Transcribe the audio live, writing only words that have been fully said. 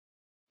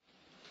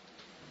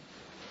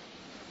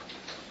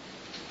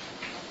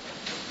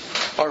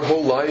Our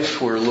whole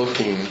life we're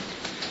looking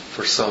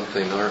for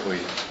something, aren't we?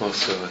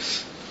 Most of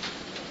us.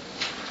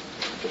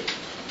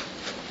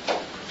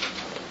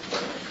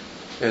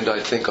 And I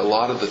think a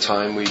lot of the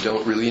time we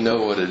don't really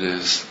know what it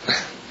is.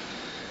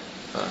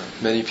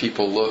 Many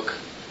people look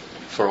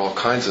for all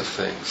kinds of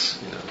things.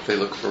 They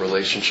look for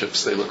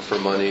relationships, they look for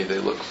money, they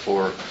look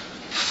for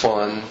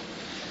fun,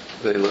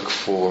 they look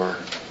for,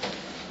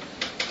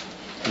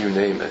 you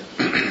name it,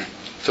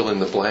 fill in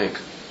the blank.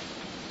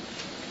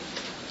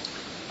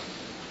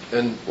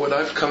 And what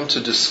I've come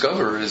to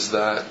discover is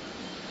that,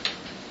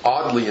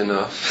 oddly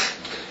enough,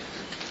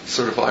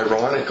 sort of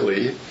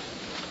ironically,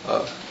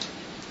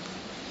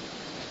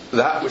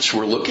 that which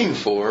we're looking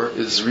for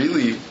is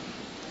really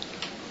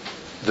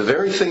the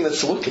very thing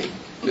that's looking.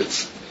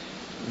 It's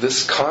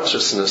this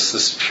consciousness,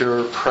 this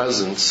pure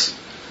presence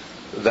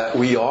that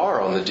we are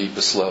on the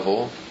deepest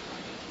level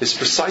is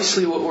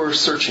precisely what we're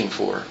searching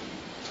for.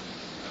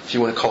 If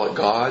you want to call it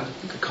God,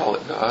 you could call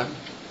it God.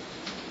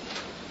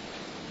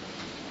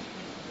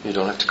 You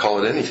don't have to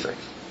call it anything.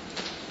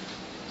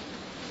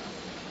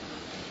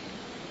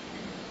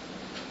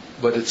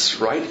 But it's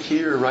right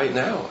here, right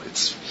now.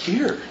 It's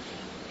here.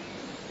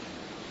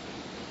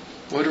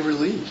 What a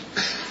relief.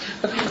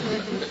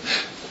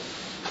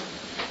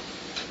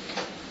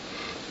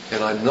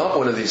 And I'm not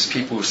one of these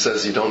people who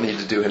says you don't need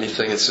to do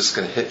anything, it's just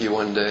going to hit you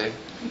one day.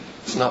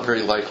 It's not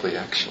very likely,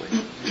 actually.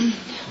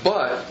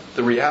 But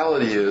the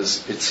reality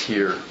is, it's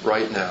here,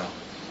 right now.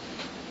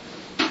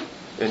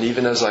 And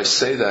even as I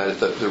say that,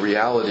 the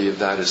reality of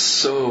that is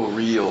so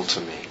real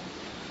to me.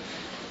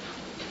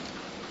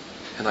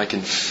 And I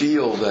can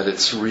feel that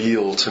it's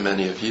real to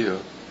many of you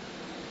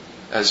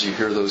as you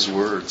hear those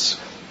words.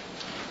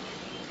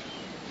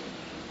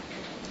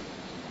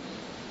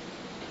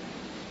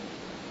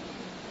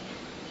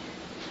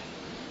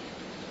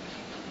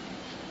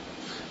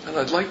 And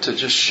I'd like to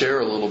just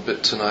share a little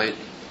bit tonight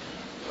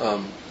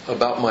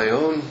about my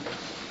own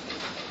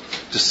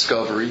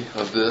discovery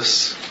of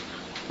this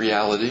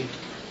reality.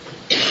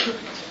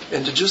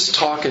 And to just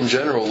talk in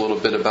general a little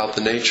bit about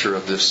the nature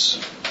of this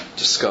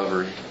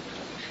discovery.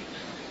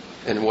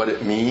 And what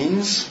it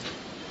means.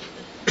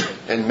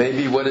 And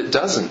maybe what it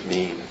doesn't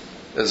mean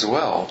as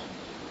well.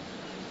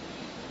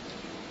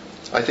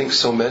 I think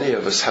so many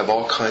of us have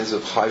all kinds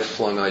of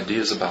high-flung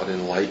ideas about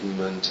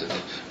enlightenment and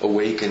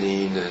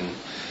awakening and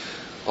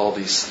all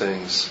these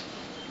things.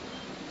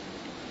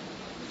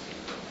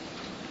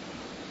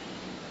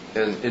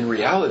 And in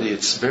reality,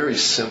 it's very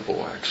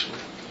simple, actually.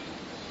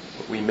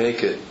 But we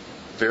make it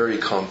very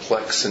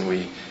complex and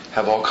we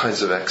have all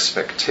kinds of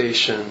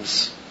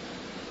expectations.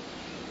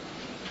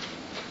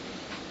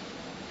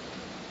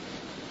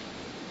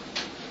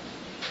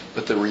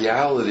 But the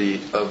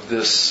reality of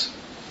this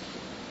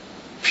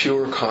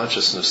pure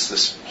consciousness,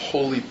 this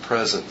holy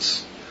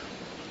presence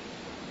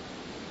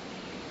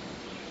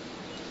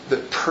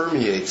that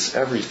permeates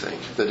everything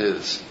that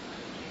is,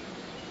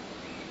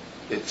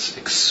 it's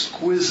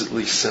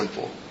exquisitely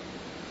simple.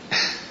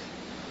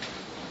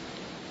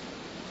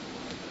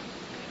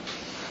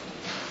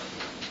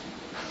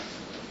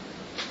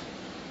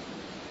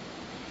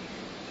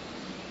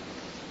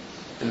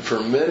 And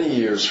for many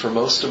years, for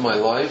most of my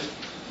life,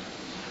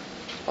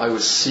 I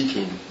was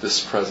seeking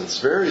this presence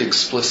very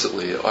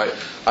explicitly.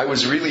 I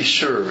was really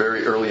sure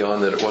very early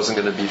on that it wasn't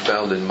going to be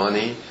found in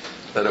money,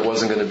 that it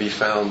wasn't going to be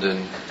found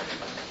in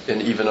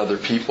even other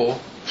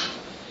people,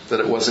 that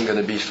it wasn't going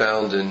to be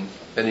found in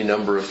any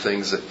number of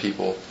things that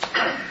people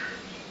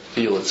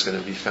feel it's going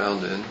to be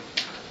found in.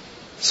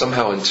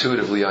 Somehow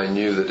intuitively I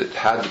knew that it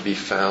had to be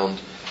found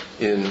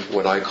in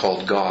what I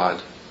called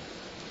God,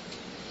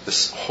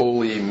 this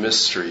holy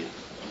mystery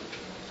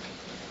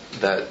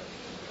that's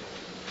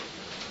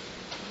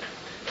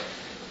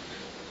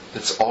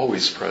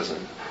always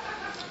present,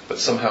 but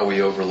somehow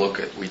we overlook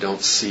it, we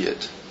don't see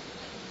it.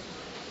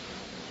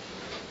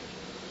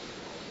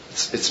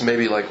 It's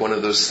maybe like one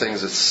of those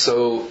things that's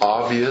so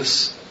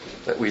obvious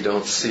that we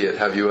don't see it.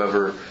 Have you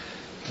ever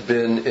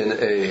been in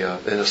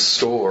a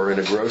store, in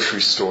a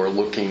grocery store,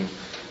 looking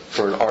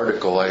for an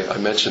article? I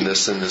mentioned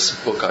this in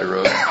this book I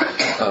wrote.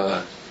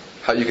 How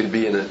you can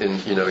be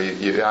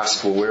you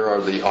ask, well, where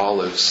are the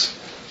olives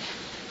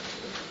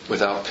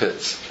without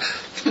pits?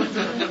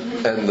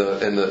 and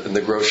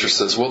the grocer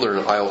says, well, they're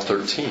in aisle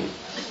 13.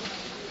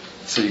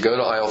 So you go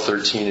to aisle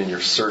 13 and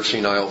you're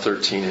searching aisle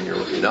 13 and you're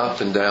looking up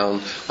and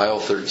down aisle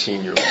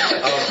 13. You're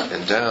looking up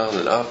and down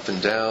and up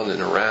and down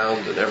and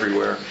around and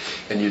everywhere.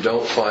 And you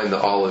don't find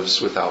the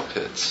olives without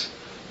pits.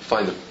 You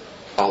find the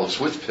olives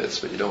with pits,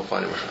 but you don't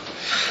find them without.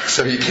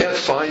 So you can't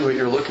find what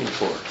you're looking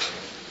for.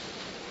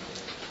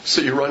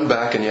 So you run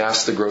back and you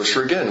ask the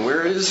grocer again,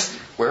 where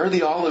are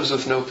the olives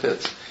with no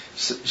pits?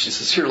 She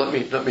says, here,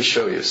 let me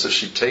show you. So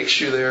she takes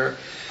you there.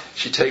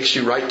 She takes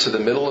you right to the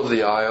middle of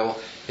the aisle.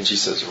 And she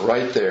says,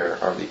 right there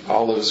are the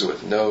olives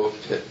with no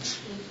pits.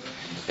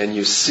 And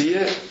you see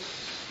it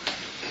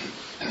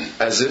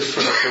as if for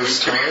the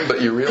first time,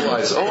 but you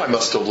realize, I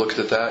must have looked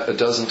at that a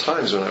dozen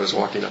times when I was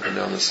walking up and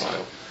down this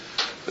aisle.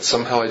 But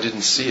somehow I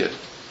didn't see it.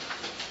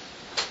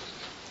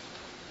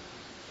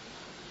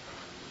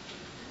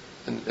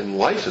 And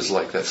life is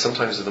like that.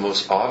 Sometimes the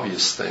most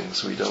obvious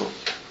things we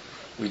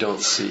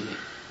don't see.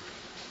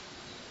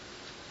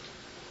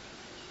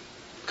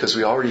 Because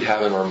we already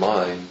have in our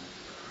mind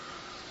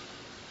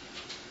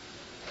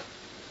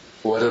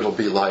what it'll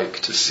be like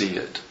to see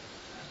it.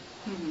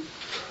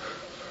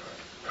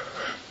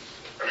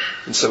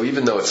 And so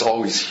even though it's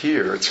always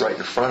here, it's right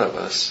in front of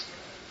us,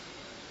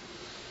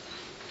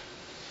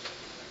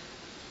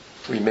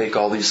 we make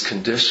all these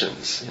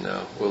conditions,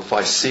 Well, if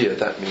I see it,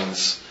 that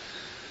means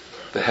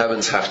the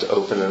heavens have to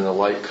open and the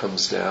light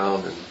comes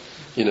down, and,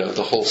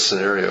 the whole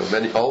scenario.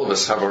 All of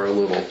us have our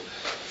little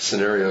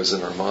scenarios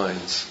in our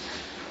minds.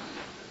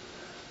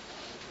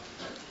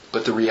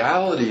 But the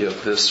reality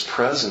of this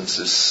presence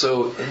is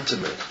so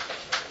intimate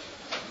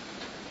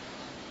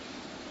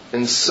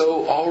and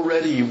so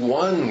already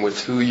one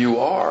with who you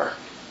are.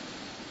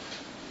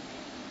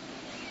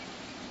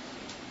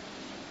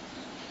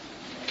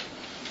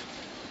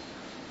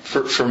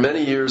 For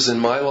many years in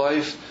my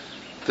life,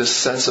 this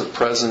sense of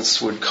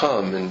presence would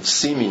come and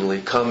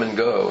seemingly come and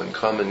go and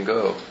come and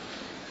go.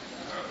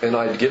 And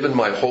I'd given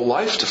my whole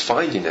life to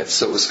finding it,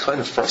 so it was kind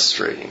of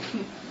frustrating.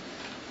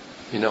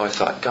 I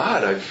thought,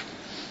 God, I've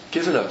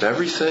given up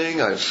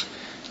everything. I've,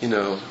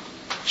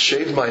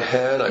 shaved my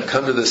head. I've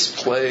come to this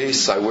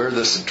place. I wear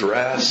this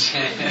dress.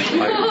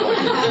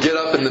 I get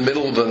up in the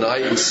middle of the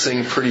night and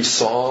sing pretty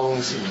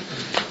songs. And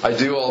I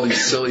do all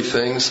these silly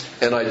things.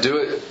 And I do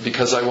it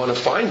because I want to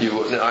find you.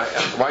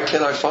 Why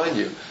can't I find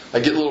you?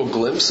 I get little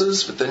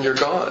glimpses, but then you're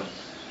gone.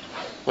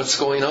 What's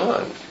going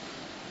on?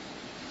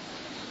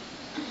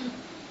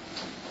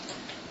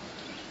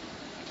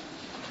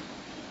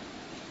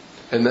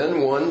 And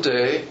then one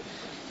day,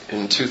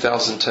 in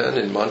 2010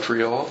 in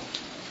Montreal,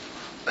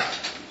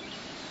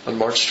 on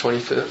March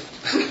 25th,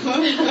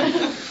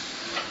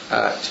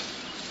 at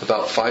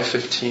about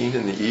 5:15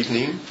 in the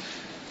evening,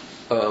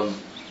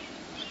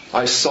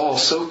 I saw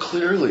so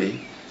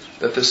clearly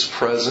that this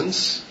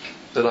presence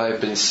that I have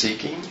been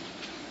seeking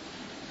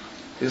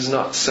is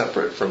not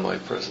separate from my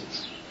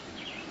presence.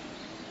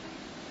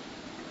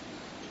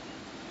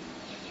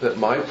 That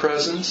my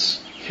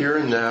presence, here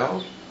and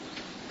now,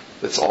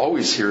 that's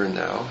always here and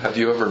now. Have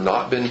you ever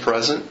not been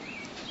present?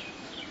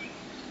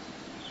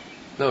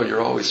 No,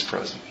 you're always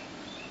present.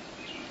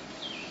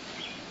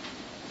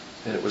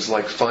 And it was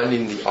like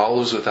finding the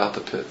olives without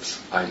the pits.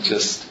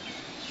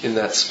 In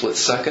that split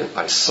second,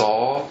 I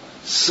saw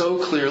so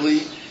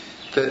clearly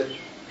that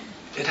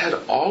it had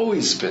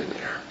always been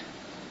there.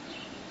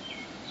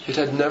 It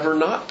had never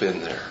not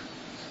been there.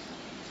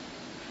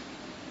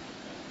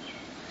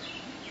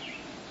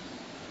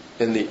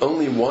 And the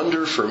only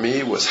wonder for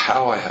me was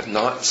how I had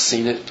not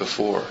seen it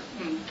before.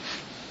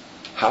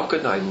 How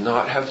could I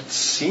not have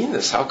seen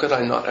this? How could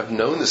I not have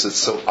known this? It's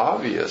so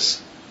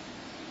obvious.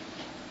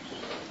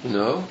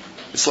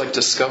 It's like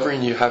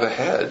discovering you have a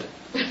head.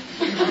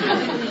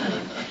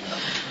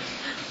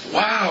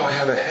 Wow, I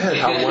have a head.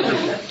 How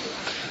wonderful.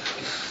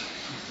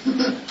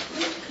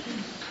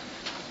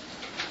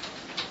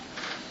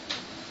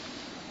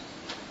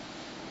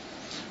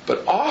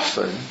 But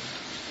often,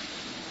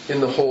 in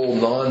the whole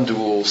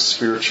non-dual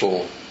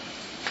spiritual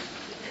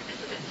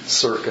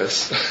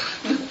circus,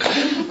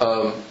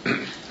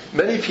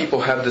 many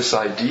people have this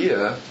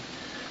idea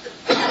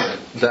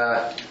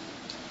that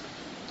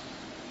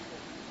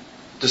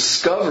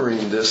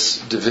discovering this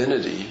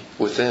divinity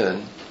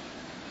within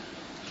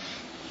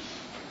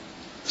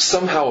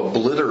somehow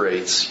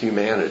obliterates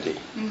humanity.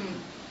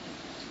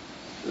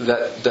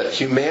 That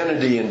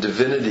humanity and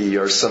divinity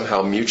are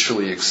somehow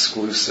mutually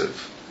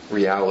exclusive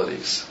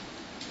realities.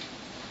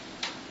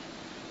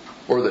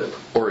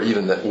 Or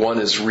even that one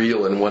is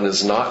real and one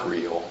is not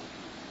real.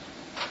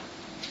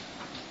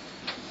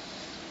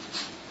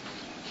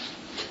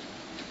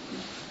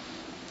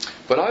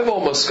 But I've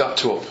almost got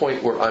to a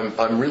point where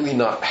I'm really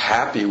not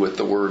happy with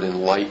the word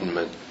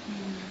enlightenment,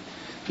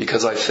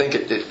 because I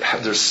think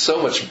there's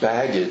so much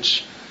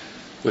baggage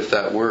with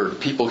that word.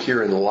 People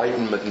hear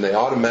enlightenment and they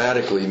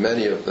automatically,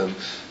 many of them,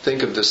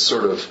 think of this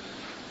sort of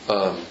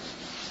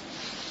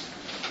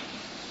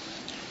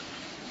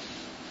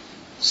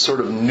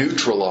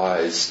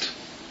neutralized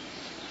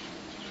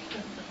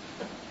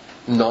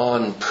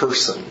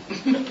non-person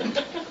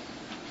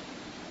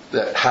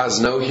that has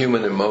no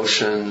human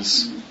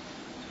emotions,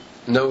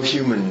 no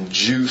human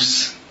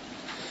juice,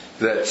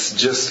 that's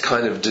just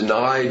kind of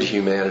denied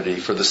humanity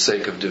for the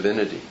sake of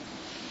divinity.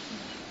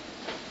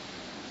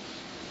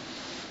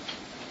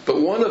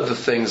 But one of the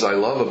things I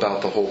love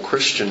about the whole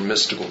Christian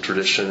mystical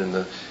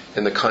tradition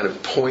and the kind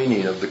of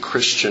pointing of the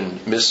Christian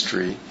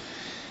mystery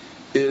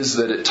is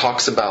that it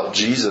talks about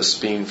Jesus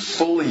being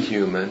fully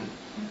human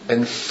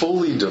and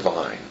fully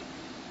divine.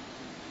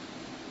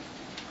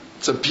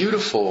 It's a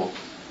beautiful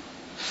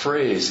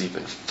phrase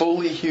even.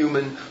 Fully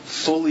human,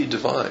 fully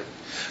divine.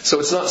 So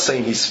it's not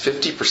saying he's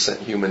 50%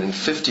 human and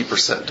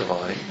 50%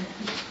 divine.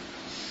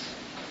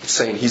 It's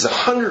saying he's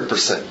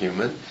 100%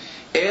 human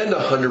and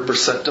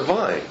 100%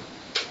 divine.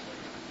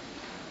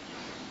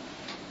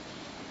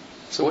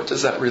 So what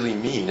does that really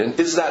mean? And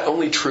is that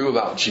only true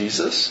about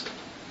Jesus?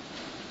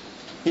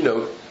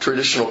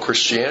 traditional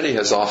Christianity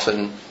has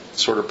often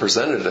sort of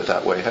presented it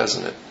that way,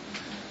 hasn't it?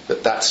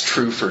 That that's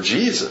true for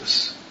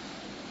Jesus.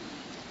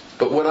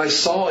 But what I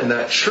saw in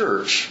that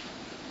church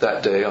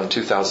that day on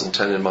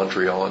 2010 in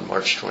Montreal on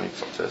March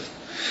 25th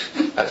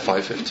at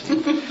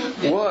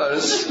 5:15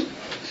 was,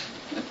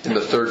 in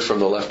the third from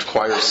the left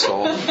choir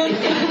stall,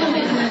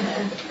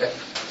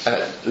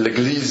 at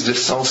l'Église de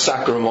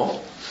Saint-Sacrement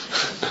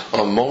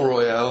on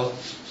Mont-Royal,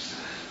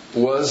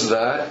 was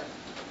that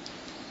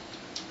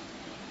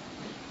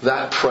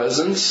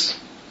presence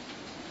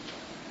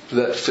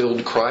that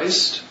filled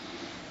Christ,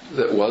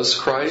 that was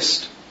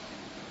Christ,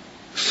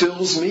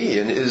 fills me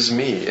and is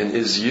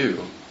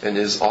you and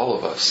is all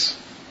of us.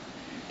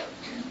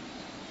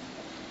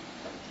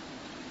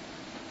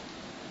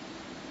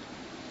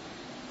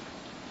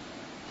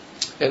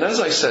 And as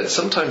I said,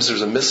 sometimes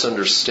there's a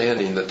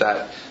misunderstanding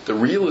that the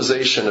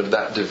realization of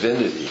that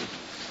divinity,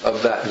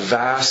 of that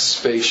vast,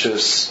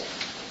 spacious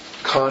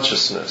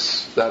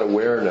consciousness, that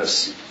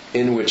awareness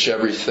in which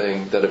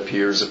everything that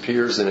appears,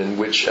 and in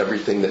which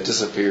everything that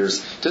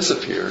disappears,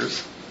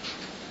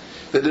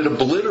 that it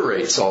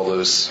obliterates all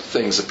those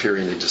things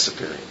appearing and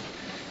disappearing.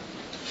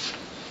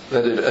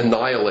 That it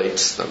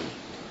annihilates them,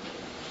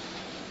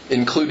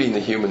 including the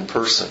human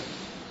person.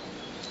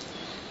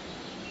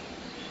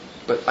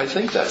 But I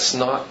think that's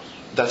a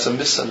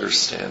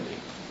misunderstanding,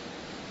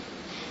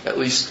 at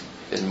least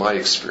in my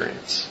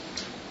experience.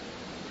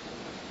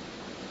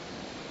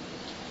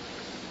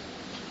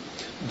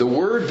 The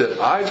word that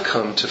I've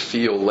come to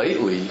feel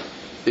lately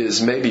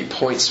is maybe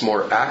points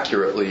more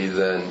accurately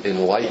than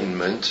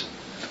enlightenment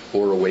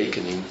or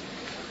awakening.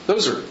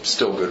 Those are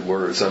still good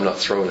words. I'm not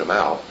throwing them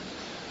out.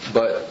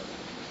 But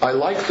I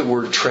like the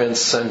word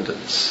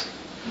transcendence.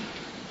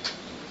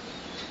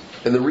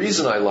 And the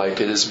reason I like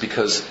it is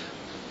because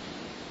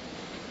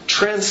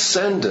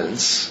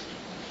transcendence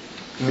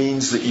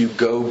means that you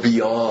go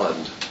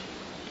beyond.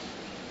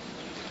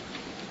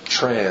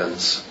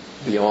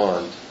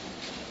 Beyond.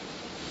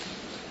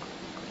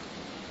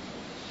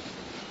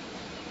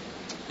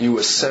 You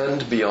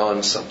ascend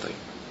beyond something.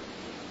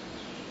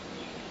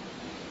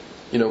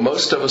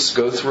 Most of us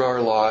go through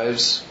our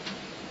lives.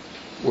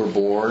 We're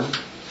born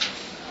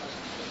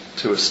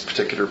to a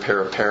particular pair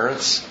of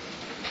parents.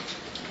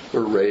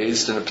 We're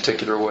raised in a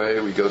particular way.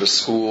 We go to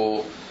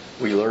school.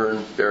 We learn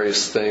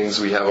various things.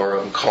 We have our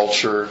own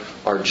culture,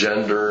 our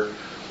gender,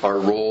 our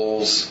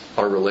roles,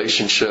 our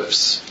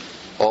relationships,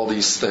 all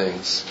these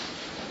things.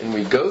 And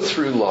we go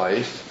through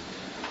life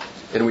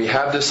and we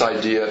have this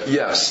idea,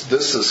 yes,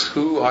 this is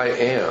who I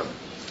am.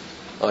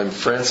 I'm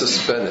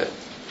Francis Bennett.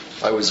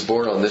 I was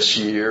born on this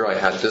year. I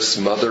had this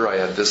mother. I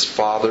had this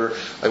father.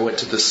 I went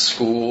to this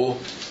school.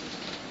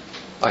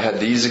 I had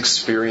these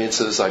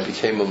experiences. I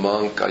became a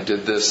monk. I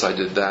did this. I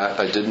did that.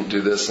 I didn't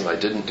do this and I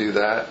didn't do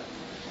that.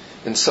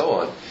 And so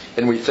on.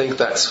 And we think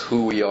that's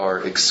who we are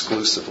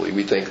exclusively.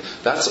 We think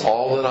that's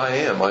all that I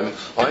am.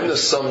 I'm the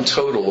sum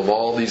total of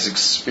all these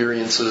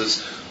experiences,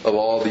 of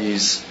all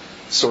these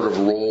sort of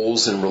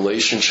roles and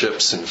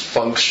relationships and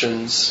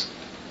functions.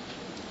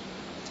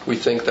 We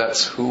think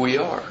that's who we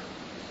are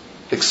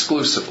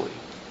exclusively.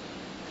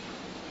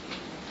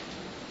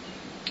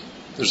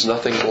 There's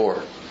nothing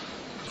more.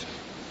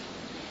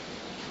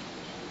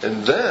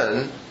 And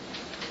then,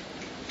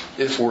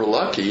 if we're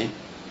lucky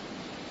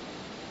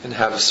and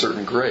have a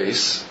certain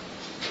grace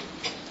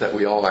that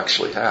we all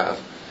actually have,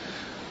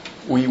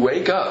 we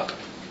wake up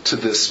to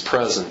this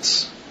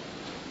presence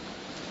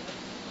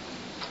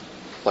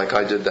like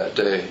I did that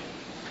day.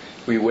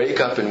 We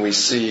wake up and we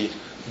see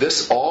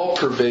this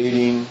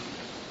all-pervading,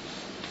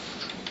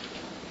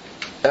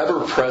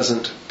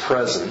 ever-present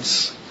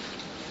presence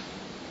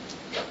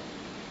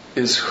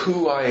is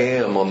who I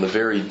am on the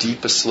very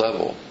deepest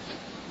level.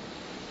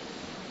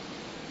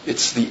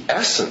 It's the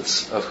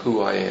essence of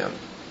who I am.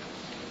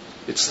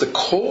 It's the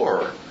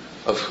core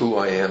of who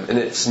I am. And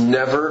it's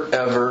never,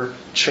 ever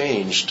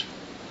changed.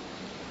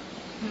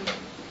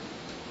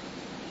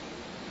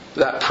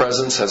 That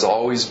presence has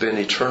always been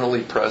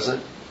eternally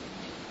present.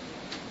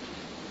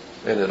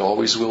 And it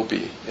always will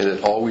be. And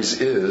it always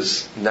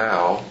is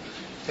now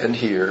and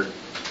here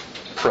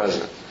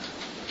present.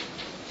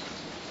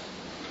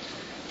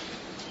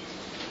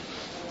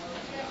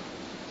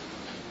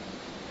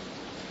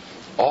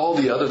 All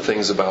the other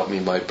things about me,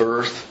 my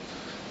birth,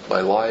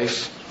 my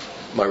life,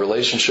 my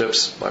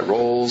relationships, my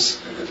roles,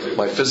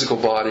 my physical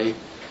body,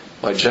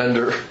 my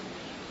gender,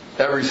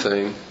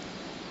 everything,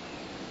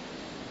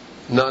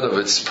 none of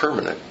it's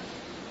permanent.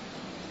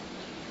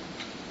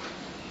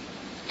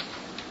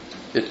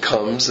 It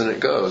comes and it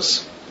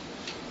goes,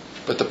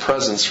 but the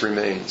presence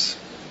remains.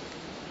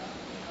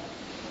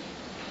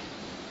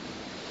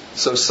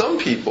 So some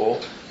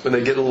people, when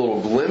they get a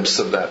little glimpse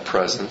of that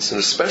presence, and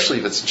especially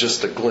if it's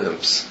just a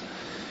glimpse,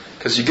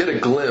 because you get a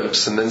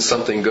glimpse and then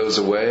something goes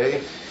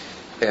away,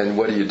 and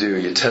what do?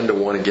 You tend to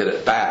want to get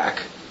it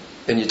back,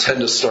 and you tend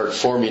to start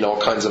forming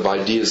all kinds of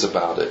ideas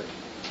about it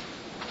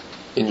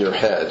in your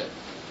head.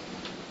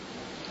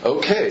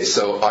 Okay,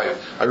 so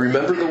I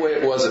remember the way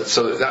it was,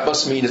 so that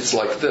must mean it's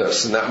like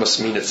this, and that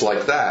must mean it's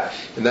like that,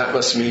 and that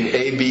must mean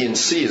A, B, and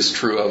C is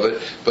true of it,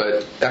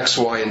 but X,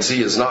 Y, and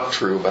Z is not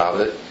true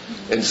about it.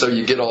 And so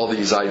you get all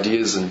these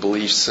ideas and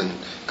beliefs and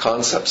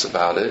concepts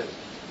about it,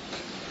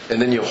 and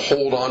then you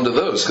hold on to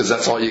those because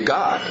that's all you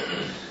got.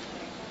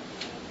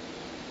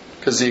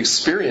 Because the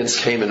experience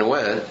came and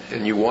went,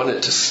 and you want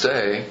it to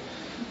stay,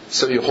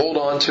 so you hold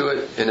on to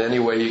it in any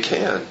way you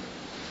can.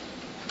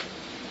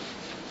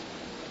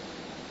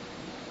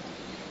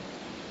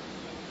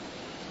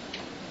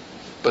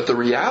 But the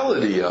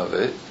reality of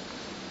it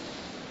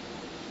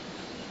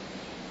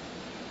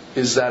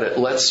is that it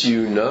lets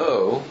you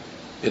know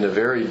in a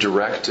very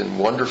direct and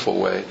wonderful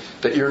way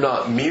that you're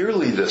not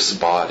merely this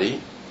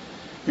body,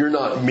 you're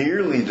not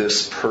merely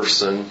this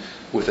person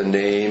with a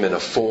name and a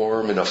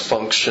form and a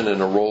function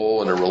and a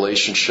role and a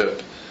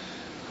relationship,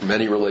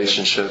 many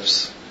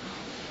relationships.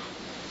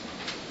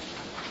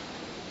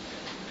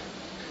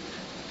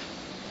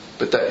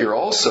 But that you're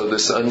also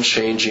this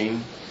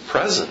unchanging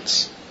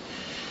presence.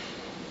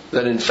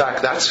 That in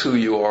fact that's who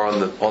you are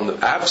on the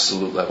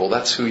absolute level.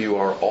 That's who you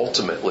are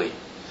ultimately.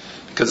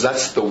 Because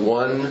that's the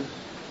one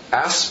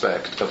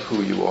aspect of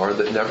who you are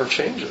that never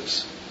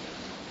changes.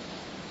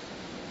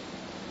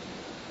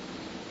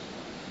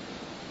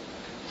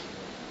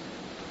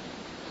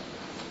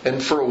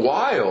 And for a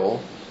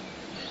while,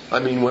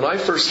 when I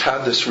first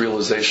had this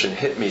realization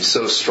hit me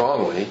so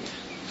strongly,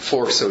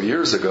 4 or so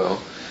years ago,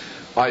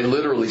 I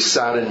literally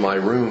sat in my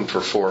room for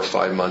 4 or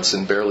 5 months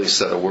and barely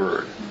said a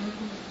word.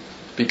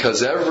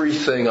 Because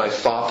everything I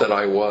thought that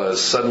I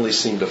was suddenly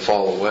seemed to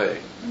fall away.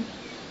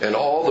 And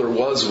all there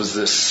was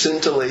this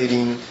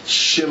scintillating,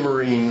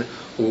 shimmering,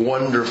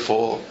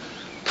 wonderful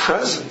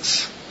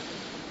presence.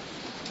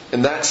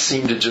 And that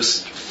seemed to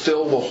just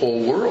fill the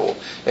whole world.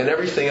 And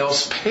everything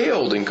else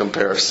paled in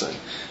comparison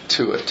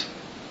to it.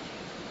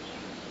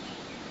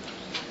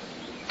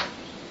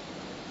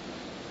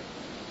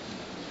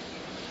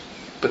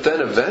 But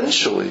then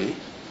eventually,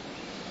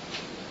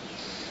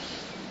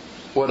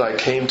 what I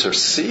came to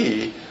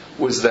see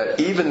was that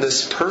even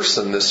this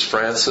person, this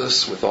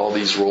Francis, with all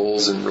these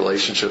roles and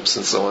relationships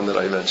and so on that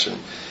I mentioned,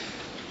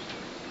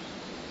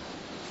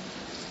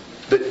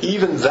 that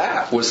even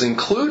that was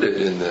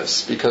included in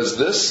this, because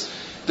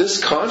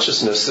this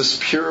consciousness, this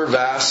pure,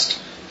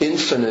 vast,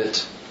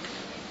 infinite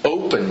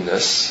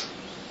openness,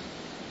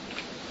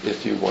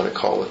 if you want to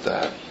call it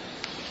that,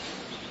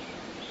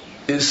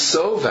 is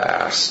so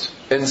vast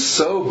and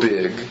so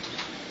big,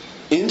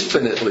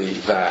 infinitely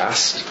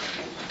vast,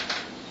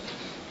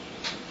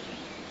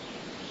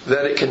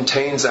 that it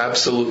contains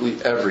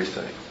absolutely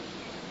everything.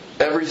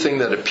 Everything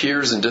that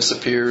appears and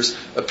disappears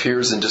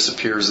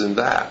in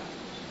that.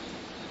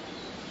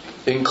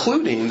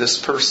 Including this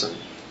person.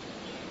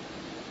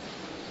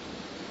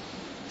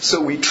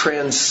 So we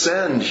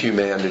transcend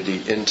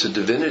humanity into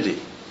divinity.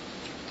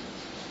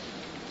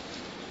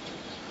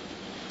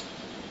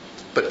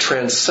 But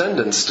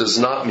transcendence does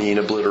not mean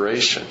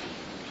obliteration.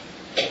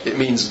 It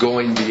means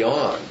going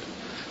beyond.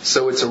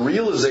 So it's a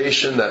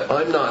realization that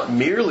I'm not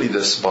merely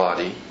this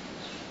body.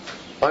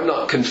 I'm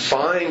not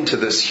confined to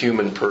this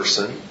human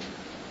person.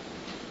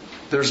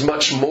 There's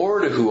much more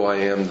to who I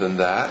am than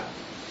that.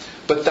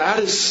 But that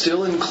is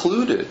still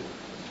included.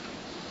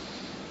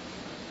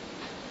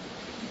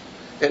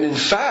 And in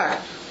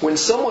fact, when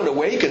someone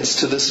awakens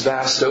to this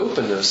vast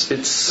openness,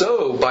 it's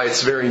so, by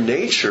its very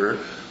nature,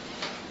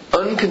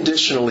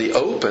 unconditionally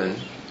open,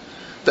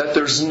 that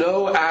there's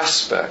no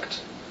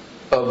aspect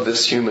of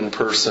this human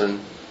person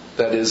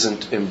that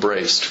isn't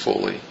embraced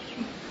fully.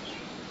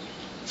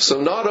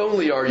 So not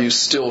only are you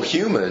still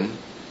human,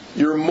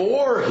 you're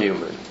more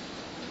human.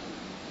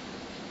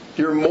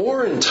 You're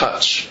more in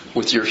touch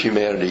with your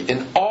humanity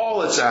in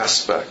all its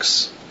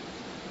aspects.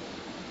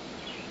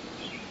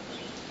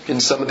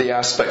 In some of the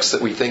aspects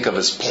that we think of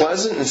as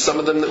pleasant and some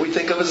of them that we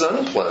think of as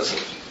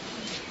unpleasant.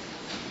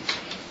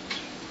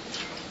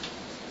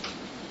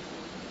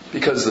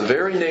 Because the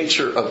very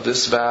nature of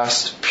this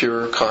vast,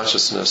 pure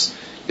consciousness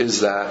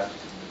is that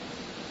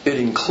it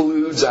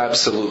includes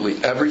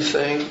absolutely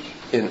everything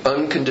in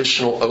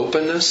unconditional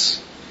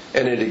openness,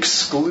 and it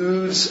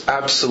excludes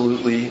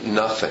absolutely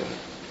nothing.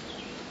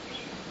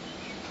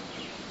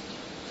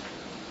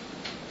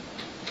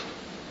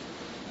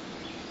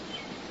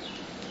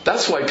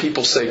 That's why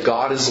people say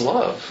God is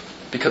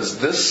love. Because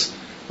this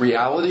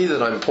reality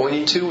that I'm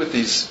pointing to with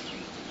these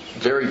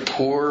very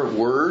poor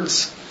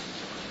words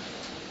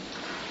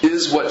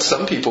is what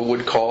some people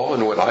would call,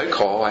 and what I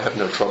call, I have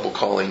no trouble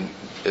calling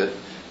it,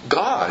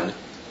 God.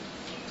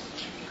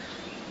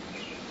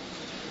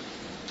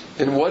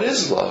 And what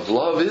is love?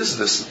 Love is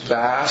this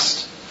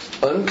vast,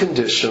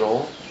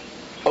 unconditional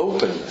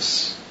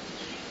openness.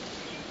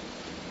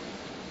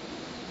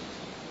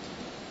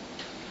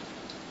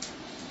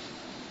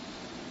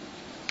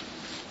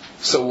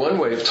 So one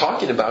way of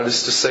talking about it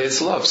is to say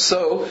it's love.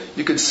 So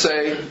you could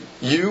say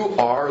you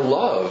are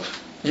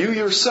love. You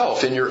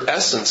yourself, in your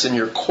essence, in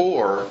your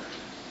core,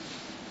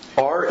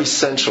 are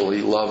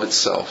essentially love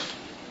itself.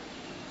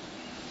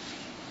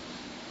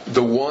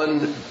 the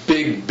one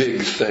big,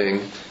 big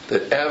thing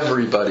that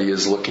everybody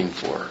is looking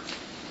for.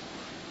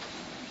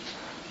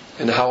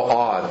 And how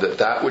odd that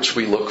that which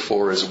we look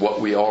for is what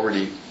we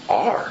already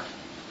are.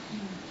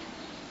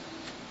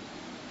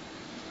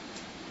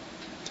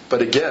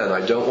 But again,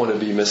 I don't want to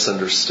be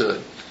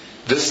misunderstood.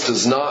 This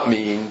does not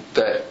mean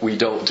that we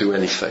don't do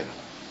anything.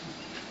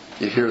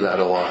 You hear that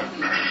a lot.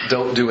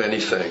 Don't do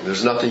anything.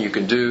 There's nothing you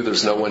can do.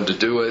 There's no one to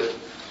do it.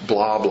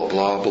 Blah, blah,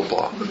 blah, blah,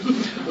 blah.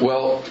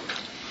 Well,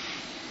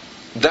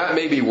 that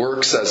maybe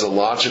works as a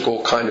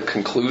logical kind of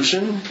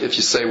conclusion. If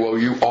you say, well,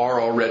 you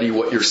are already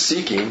what you're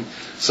seeking,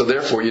 so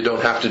therefore you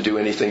don't have to do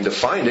anything to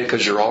find it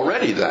because you're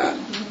already that.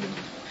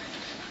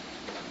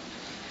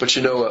 But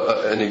you know,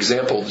 an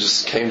example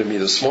just came to me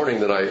this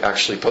morning that I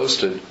actually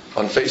posted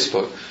on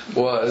Facebook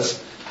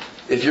was,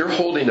 if you're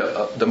holding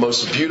the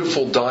most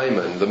beautiful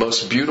diamond, the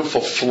most beautiful,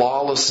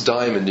 flawless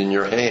diamond in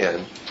your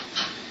hand,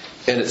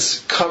 and it's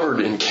covered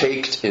and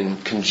caked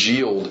and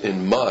congealed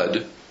in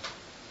mud,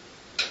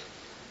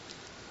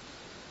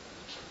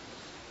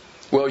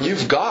 well,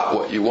 you've got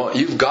what you want.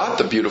 You've got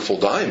the beautiful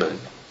diamond.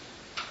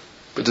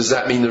 But does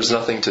that mean there's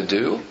nothing to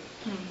do?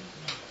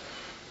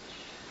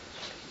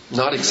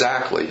 Not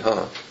exactly,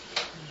 huh?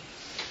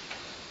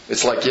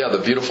 It's like, yeah, the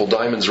beautiful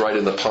diamond's right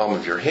in the palm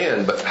of your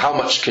hand, but how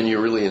much can you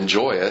really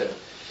enjoy it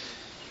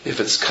if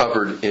it's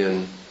covered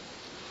in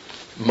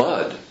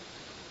mud?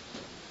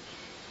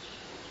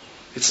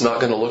 It's not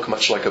going to look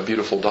much like a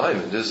beautiful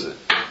diamond, is it?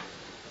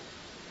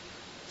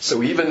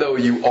 So even though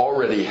you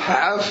already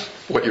have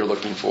what you're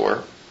looking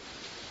for,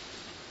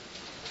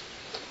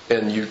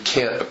 and you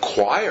can't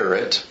acquire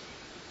it,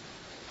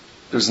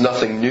 there's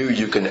nothing new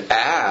you can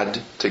add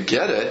to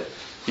get it.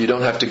 You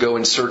don't have to go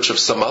in search of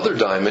some other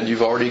diamond.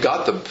 You've already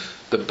got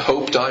the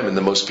Hope diamond,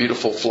 the most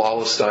beautiful,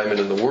 flawless diamond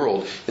in the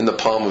world, in the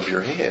palm of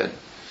your hand.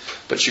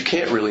 But you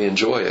can't really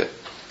enjoy it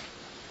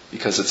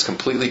because it's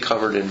completely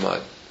covered in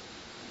mud.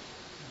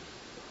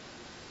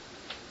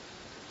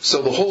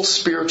 So the whole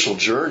spiritual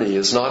journey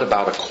is not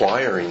about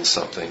acquiring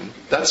something.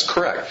 That's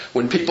correct.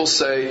 When people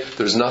say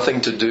there's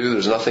nothing to do,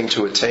 there's nothing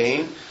to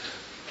attain,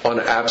 on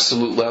an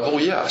absolute level,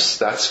 yes,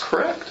 that's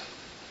correct.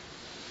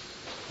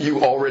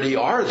 You already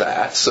are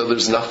that, so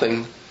there's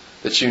nothing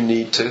that you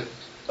need to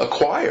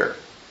acquire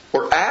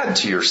or add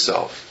to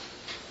yourself.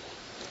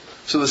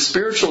 So the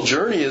spiritual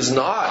journey is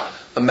not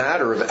a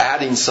matter of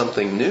adding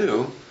something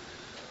new,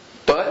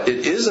 but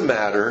it is a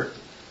matter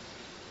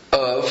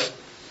of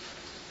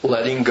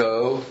letting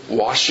go,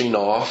 washing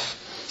off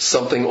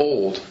something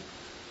old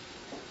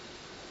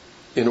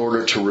in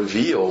order to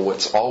reveal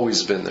what's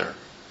always been there.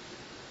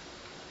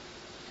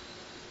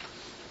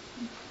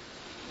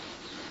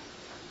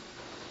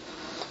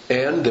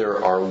 And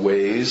there are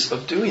ways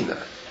of doing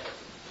that.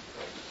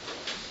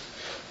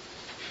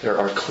 There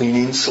are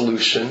cleaning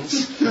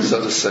solutions,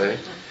 so to say,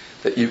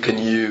 that you can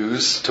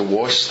use to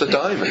wash the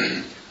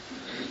diamond.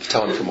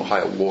 Tell them from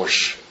Ohio,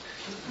 wash.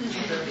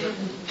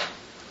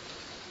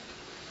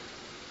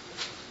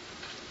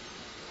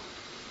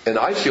 And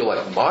I feel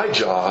like my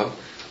job,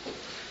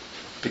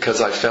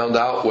 because I found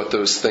out what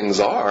those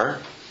things are,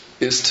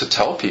 is to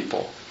tell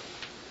people.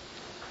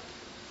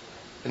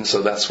 And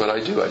so that's what I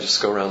do. I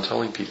just go around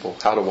telling people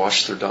how to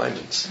wash their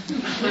diamonds.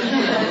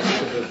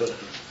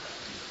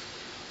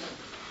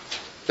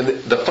 And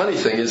the funny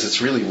thing is,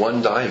 it's really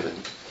one diamond.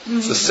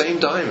 It's the same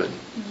diamond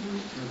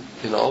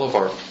in all of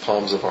our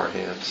palms of our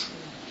hands.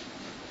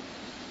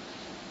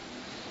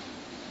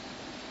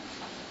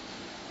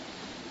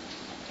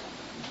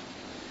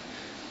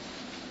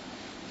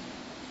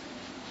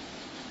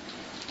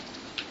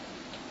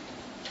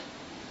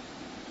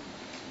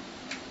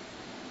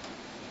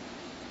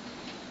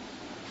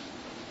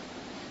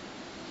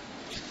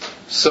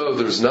 So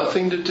there's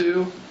nothing to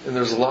do, and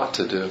there's a lot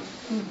to do.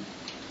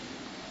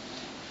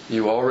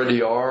 You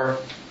already are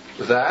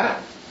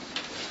that.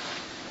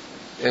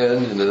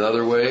 And in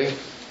another way,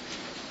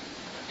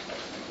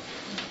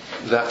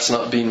 that's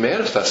not being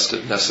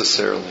manifested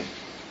necessarily.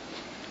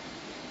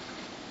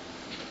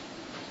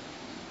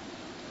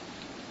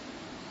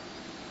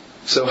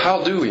 So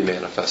how do we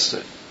manifest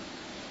it?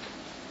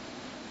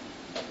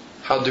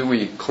 How do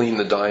we clean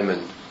the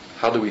diamond?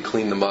 How do we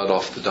clean the mud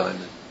off the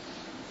diamond?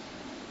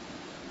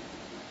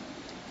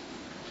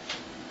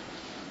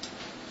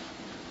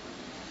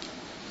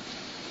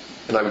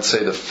 And I would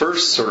say the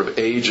first sort of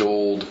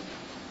age-old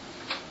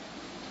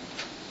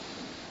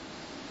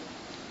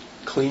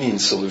cleaning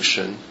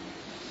solution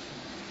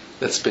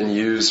that's been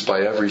used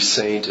by every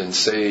saint and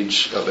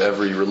sage of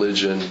every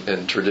religion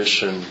and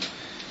tradition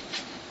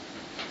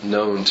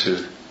known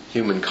to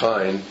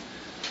humankind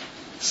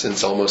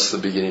since almost the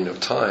beginning of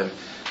time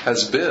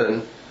has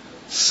been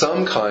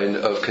some kind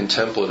of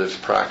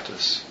contemplative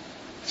practice,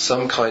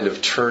 some kind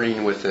of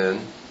turning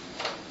within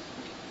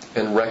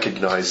and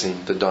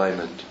recognizing the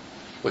diamond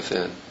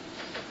within.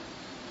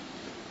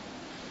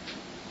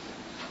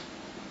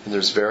 And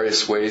there's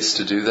various ways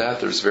to do that.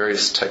 There's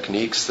various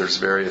techniques. There's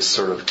various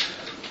sort of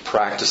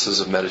practices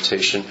of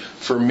meditation.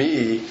 For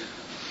me,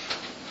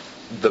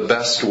 the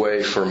best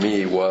way for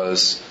me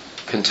was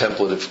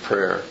contemplative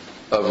prayer.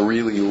 of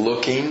really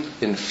looking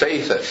in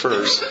faith at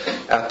first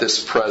at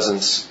this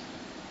presence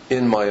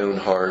in my own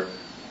heart.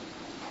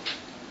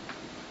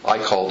 I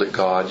called it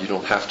God. You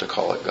don't have to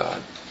call it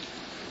God.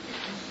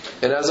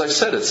 And as I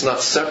said, it's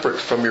not separate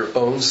from your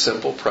own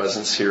simple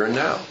presence here and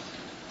now.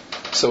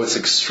 So it's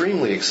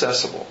extremely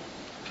accessible.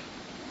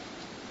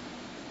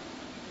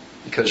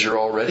 Because you're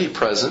already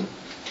present.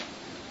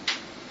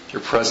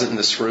 You're present in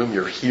this room.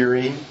 You're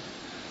hearing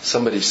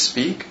somebody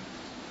speak.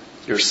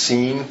 You're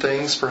seeing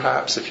things,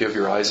 perhaps, if you have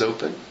your eyes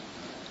open.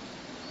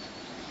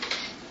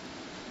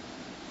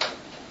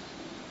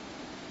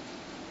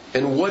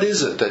 And what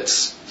is it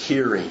that's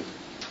hearing?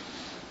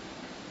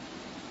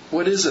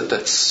 What is it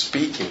that's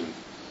speaking?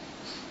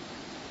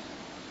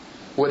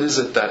 What is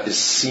it that is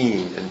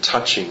seeing and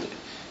touching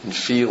and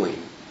feeling?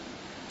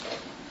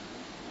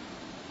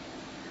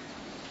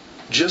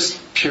 Just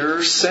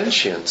pure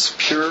sentience,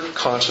 pure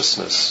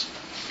consciousness.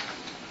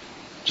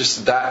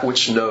 Just that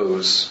which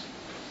knows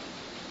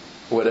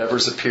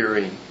whatever's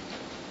appearing,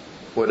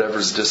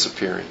 whatever's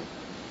disappearing.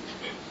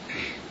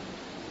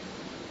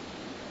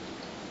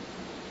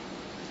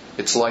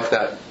 It's like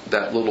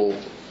that little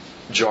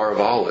jar of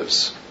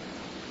olives.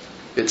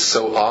 It's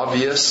so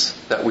obvious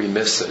that we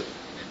miss it.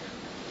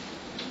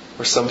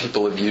 Or some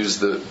people have used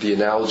the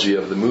analogy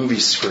of the movie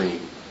screen.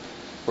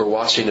 We're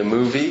watching a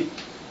movie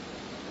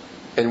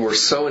and we're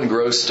so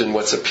engrossed in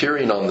what's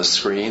appearing on the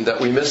screen that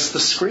we miss the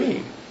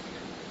screen.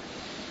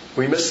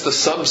 We miss the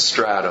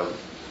substratum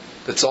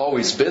that's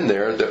always been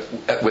there,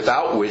 that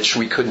without which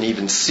we couldn't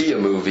even see a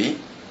movie,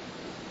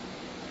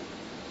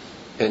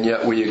 and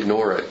yet we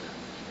ignore it.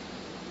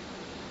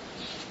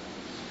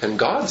 And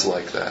God's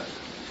like that.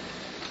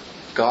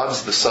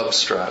 God's the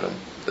substratum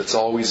that's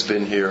always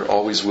been here,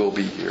 always will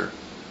be here,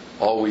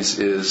 always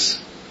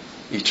is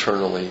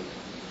eternally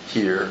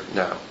here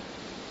now.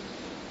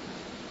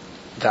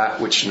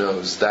 That which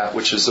knows, that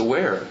which is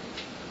aware,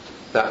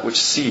 that which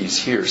sees,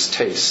 hears,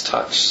 tastes,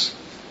 touches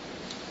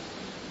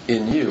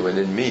in you and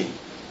in me.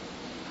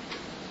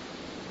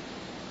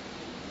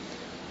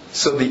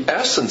 So the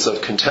essence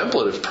of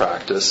contemplative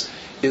practice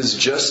is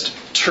just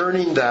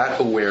turning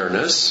that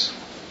awareness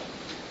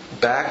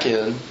back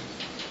in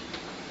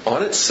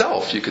on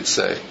itself, you could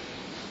say.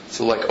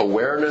 So like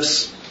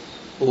awareness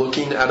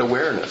looking at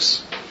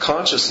awareness.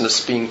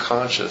 Consciousness being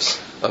conscious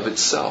of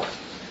itself.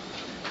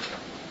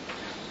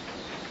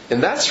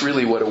 And that's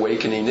really what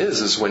awakening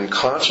is when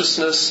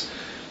consciousness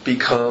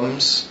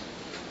becomes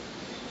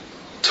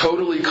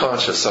totally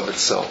conscious of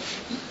itself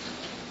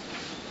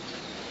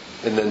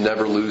and then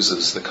never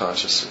loses the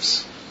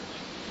consciousness.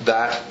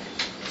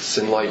 That's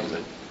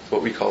enlightenment,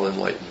 what we call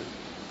enlightenment.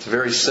 It's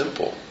very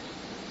simple,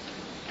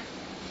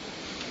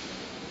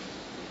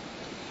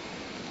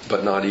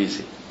 but not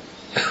easy.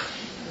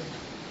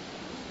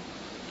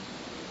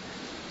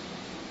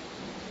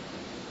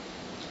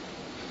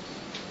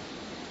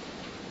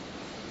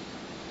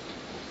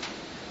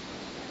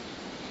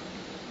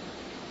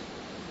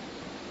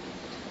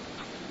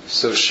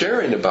 So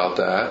sharing about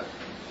that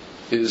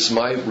is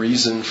my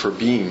reason for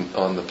being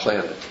on the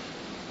planet.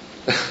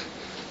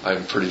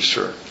 I'm pretty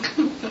sure.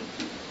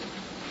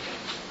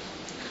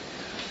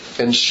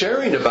 And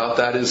sharing about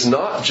that is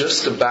not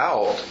just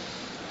about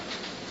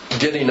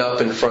getting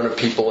up in front of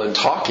people and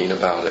talking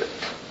about it.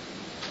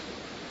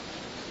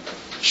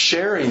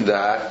 Sharing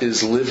that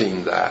is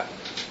living that.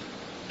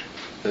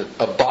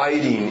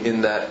 Abiding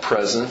in that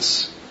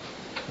presence,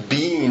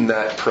 being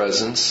that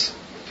presence,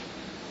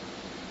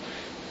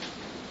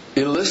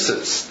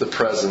 elicits the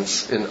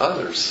presence in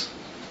others.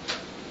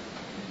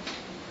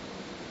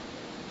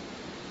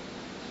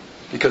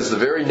 Because the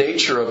very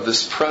nature of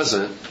this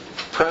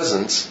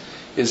presence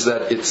is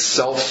that it's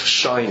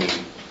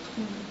self-shining.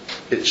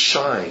 It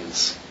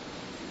shines.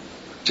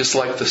 Just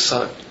like the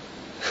sun.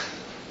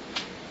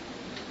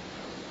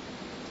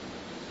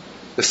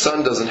 The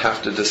sun doesn't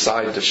have to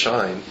decide to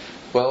shine.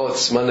 Well,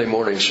 it's Monday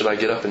morning. Should I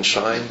get up and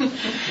shine?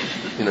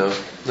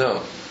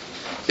 No.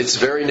 Its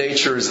very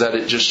nature is that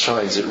it just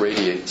shines. It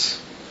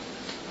radiates.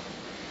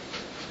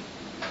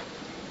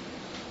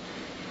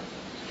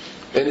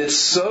 And it's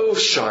so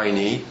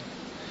shiny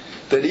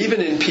that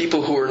even in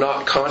people who are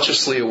not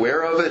consciously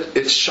aware of it,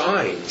 it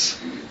shines.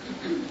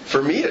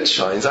 For me, it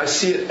shines. I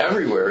see it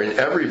everywhere in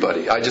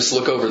everybody. I just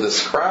look over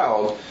this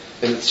crowd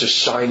and it's just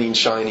shining,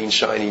 shining,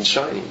 shining,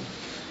 shining.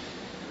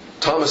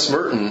 Thomas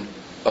Merton,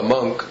 a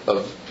monk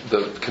of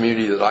the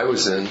community that I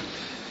was in,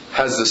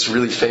 has this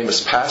really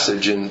famous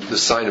passage in the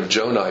Sign of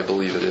Jonah, I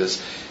believe it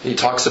is. He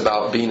talks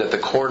about being at the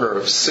corner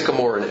of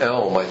Sycamore and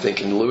Elm, I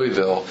think, in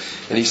Louisville.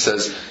 And he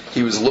says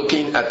he was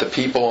looking at the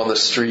people on the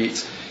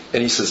streets,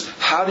 and he says,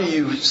 how do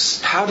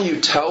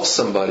you tell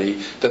somebody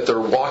that they're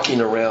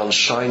walking around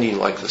shining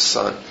like the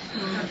sun?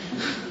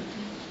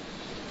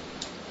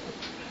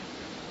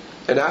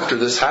 And after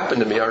this happened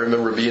to me, I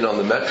remember being on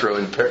the metro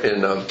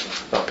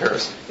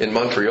in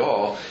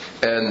Montreal,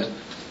 and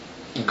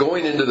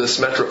going into this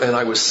metro, and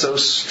I was so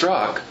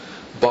struck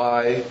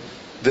by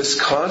this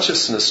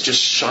consciousness just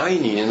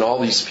shining in all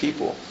these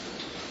people,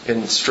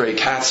 and stray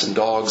cats and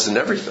dogs and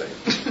everything.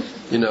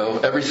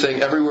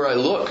 Everything, everywhere I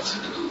looked.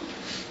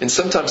 And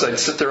sometimes I'd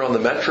sit there on the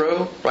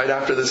metro right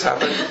after this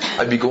happened.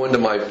 I'd be going to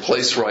my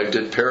place where I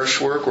did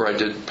parish work, where I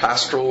did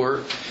pastoral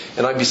work,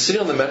 and I'd be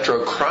sitting on the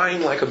metro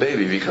crying like a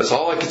baby because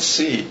all I could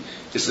see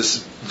is this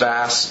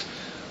vast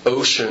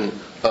ocean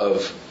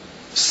of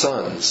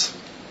suns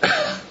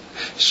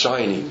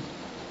shining.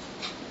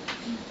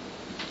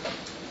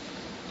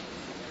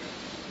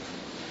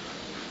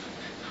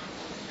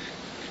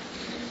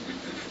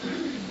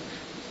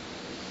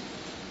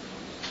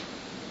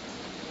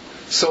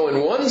 So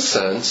in one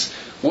sense,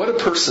 what a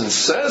person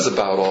says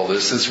about all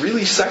this is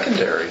really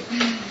secondary.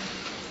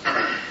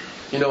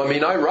 You know, I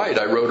mean, I wrote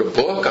a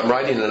book. I'm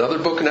writing another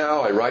book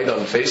now. I write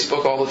on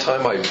Facebook all the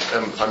time.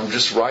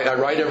 I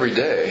write every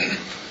day.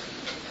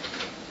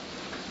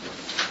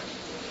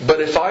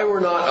 But if I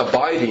were not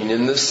abiding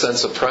in this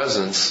sense of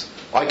presence,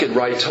 I could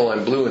write till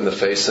I'm blue in the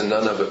face and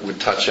none of it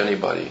would touch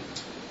anybody.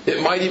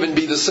 It might even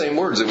be the same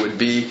words. It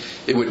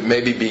would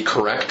maybe be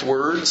correct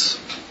words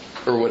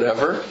or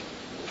whatever.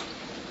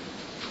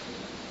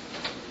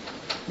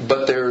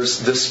 But there's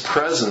this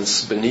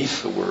presence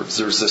beneath the words.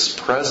 There's this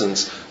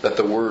presence that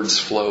the words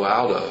flow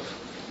out of.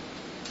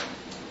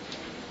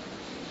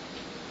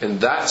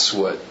 And that's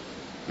what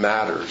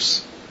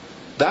matters.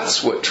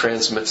 That's what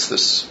transmits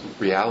this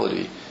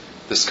reality,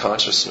 this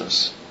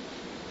consciousness.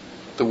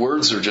 The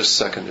words are just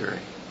secondary.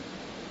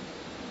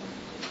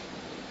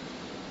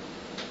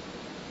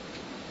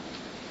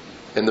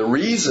 And the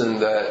reason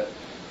that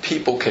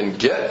people can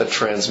get a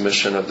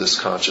transmission of this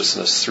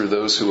consciousness through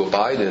those who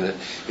abide in it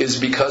is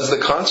because the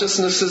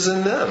consciousness is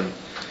in them.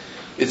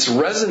 It's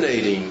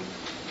resonating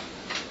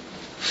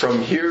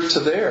from here to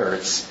there.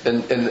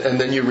 And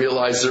then you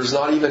realize there's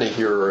not even a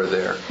here or a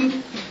there.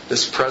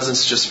 This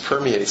presence just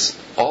permeates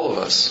all of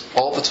us,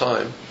 all the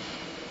time.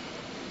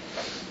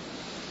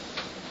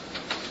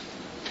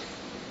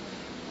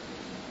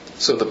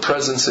 So the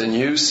presence in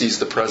you sees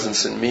the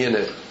presence in me, and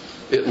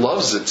it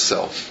loves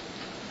itself.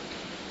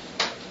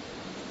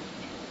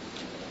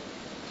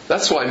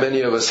 That's why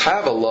many of us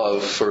have a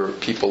love for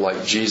people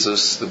like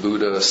Jesus, the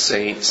Buddha,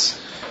 saints,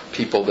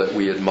 people that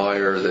we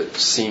admire that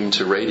seem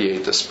to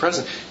radiate this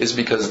presence, is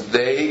because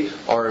they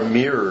are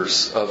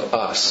mirrors of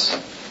us.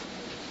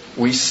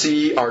 We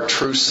see our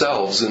true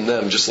selves in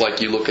them, just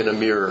like you look in a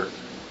mirror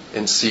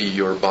and see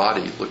your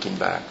body looking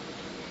back.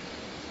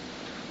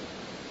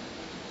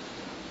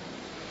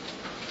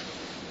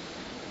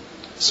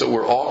 So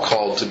we're all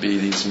called to be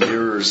these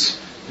mirrors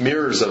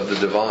of the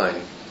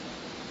divine.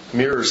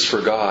 Mirrors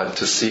for God,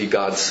 to see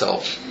God's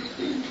self.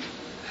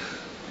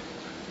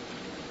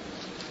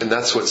 And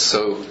that's what's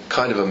so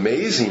kind of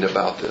amazing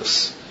about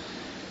this,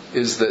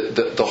 is that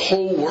the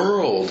whole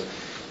world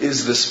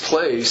is this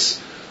place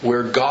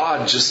where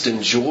God just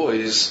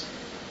enjoys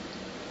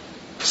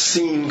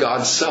seeing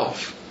God's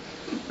self,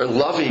 or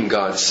loving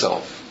God's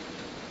self.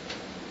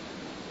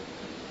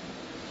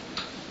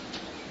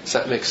 Does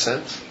that make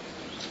sense?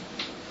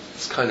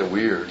 It's kind of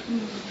weird.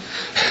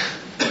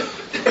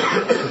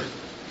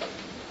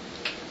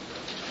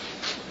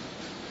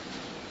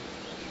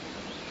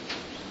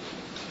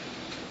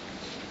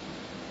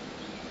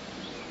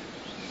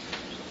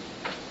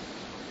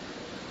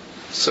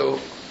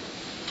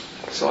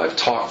 So I've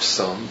talked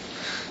some,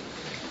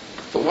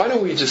 but why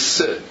don't we just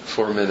sit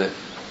for a minute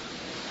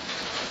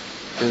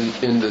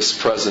in this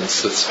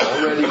presence that's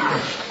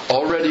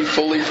already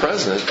fully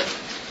present.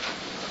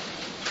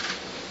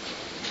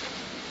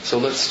 So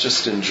let's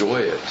just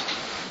enjoy it.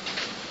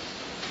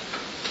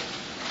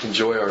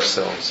 Enjoy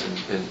ourselves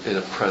in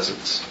a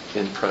presence,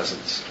 in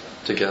presence,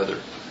 together.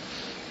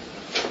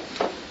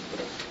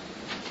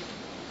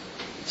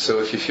 So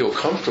if you feel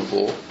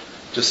comfortable,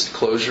 just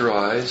close your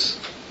eyes.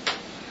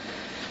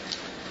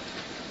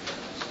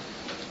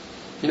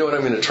 You know what?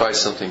 I'm going to try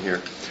something here.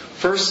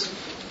 First,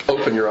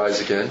 open your eyes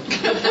again.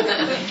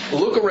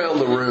 Look around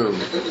the room.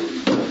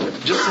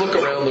 Just look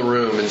around the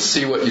room and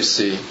see what you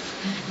see.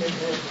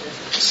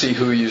 See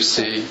who you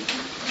see.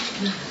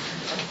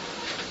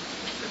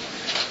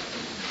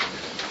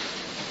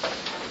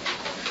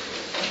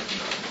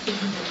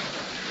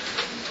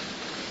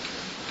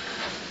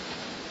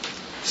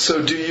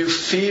 So do you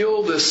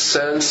feel this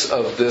sense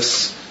of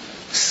this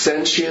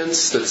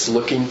sentience that's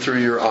looking through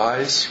your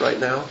eyes right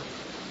now?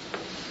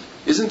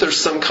 Isn't there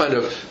some kind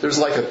of, there's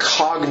like a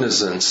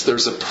cognizance,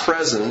 there's a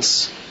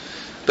presence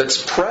that's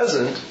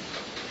present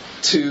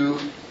to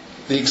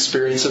the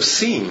experience of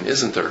seeing,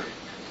 isn't there?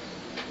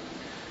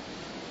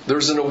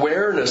 There's an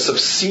awareness of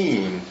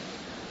seeing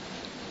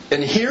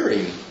and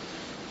hearing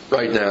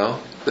right now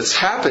that's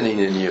happening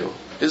in you,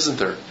 isn't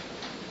there?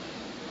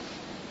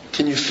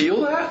 Can you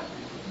feel that?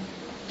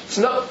 It's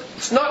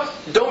not,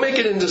 don't make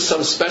it into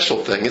some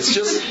special thing. It's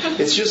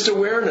just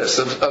awareness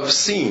of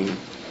seeing.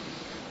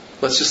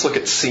 Let's just look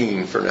at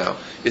seeing for now.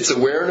 It's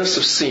awareness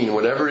of seeing,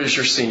 whatever it is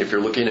you're seeing. If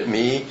you're looking at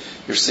me,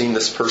 you're seeing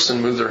this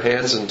person move their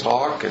hands and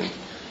talk, and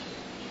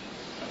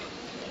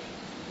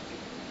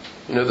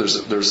you know,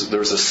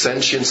 there's a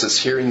sentience that's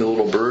hearing the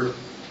little bird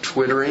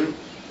twittering.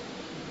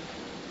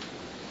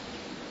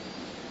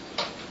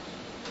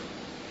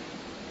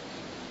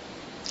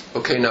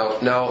 Okay,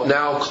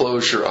 now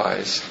close your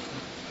eyes.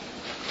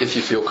 if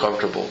you feel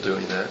comfortable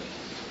doing that.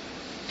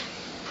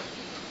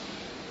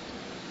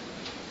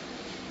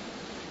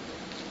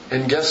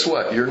 And guess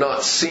what? You're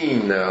not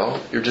seeing now.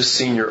 You're just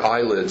seeing your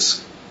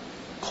eyelids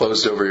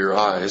closed over your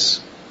eyes,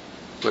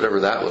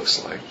 whatever that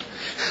looks like.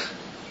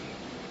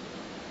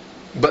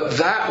 But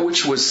that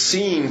which was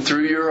seen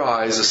through your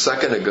eyes a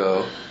second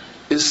ago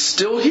is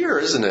still here,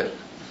 isn't it?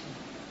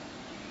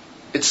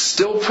 It's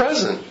still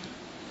present.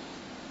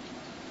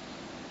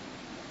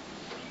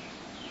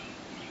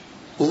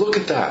 Look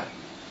at that.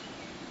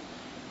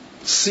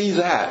 See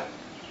that.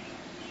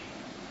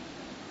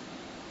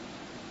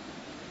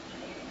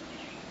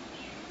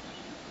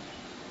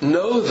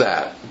 Know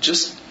that.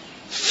 Just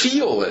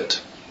feel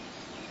it.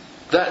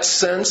 That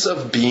sense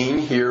of being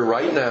here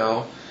right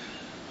now,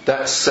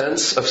 that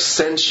sense of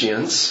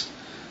sentience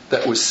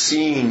that was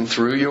seen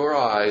through your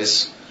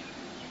eyes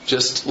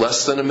just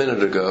less than a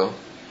minute ago,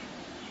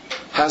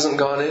 hasn't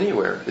gone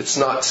anywhere. It's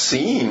not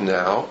seeing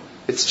now.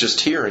 It's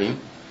just hearing.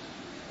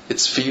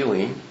 It's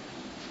feeling.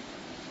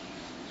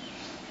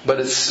 But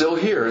it's still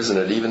here, isn't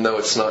it? Even though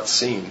it's not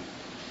seen.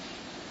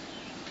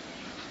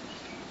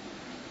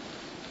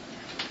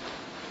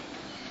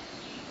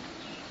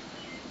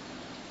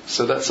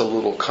 So that's a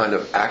little kind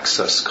of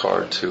access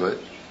card to it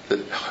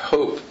that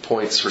hope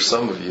points for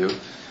some of you.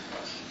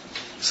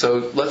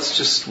 So let's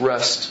just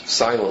rest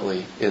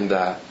silently in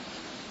that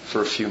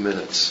for a few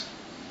minutes.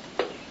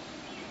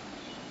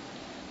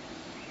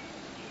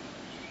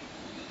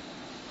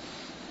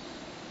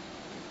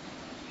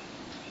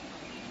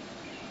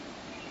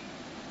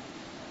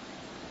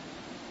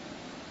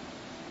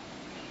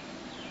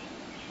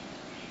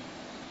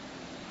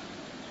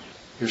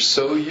 You're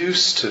so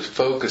used to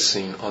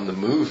focusing on the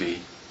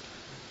movie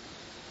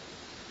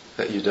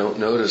that you don't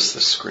notice the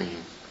screen.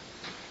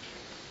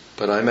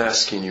 But I'm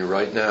asking you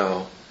right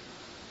now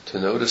to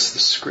notice the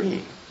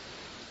screen.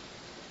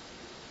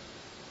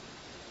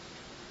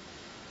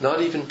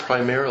 Not even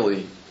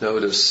primarily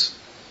notice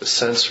the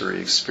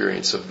sensory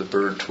experience of the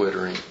bird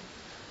twittering,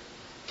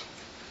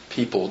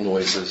 people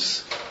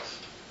noises,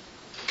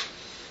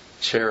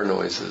 chair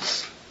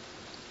noises.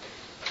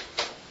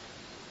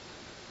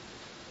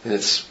 And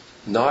it's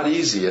not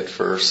easy at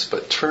first,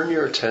 but turn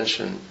your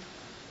attention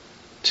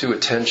to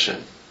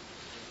attention.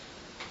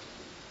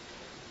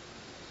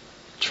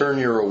 Turn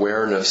your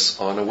awareness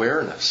on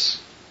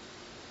awareness.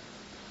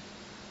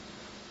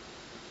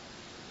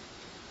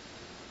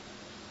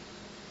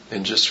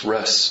 And just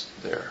rest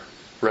there.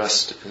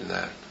 Rest in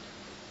that.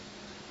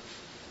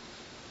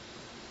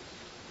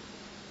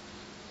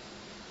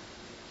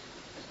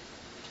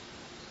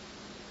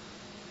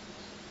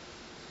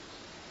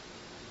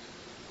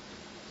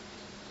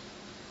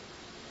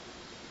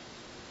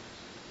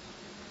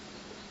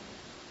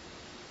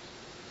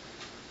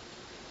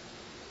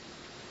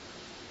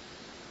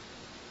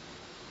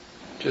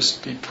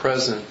 Just be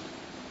present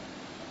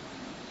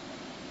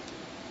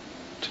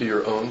to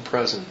your own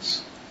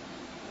presence.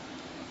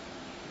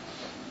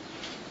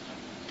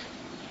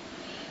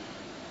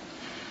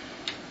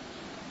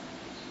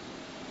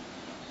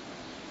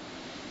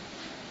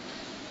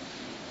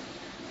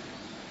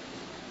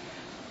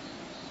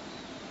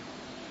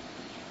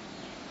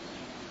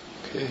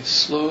 Okay,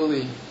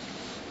 slowly,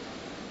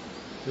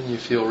 when you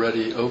feel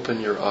ready,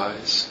 open your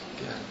eyes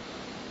again.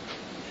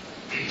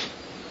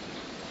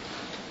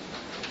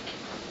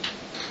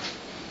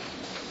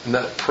 And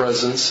that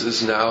presence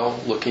is now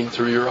looking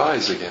through your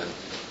eyes again.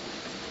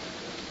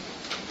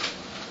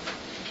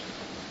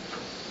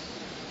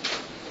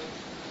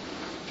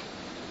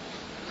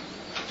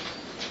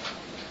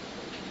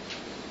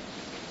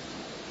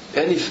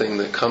 Anything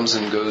that comes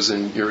and goes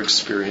in your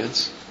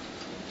experience,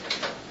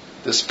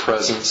 this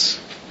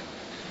presence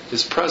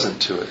is present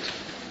to it.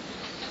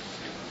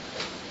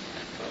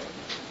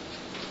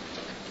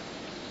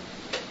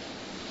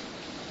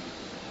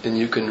 And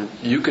you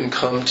can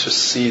come to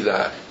see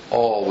that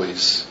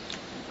always.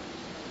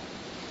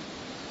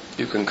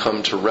 You can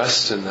come to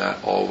rest in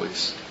that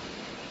always.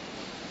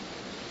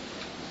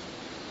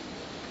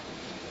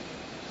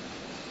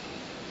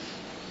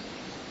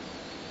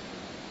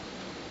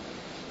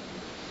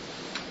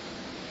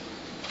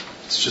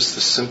 It's just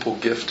the simple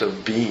gift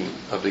of being,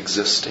 of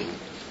existing.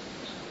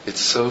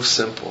 It's so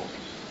simple.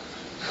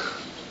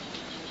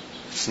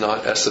 It's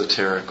not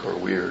esoteric or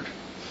weird.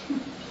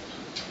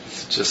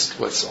 It's just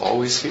what's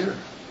always here.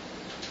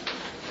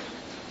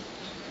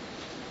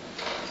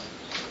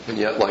 And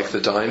yet, like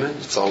the diamond,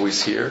 it's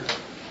always here,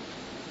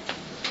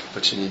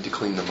 but you need to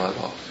clean the mud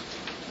off.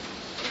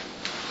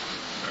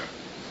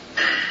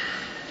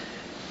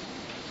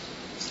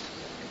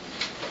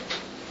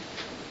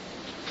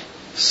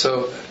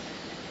 So,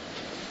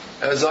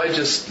 as I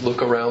just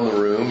look around the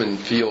room and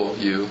feel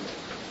you,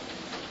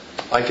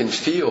 I can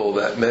feel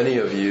that many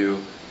of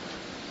you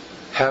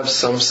have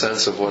some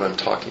sense of what I'm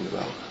talking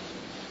about.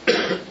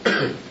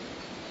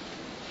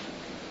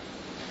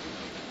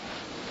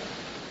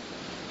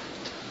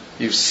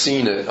 You've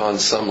seen it on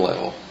some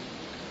level.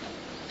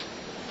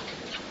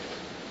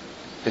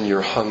 And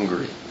you're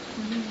hungry.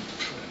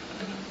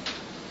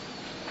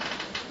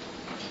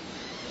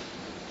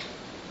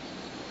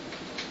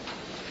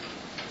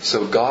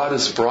 So God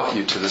has brought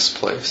you to this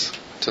place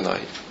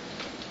tonight.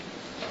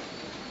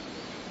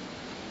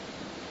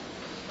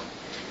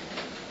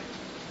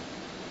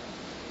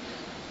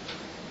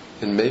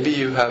 And maybe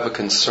you have a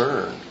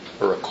concern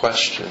or a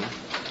question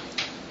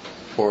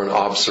or an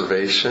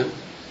observation.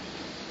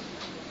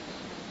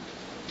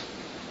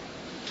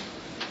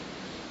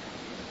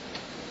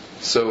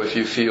 So if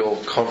you feel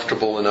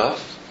comfortable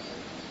enough,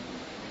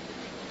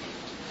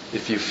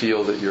 if you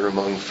feel that you're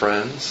among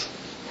friends,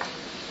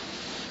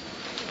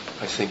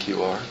 I think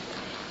you are.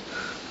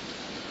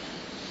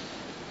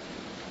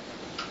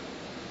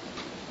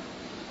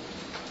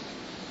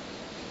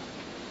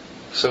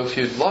 So if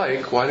you'd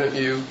like, why don't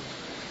you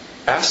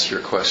ask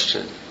your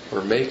question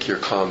or make your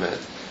comment?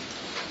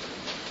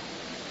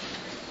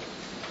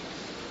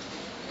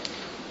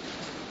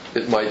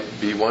 It might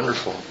be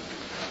wonderful.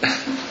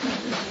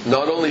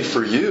 Not only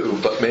for you,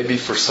 but maybe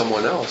for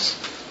someone else.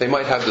 They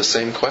might have the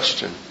same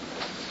question,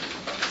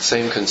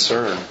 same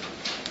concern.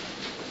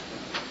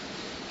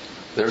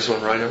 There's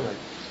one right away.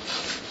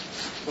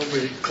 When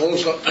we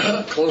closed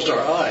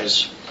our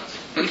eyes,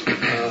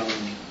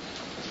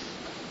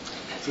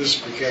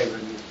 this became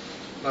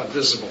not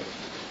visible,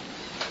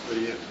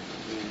 the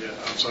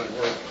outside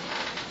world,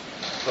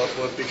 but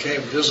what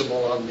became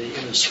visible on the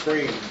inner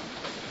screen,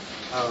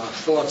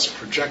 thoughts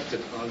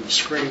projected on the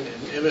screen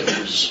in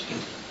images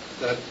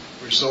that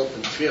result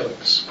in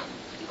feelings.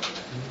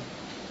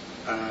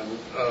 And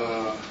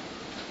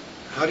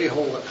how do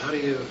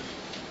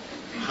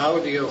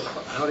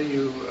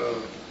you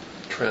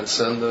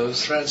transcend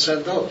those?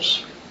 Transcend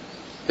those.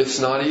 It's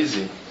not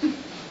easy.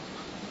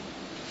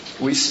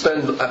 We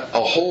spend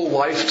a whole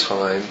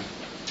lifetime,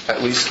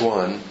 at least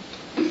one,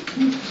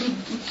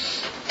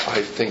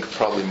 I think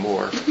probably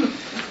more,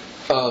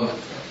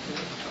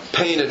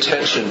 paying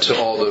attention to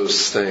all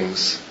those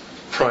things,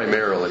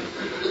 primarily.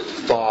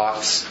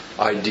 Thoughts,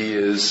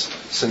 ideas,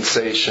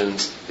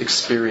 sensations,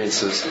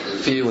 experiences,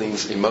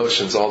 feelings,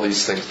 emotions, all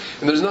these things.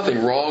 And there's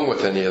nothing wrong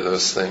with any of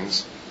those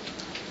things.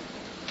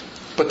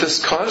 But this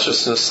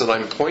consciousness that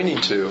I'm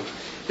pointing to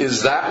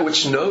is that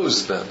which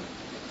knows them.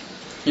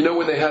 You know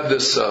when they have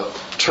this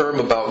term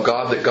about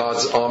God, that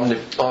God's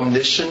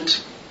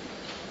omniscient?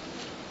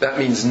 That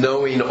means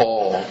knowing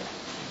all.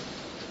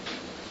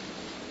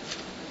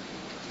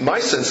 My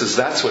sense is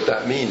that's what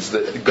that means,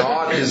 that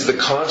God is the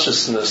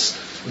consciousness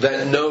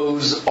that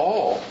knows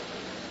all.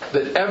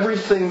 That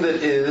everything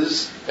that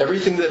is,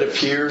 everything that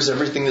appears,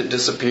 everything that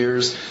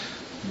disappears,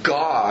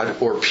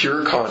 God, or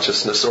pure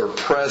consciousness, or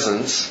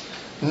presence,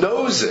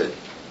 knows it.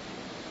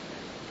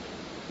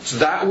 It's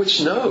that which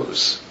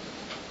knows.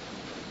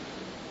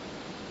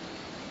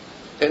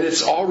 And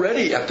it's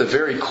already at the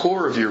very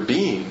core of your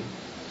being.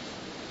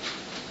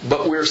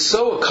 But we're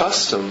so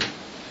accustomed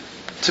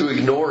to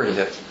ignoring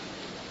it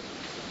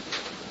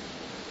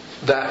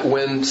that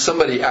when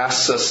somebody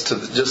asks us to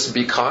just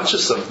be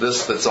conscious of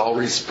this that's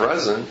always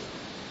present,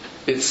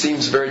 it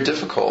seems very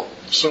difficult.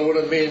 So what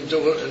it means,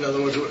 in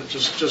other words,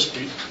 just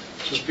be.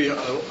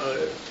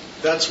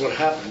 That's what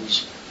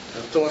happens.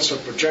 And thoughts are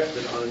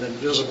projected on an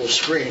invisible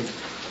screen,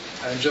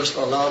 and just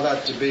allow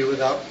that to be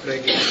without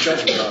making a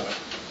judgment on it.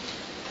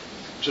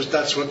 Just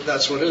that's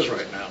what is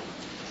right now.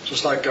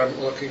 Just like I'm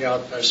looking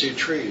out, I see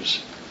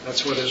trees.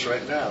 That's what is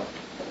right now.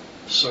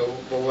 So,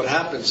 but what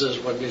happens is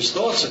when these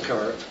thoughts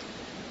occur,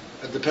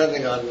 and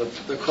depending on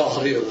the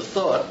quality of the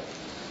thought,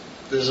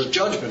 there's a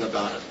judgment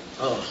about it.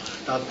 Oh,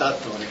 not that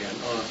thought again.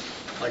 Oh,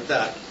 like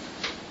that.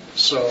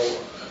 So,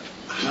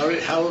 how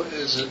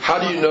is it? How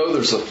do you know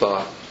there's a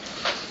thought?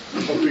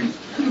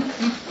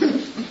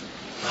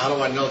 How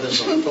do I know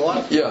there's a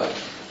thought? Yeah.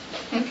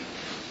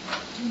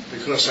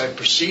 Because I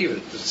perceive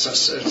it.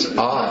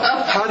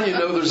 How do you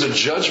know there's a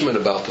judgment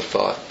about the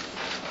thought?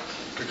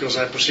 Because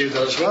I perceive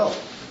that as well.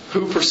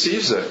 Who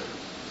perceives it?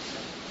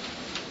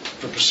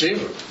 The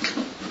perceiver.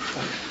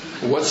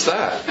 What's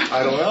that?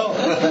 I don't know.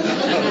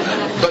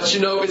 But you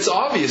know, it's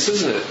obvious,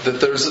 isn't it, that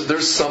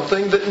there's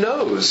something that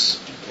knows.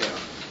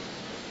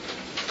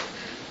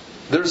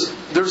 Yeah.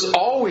 There's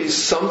always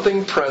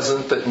something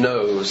present that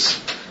knows,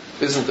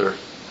 isn't there?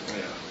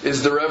 Yeah.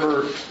 Is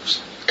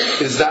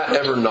that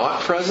ever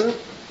not present?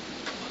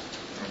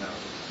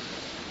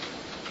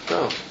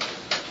 No.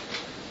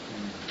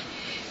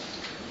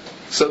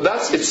 So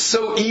it's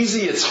so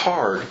easy, it's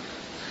hard.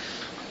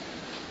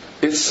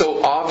 It's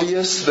so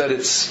obvious that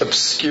it's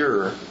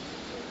obscure.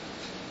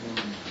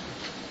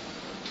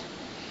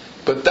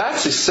 But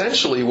that's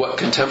essentially what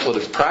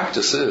contemplative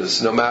practice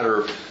is, no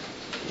matter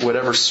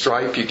whatever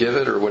stripe you give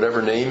it or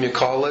whatever name you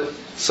call it.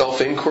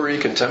 Self-inquiry,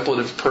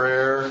 contemplative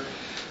prayer,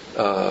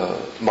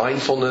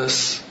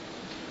 mindfulness.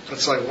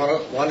 It's like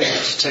wanting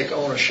to take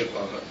ownership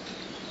of it.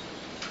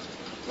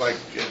 Like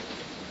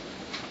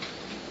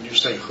you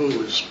say,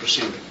 who is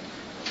perceiving?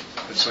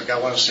 It's like I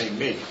want to say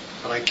me,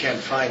 but I can't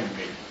find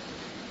me.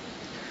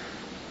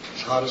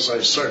 How does I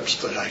search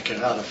that I can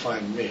how to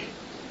find me?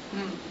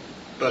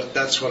 But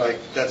that's how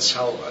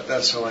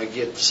I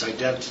get this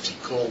identity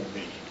called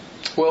me.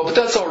 Well, but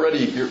that's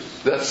already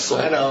that's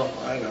like I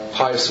know.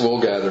 highest wool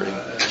gathering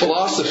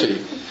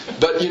philosophy.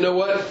 But you know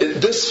what?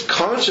 This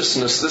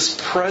consciousness, this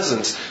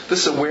presence,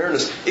 this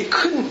awareness, it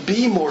couldn't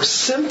be more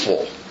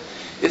simple.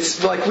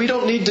 It's like we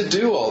don't need to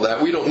do all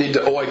that. We don't need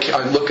to,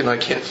 I look and I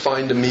can't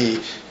find a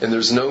me, and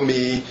there's no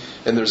me,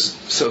 and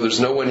there's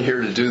no one here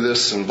to do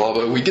this, and blah,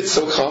 blah. We get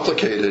so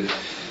complicated,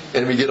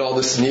 and we get all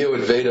this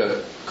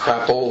Neo-Advaita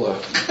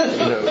crapola,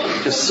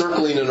 just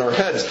circling in our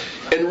heads.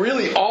 And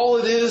really all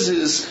it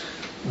is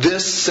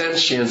this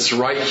sentience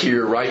right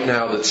here, right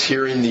now, that's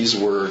hearing these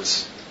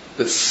words,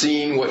 that's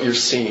seeing what you're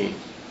seeing.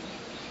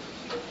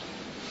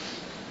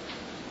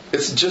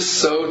 It's just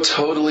so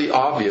totally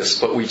obvious,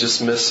 but we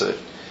just miss it.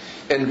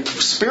 And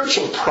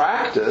spiritual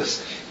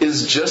practice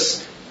is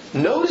just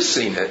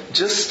noticing it,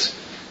 just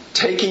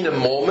taking a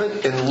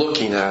moment and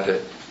looking at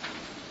it.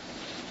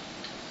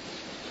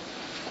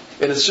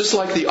 And it's just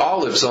like the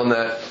olives on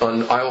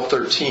aisle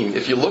 13.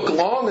 If you look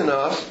long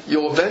enough,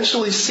 you'll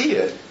eventually see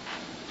it.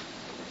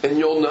 And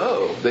you'll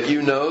know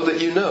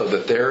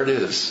that there it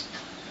is.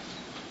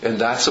 And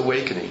that's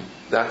awakening.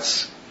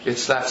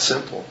 It's that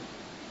simple.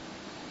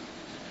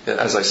 And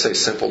as I say,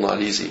 simple,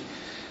 not easy.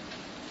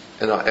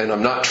 And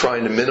I'm not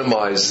trying to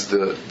minimize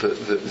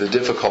the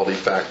difficulty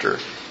factor.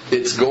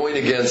 It's going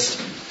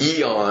against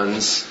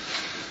eons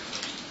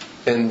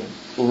and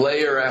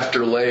layer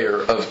after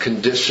layer of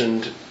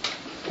conditioned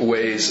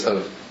ways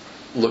of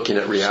looking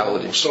at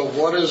reality. So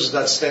what is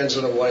that stands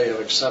in the way of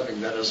accepting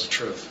that as a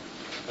truth,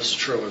 as a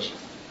truism?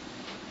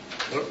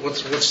 What would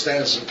be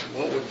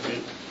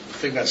the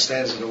thing that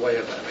stands in the way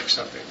of that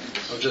accepting?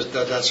 Or just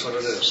that's what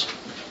it is?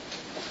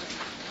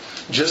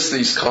 Just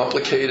these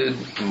complicated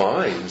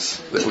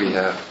minds that we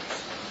have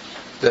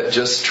that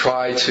just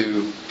try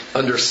to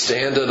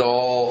understand it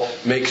all,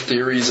 make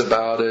theories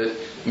about it,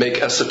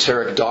 make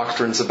esoteric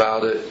doctrines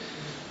about it.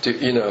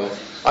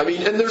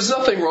 And there's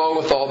nothing wrong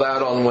with all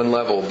that on one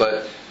level,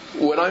 but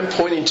what I'm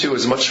pointing to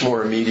is much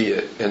more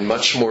immediate and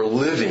much more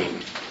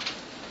living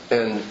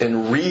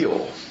and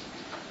real.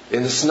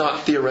 And it's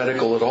not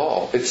theoretical at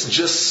all. It's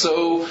just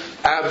so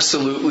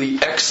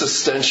absolutely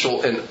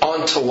existential and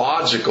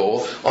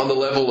ontological on the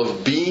level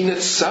of being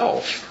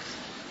itself.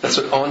 That's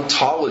what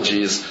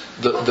ontology is,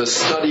 the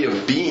study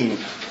of being.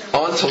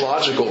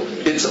 Ontological.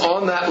 It's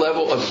on that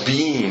level of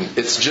being.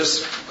 It's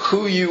just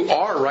who you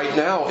are right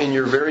now in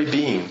your very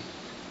being.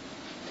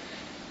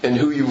 And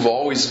who you've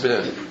always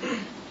been.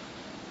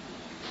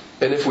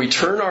 And if we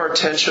turn our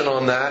attention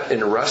on that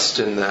and rest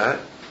in that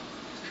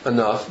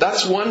enough,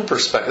 that's one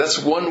perspective. That's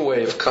one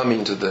way of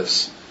coming to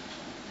this.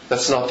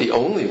 That's not the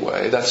only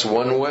way. That's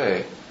one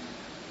way.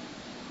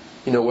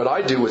 What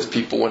I do with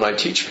people when I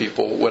teach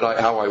people,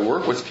 how I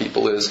work with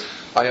people is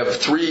I have a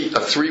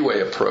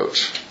three-way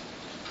approach.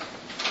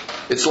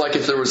 It's like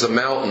if there was a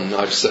mountain,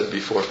 I've said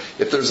before,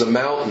 if there's a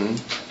mountain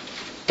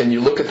and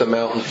you look at the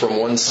mountain from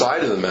one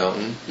side of the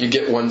mountain, you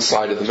get one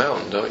side of the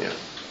mountain, don't you?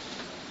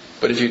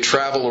 But if you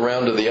travel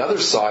around to the other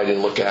side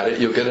and look at it,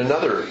 you'll get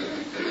another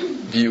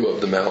view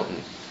of the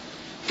mountain.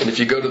 And if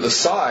you go to the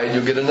side,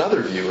 you'll get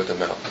another view of the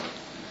mountain.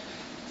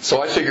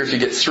 So I figure if you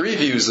get 3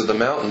 views of the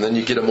mountain, then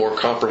you get a more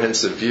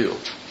comprehensive view.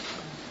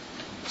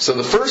 So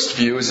the first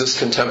view is this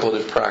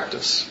contemplative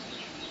practice.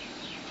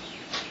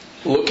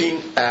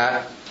 Looking.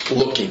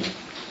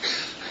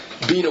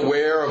 Being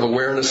aware of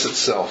awareness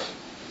itself.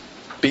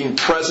 Being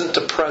present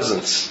to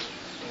presence.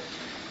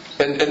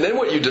 And then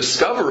what you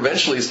discover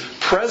eventually is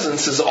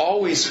presence is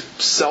always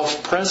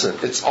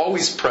self-present. It's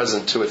always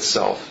present to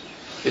itself.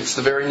 It's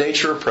the very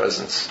nature of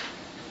presence.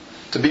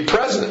 To be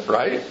present,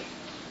 right?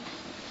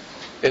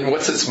 And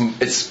what's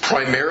it's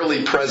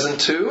primarily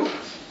present to?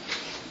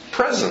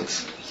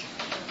 Presence.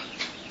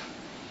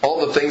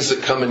 All the things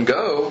that come and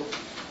go,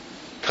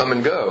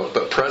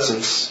 but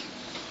presence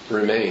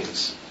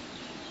remains.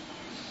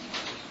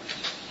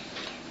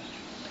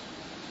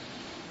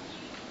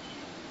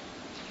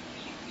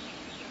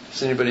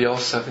 Does anybody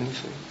else have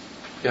anything?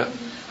 Yeah.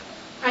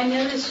 I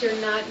notice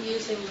you're not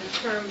using the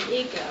term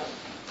ego.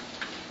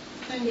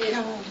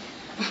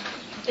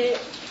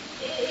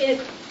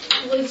 It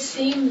would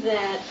seem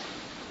that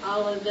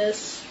all of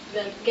this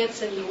that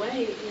gets in the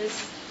way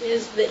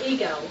is the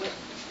ego.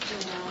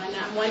 And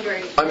I'm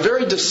wondering. I'm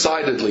very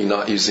decidedly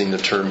not using the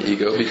term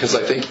ego because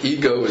I think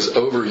ego is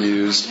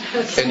overused.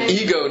 Okay. And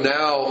ego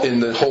now in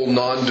the whole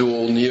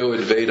non-dual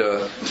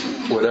Neo-Advaita,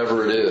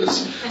 whatever it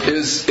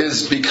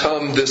is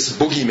become this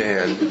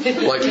boogeyman.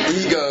 Like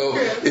ego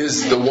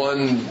is the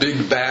one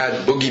big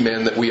bad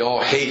boogeyman that we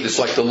all hate. It's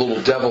like the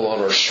little devil on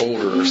our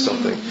shoulder or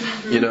something,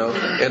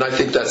 And I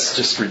think that's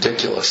just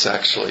ridiculous,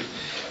 actually.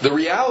 The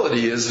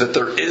reality is that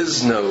there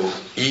is no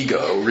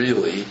ego,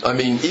 really. I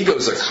mean, ego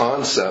is a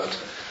concept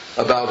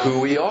about who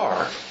we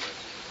are.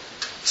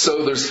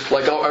 So there's,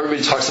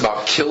 everybody talks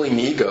about killing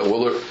ego.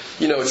 Well,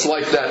 it's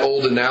like that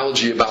old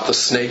analogy about the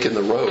snake and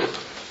the rope.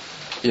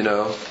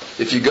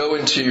 if you go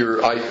into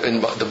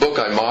in the book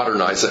I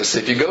modernized, I say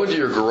if you go into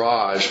your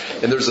garage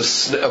and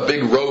there's a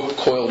big rope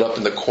coiled up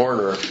in the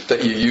corner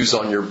that you use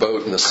on your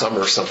boat in the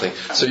summer or something.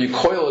 So you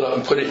coil it up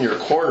and put it in your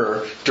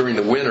corner during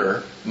the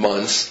winter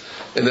months.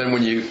 And then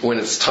when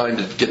it's time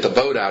to get the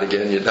boat out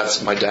again,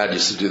 that's my dad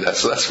used to do that.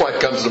 So that's why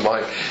it comes to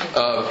mind.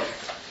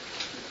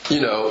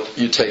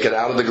 You take it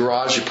out of the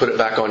garage, you put it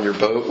back on your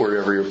boat,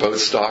 wherever your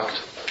boat's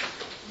docked,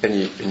 and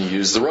you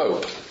use the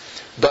rope.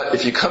 But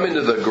if you come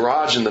into the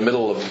garage in the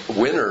middle of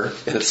winter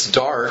and it's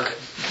dark,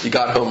 you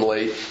got home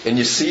late, and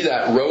you see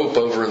that rope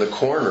over in the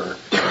corner,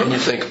 and you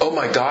think, oh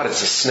my God,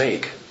 it's a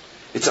snake.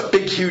 It's a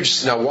big,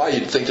 huge. Now, why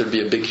you'd think there'd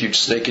be a big, huge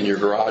snake in your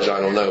garage, I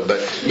don't know.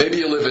 But maybe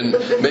you live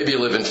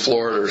in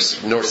Florida or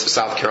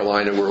South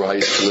Carolina, where I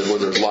used to live, where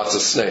there's lots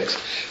of snakes.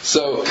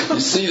 So you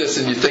see this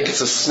and you think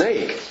it's a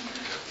snake.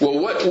 Well,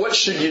 what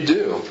should you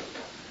do?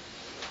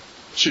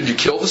 Should you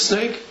kill the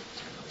snake?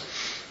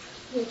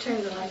 You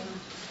turn the light on.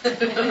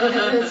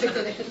 That's a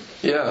good idea.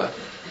 Yeah.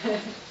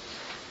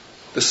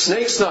 The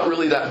snake's not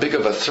really that big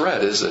of a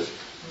threat, is it?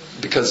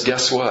 Because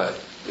guess what?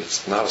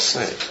 It's not a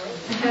snake.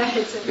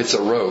 It's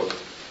a rope.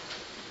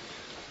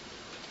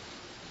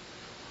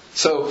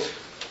 So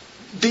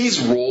these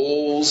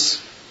roles,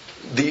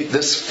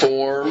 this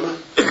form,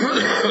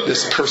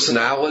 this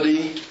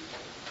personality,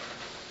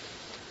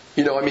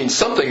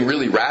 something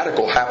really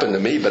radical happened to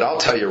me, but I'll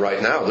tell you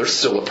right now, there's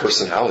still a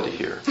personality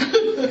here.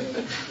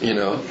 And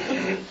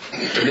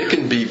it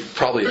can be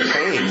probably a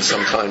pain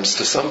sometimes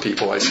to some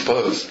people, I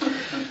suppose.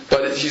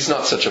 But he's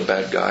not such a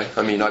bad guy.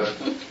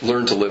 I've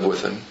learned to live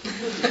with him.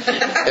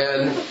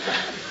 And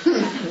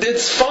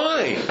it's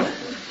fine.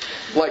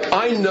 Like,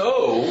 I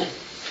know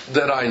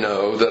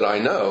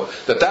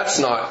that that's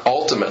not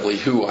ultimately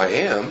who I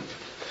am.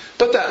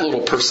 But that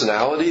little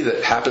personality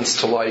that happens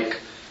to like,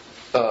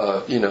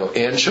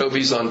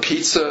 anchovies on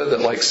pizza,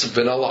 that likes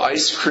vanilla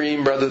ice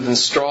cream rather than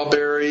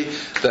strawberry,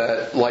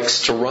 that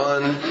likes to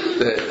run,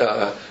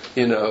 that,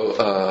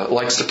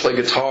 likes to play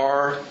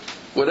guitar,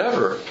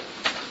 whatever.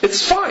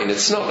 It's fine.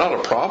 It's not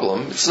a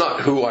problem. It's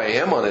not who I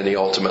am on any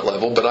ultimate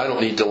level, but I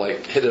don't need to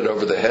hit it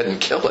over the head and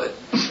kill it.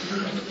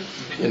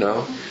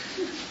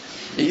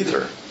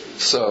 Either.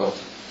 So,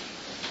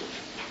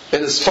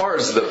 and as far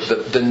as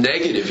the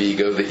negative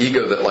ego, the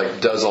ego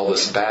that does all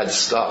this bad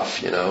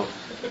stuff,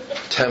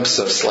 tempts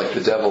us like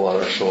the devil on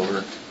our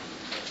shoulder.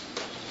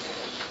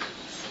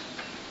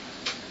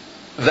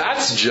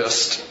 That's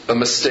just a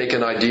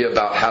mistaken idea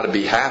about how to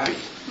be happy.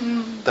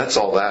 That's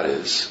all that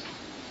is.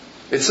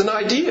 It's an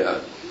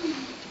idea.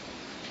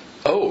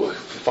 Oh,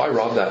 if I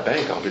rob that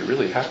bank, I'll be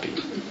really happy.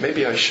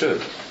 Maybe I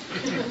should.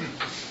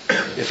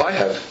 If I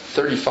have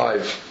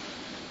 35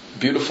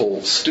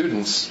 beautiful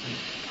students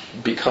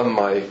become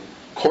my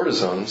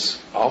courtesans,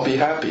 I'll be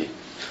happy.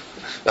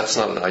 That's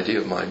not an idea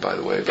of mine, by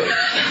the way, but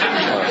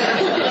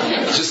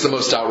it's just the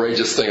most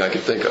outrageous thing I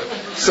could think of.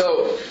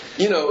 So,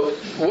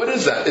 what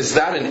is that? Is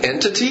that an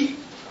entity?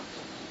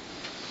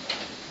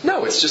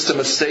 No, it's just a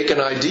mistaken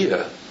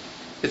idea.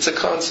 It's a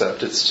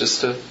concept. It's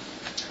just a...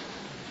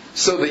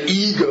 So the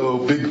ego,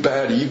 big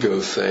bad ego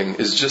thing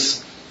is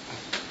just...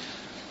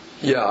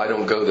 Yeah, I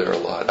don't go there a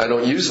lot. I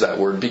don't use that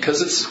word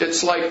because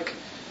it's like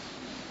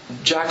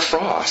Jack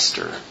Frost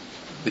or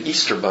the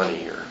Easter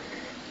Bunny or...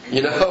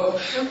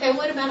 Okay,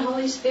 what about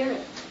Holy Spirit?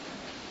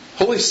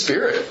 Holy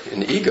Spirit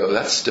and ego,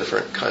 that's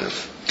different kind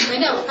of... I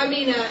know.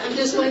 I'm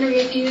just wondering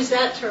if you use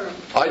that term.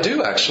 I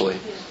do, actually.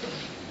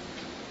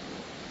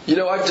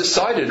 Yeah. I've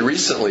decided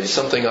recently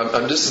something,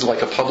 this is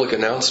like a public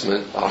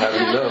announcement, I'll have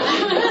you know.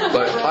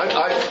 But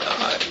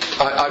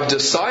I've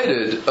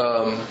decided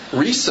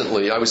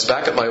recently, I was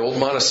back at my old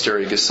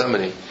monastery,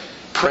 Gethsemane,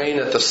 praying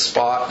at the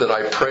spot that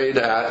I prayed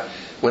at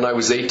when I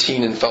was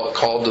 18 and felt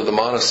called to the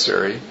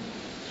monastery.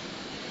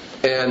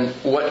 And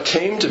what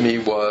came to me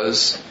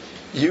was,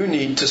 you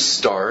need to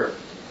start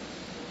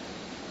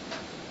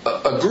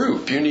a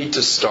group. You need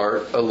to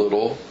start a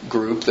little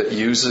group that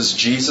uses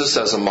Jesus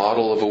as a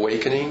model of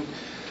awakening,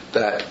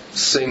 that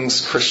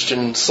sings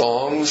Christian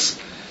songs,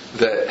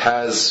 that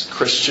has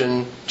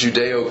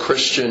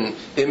Judeo-Christian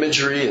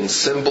imagery and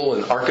symbol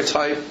and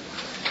archetype.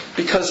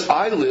 Because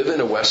I live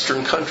in a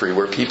Western country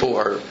where people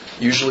are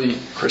usually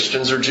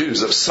Christians or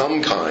Jews of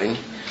some kind,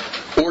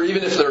 or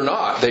even if they're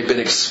not, they've been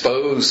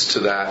exposed to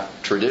that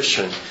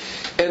tradition.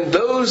 And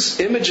those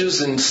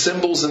images and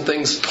symbols and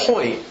things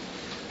point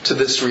to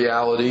this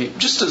reality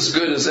just as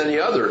good as any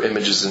other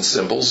images and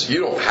symbols.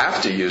 You don't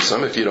have to use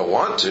them if you don't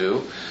want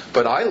to,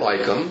 but I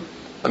like them.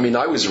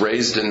 I was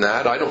raised in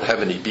that. I don't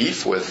have any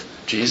beef with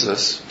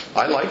Jesus.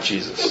 I like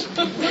Jesus.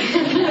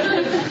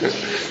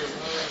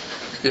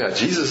 Yeah,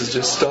 Jesus is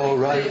just all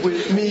right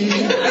with me.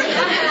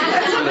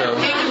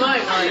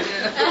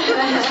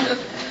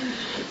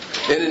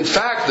 And in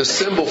fact, the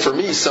symbol for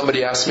me,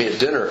 somebody asked me at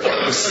dinner,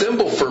 the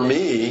symbol for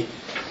me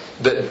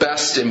that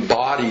best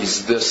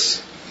embodies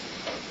this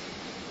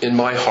in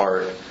my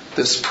heart,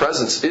 this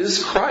presence,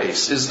 is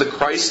Christ, is the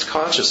Christ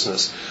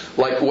consciousness.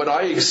 Like what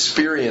I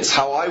experience,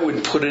 how I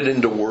would put it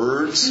into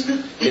words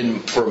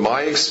for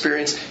my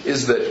experience,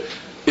 is that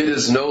it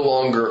is no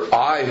longer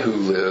I who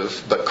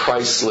live, but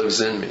Christ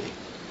lives in me.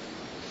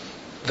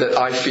 That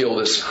I feel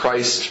this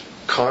Christ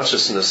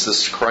consciousness,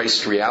 this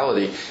Christ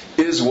reality,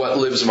 is what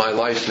lives my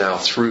life now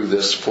through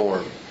this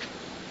form.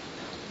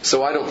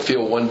 So I don't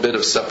feel one bit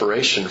of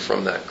separation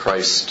from that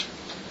Christ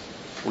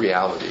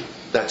reality.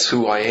 That's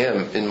who I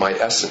am in my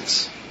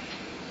essence.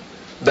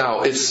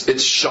 Now,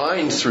 it's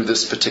shined through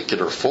this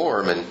particular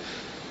form, and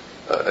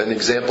an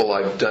example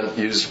I've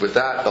used with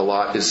that a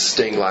lot is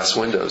stained glass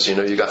windows.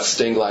 You got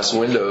stained glass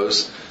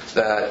windows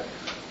that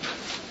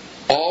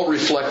all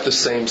reflect the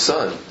same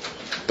sun,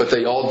 but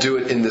they all do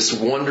it in this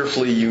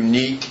wonderfully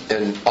unique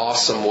and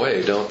awesome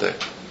way, don't they?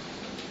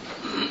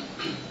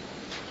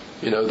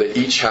 They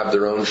each have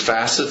their own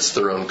facets,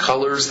 their own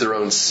colors, their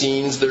own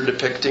scenes they're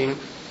depicting.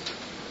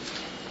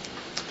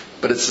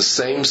 But it's the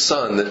same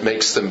sun that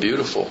makes them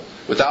beautiful.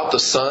 Without the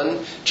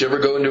sun, do you ever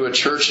go into a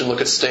church and look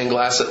at stained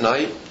glass at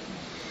night?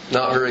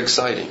 Not very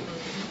exciting.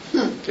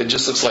 It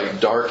just looks like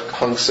dark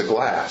hunks of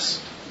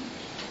glass.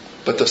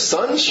 But the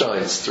sun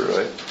shines through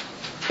it,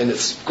 and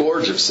it's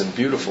gorgeous and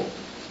beautiful.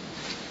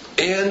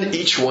 And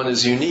each one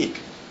is unique.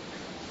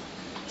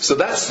 So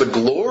that's the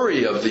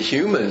glory of the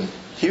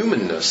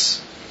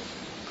humanness.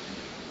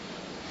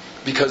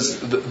 Because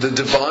the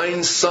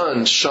divine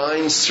sun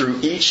shines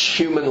through each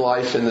human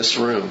life in this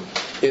room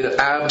in an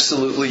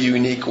absolutely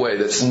unique way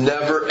that's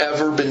never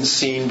ever been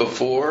seen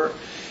before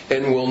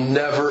and will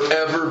never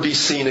ever be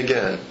seen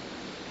again.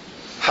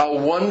 How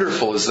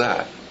wonderful is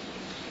that?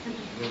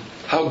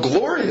 How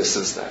glorious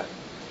is that?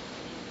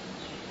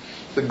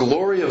 The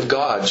glory of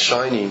God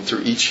shining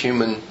through each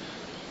human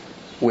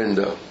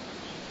window.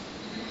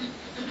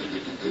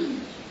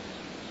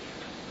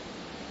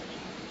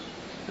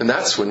 And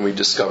that's when we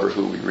discover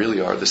who we really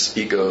are. This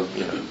ego,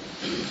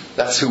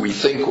 that's who we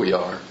think we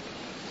are.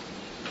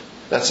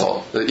 That's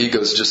all. The ego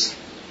is just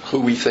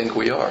who we think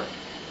we are.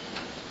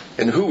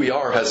 And who we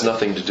are has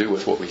nothing to do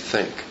with what we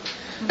think.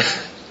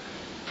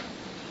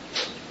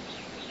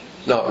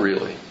 Not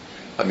really.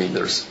 I mean,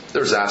 there's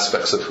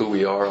aspects of who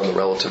we are on the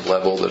relative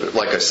level that, are,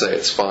 like I say,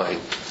 it's fine.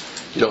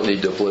 You don't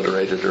need to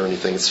obliterate it or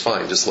anything. It's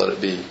fine. Just let it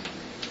be.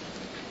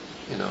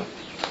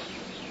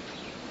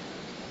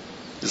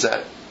 Does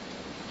that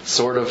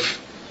sort of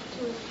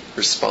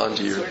respond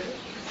to your...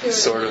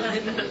 Sort of.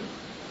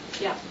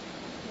 Yeah.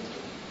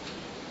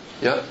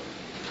 Yeah?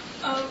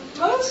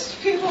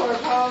 Most people are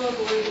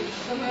probably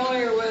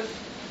familiar with,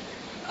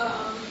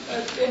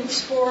 in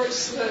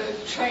sports, the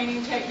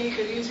training technique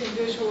of using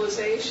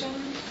visualization.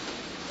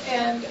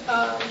 And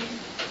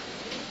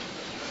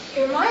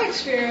in my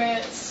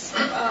experience,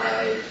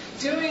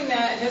 doing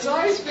that has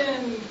always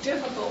been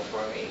difficult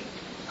for me.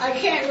 I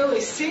can't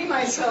really see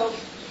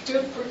myself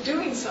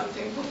doing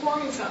something,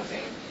 performing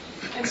something.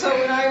 And so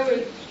when I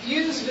would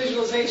use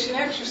visualization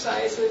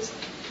exercises,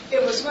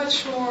 it was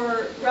much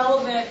more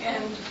relevant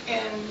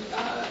and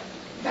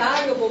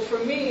valuable for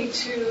me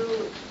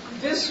to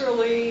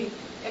viscerally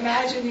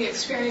imagine the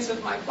experience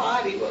of my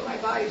body, what my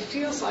body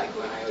feels like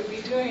when I would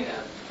be doing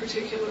a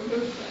particular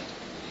movement.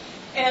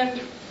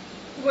 And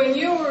when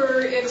you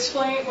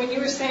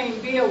were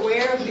saying be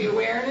aware of the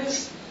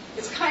awareness,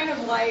 it's kind of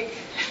like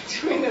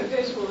doing the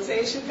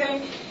visualization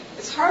thing.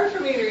 It's hard for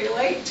me to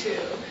relate to.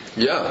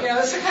 Yeah.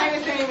 It's the kind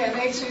of thing that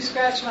makes me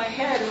scratch my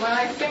head. And when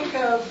I think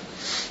of,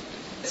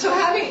 so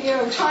having,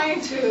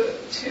 trying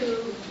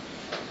to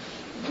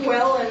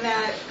dwell in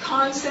that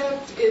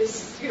concept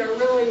is,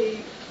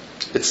 really.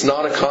 It's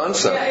not a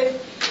concept.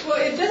 Yeah,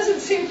 it doesn't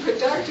seem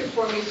productive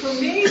for me. For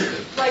me,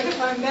 like if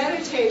I'm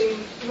meditating,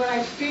 when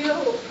I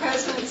feel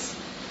presence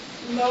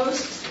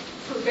most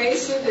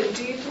pervasive and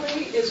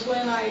deeply is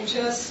when I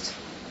just,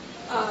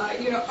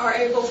 are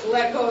able to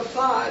let go of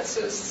thoughts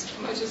as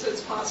much as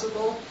it's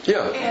possible.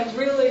 Yeah. And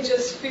really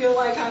just feel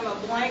like I'm a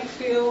blank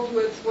field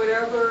with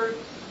whatever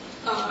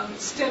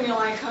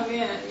stimuli come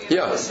in,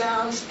 the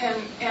sounds,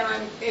 and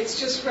it's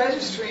just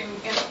registering,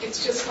 and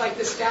it's just like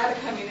this data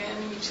coming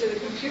in to the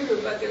computer,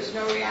 but there's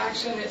no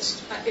reaction.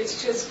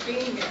 It's just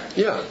being there.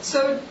 Yeah.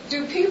 So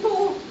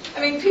people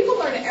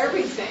learn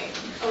everything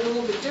a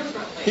little bit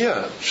differently.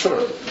 Yeah,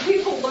 sure. So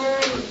people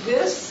learn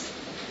this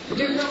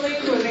differently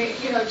when they,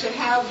 to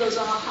have those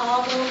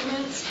aha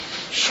moments.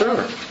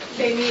 Sure.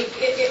 They need.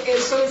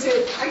 So is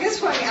it? I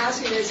guess what I'm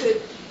asking is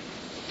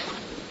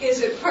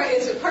it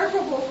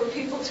preferable for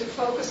people to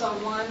focus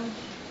on one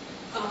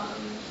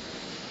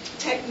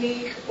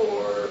technique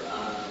or?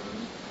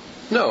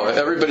 No,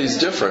 everybody's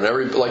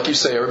different. Like you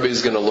say,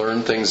 everybody's going to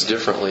learn things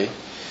differently.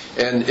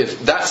 And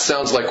if that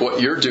sounds like what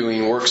you're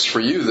doing works for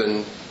you,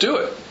 then do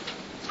it.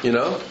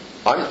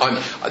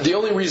 I'm the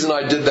only reason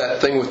I did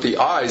that thing with the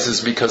eyes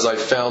is because I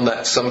found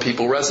that some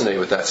people resonate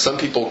with that. Some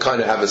people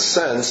kind of have a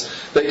sense,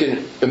 they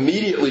can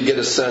immediately get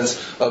a sense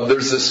of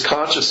there's this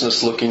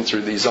consciousness looking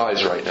through these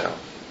eyes right now.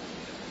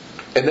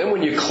 And then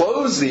when you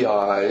close the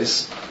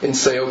eyes and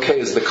say, okay,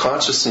 is the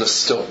consciousness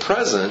still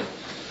present?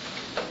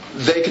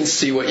 They can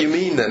see what you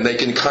mean then. They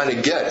can kind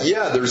of get,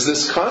 there's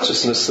this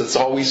consciousness that's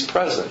always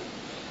present.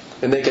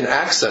 and they can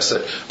access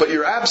it. But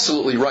you're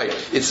absolutely right.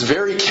 It's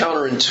very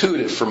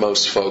counterintuitive for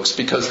most folks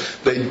because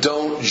they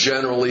don't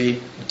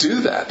generally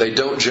do that. They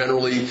don't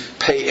generally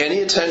pay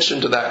any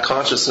attention to that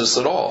consciousness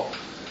at all.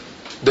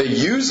 They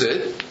use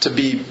it to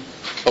be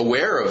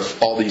aware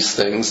of all these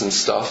things and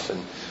stuff,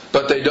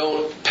 but they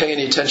don't pay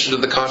any attention to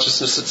the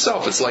consciousness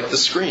itself. It's like the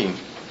screen.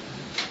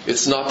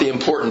 It's not the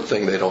important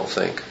thing, they don't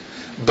think.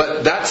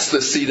 But that's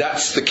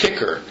the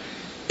kicker.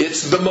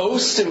 It's the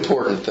most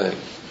important thing.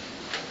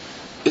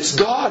 It's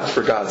God,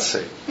 for God's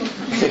sake.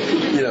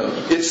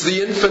 It's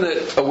the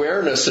infinite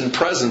awareness and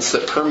presence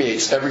that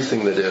permeates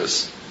everything that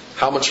is.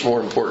 How much more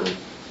important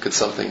could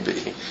something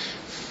be?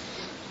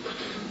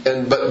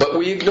 But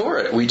we ignore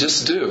it. We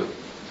just do.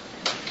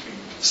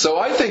 So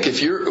I think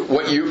if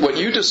what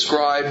you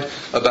described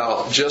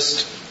about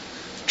just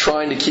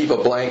trying to keep a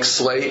blank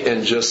slate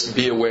and just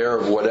be aware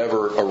of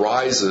whatever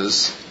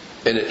arises,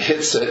 and it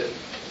hits it,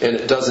 and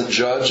it doesn't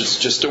judge, it's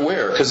just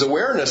aware. Because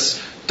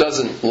awareness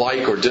doesn't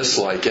like or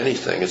dislike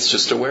anything. It's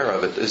just aware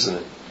of it, isn't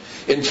it?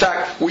 In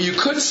fact, you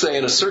could say,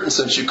 in a certain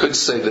sense, you could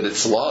say that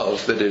it's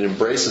love, that it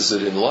embraces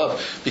it in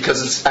love,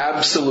 because it's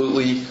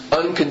absolutely,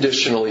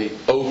 unconditionally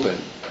open.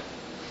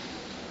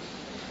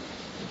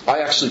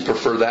 I actually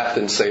prefer that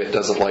than say it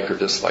doesn't like or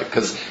dislike,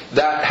 because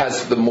that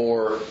has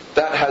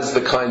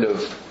the kind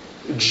of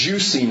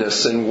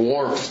juiciness and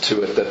warmth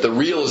to it that the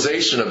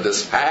realization of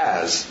this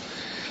has.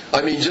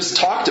 I mean, just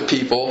talk to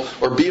people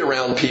or be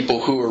around people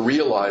who are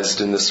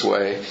realized in this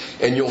way,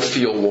 and you'll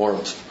feel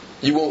warmth.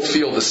 You won't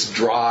feel this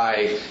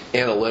dry,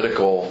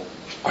 analytical,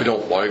 I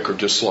don't like or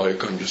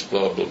dislike, I'm just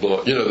blah, blah,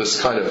 blah.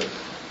 This kind of,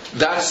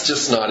 that's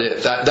just not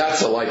it.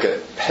 That's like a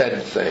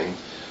head thing.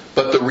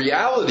 But the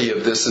reality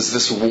of this is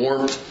this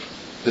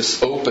warmth,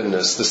 this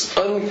openness, just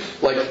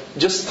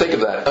think of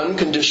that,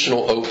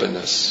 unconditional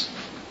openness.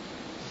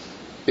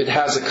 It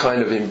has a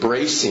kind of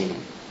embracing,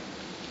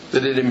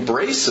 that it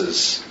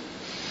embraces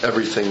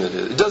everything that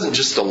is. It doesn't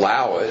just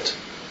allow it.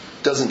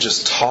 It doesn't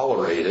just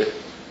tolerate it.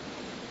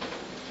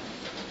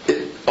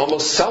 It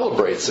almost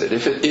celebrates it.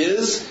 If it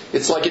is,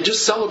 it's like it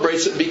just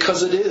celebrates it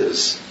because it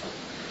is.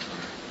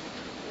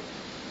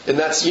 And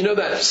that's,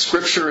 that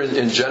scripture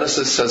in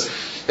Genesis says,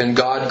 and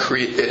God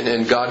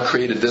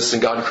created this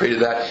and God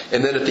created that.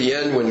 And then at the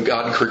end, when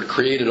God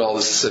created all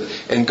this, it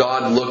said, and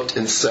God looked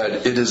and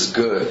said, it is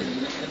good.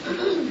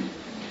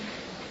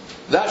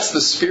 That's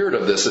the spirit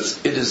of this.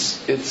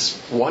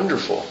 It's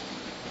wonderful.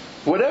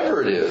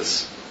 Whatever it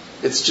is,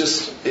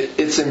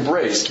 it's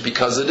embraced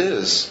because it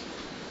is.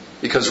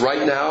 Because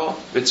right now,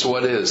 it's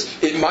what is.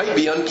 It might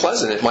be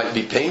unpleasant. It might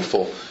be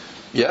painful.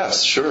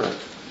 Yes, sure.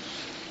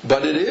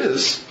 But it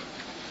is.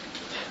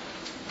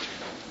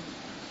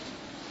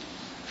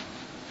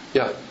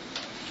 Yeah.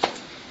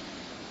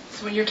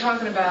 So when you're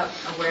talking about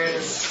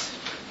awareness,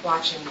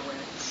 watching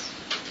awareness,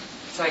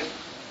 it's like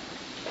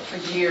for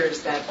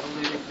years that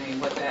eluded me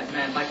what that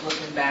meant, like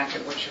looking back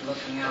at what you're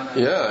looking out of.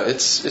 Yeah,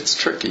 it's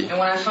tricky. And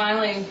when I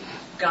finally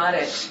got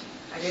it,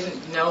 I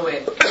didn't know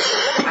it,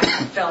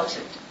 I felt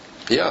it.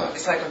 Yeah.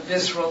 It's like a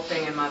visceral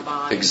thing in my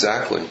body.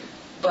 Exactly.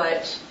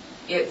 But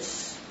it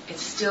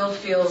still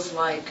feels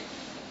like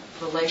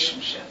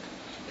relationship.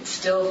 It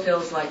still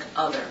feels like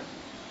other.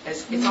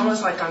 It's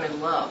almost like I'm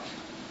in love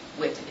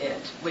with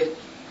it.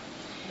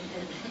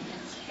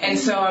 And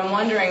so I'm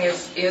wondering,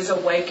 is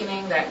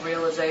awakening that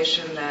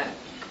realization that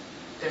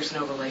there's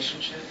no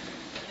relationship,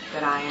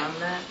 that I am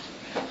that?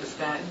 Does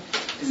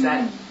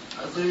that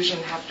illusion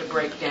have to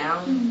break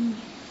down?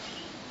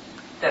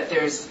 That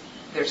there's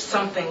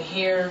something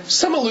here?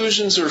 Some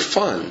illusions are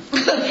fun.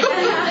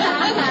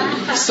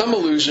 Some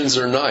illusions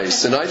are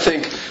nice. And I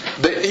think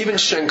that even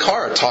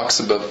Shankara talks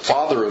about,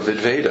 father of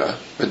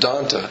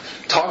Vedanta,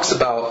 talks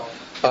about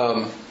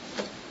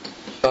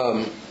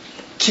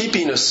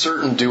keeping a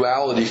certain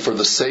duality for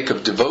the sake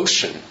of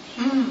devotion.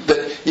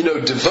 That,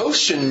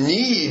 devotion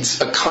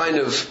needs a kind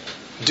of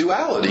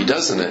duality,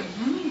 doesn't it?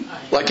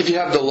 Like if you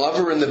have the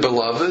lover and the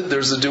beloved,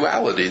 there's a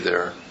duality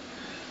there.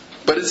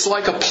 But it's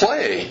like a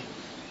play.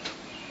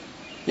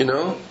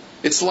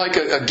 It's like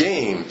a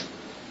game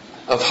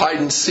of hide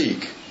and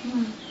seek.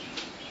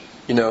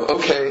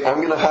 Okay, I'm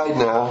going to hide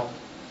now.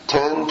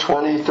 10,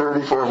 20,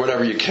 30, 40,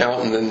 whatever you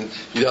count, and then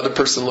the other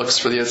person looks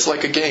for it's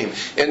like a game.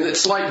 And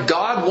it's like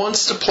God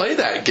wants to play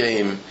that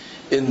game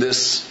in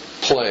this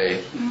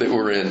play that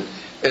we're in.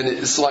 And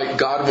it's like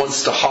God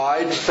wants to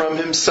hide from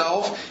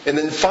himself and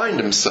then find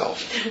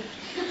himself.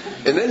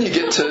 And then you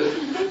get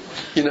to,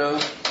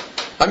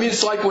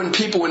 it's like when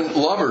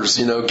lovers,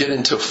 get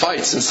into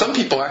fights. And some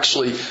people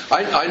actually,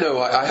 I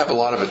know I have a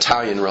lot of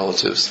Italian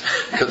relatives.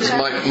 Because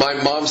my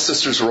mom's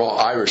sisters were all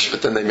Irish,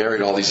 but then they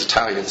married all these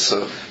Italians.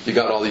 So you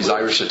got all these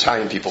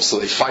Irish-Italian people, so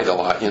they fight a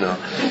lot, And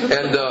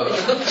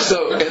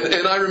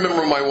I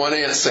remember my one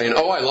aunt saying,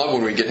 I love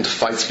when we get into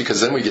fights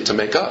because then we get to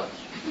make up.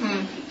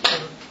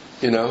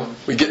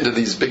 We get into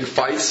these big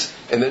fights,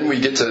 and then we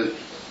get to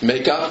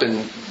make up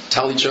and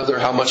tell each other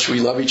how much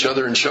we love each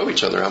other and show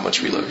each other how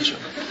much we love each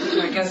other.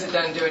 I guess it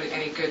doesn't do it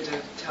any good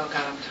to tell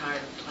God I'm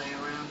tired of playing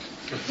around.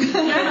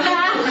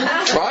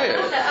 Try it.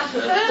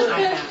 I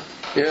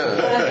have. Yeah.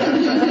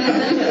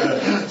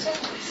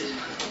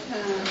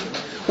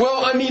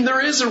 Well, I mean,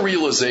 there is a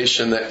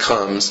realization that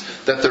comes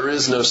that there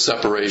is no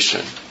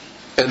separation.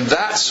 And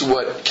that's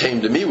what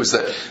came to me, was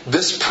that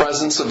this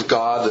presence of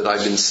God that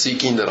I've been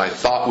seeking, that I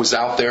thought was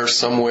out there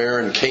somewhere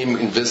and came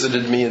and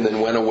visited me and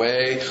then went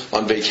away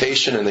on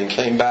vacation and then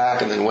came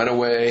back and then went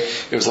away.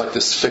 It was like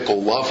this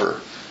fickle lover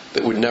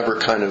that would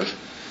never kind of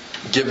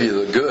give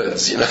you the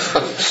goods, you know.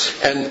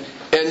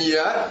 And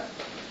yet,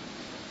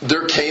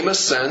 there came a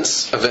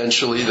sense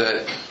eventually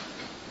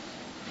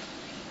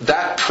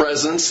that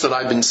presence that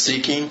I've been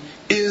seeking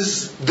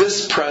is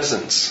this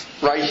presence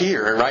right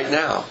here and right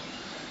now.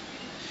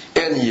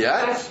 And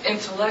yet... That's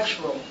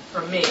intellectual for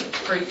me.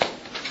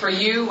 For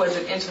you, was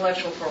it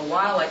intellectual for a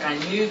while? Like I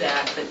knew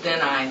that, but then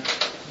I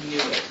knew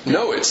it.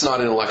 No, it's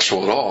not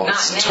intellectual at all.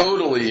 It's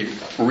totally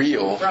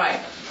real. Right.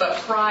 But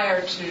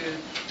prior to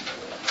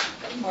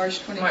March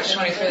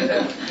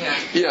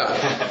 25th.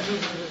 Yeah.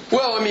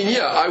 Well, I mean,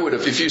 yeah, I would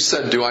have. If you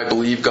said, do I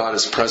believe God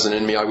is present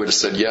in me, I would have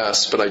said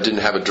yes, but I didn't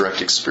have a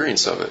direct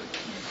experience of it.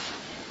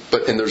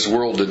 And there's a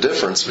world of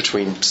difference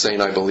between saying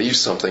I believe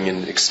something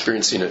and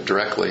experiencing it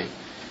directly.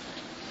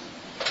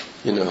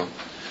 You know.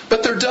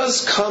 But there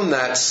does come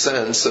that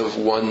sense of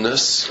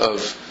oneness,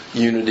 of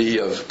unity,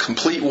 of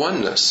complete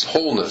oneness,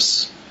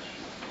 wholeness.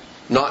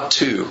 Not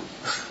two.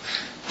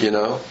 You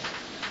know.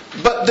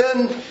 But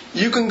then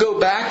you can go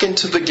back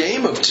into the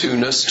game of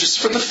two-ness just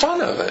for the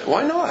fun of it.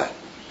 Why not?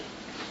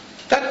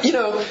 That, you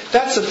know,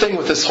 that's the thing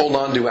with this whole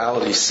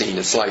non-duality scene.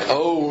 It's like,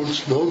 oh,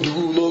 it's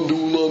non-dual,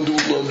 non-dual, non-dual,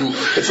 non-dual.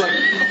 It's like,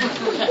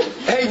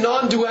 hey,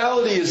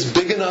 non-duality is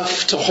big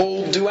enough to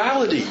hold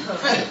duality.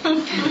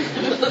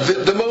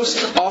 The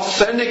most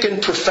authentic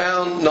and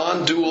profound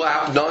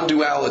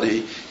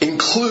non-duality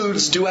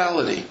includes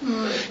duality.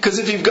 Because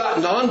if you've got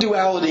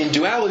non-duality and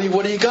duality,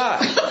 what do you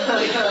got?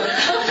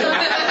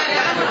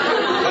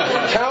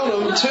 Count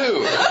them,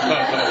 too.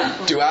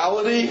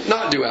 Duality,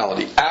 not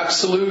duality.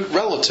 Absolute,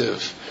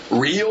 relative.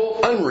 Real,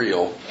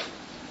 unreal.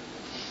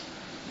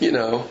 You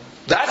know,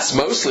 that's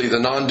mostly the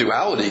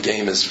non-duality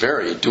game, is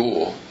very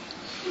dual.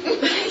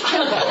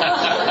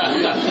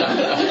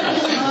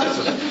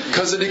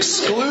 Because it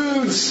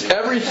excludes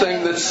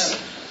everything that's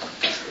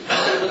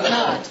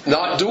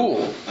not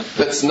dual,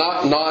 that's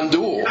not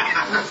non-dual,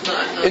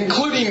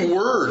 including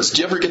words.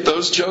 Do you ever get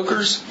those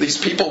jokers? These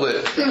people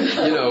that,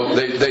 you know,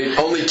 they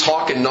only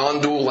talk in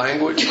non-dual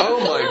language. Oh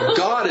my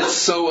God, it's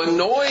so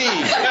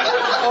annoying.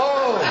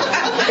 Oh,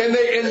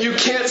 and you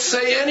can't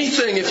say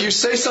anything. If you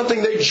say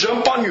something, they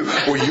jump on you.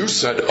 Well, you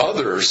said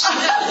others.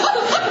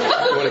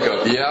 You want to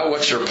go, yeah,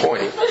 what's your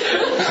point?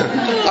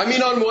 I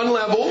mean, on one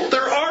level,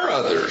 there are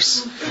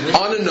others.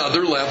 On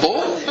another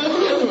level,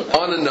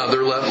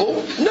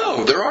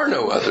 no, there are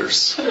no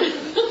others.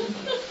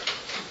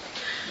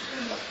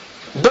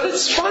 But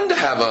it's fun to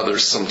have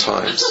others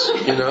sometimes,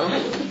 you know?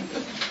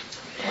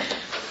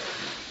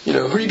 You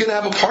know, who are you going to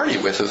have a party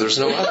with if there's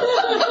no other?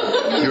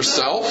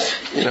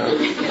 Yourself? You know?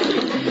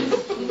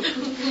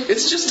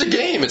 It's just a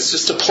game. It's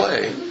just a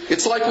play.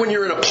 It's like when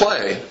you're in a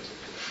play,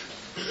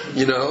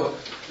 you know?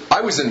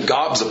 I was in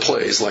gobs of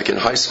plays, like in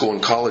high school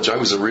and college. I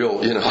was I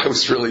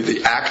was really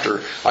the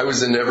actor. I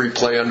was in every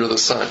play under the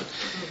sun.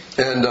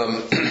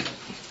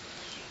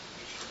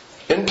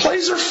 And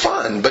plays are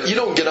fun, but you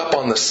don't get up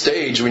on the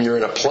stage when you're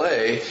in a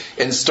play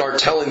and start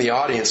telling the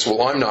audience,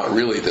 well, I'm not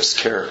really this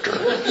character.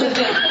 And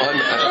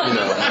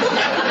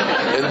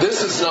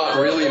this is not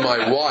really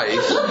my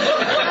wife.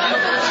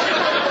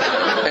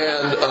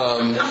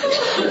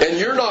 And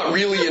you're not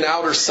really in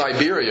outer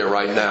Siberia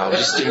right now,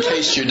 just in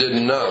case you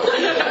didn't know.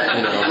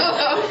 You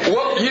know.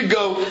 Well, you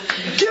go,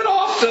 get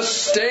off the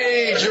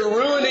stage, you're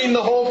ruining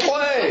the whole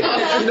play.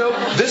 You know,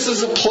 this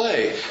is a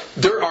play.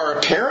 There are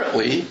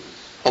apparently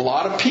a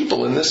lot of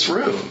people in this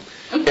room,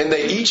 and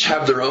they each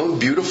have their own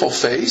beautiful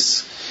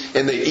face,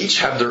 and they each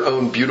have their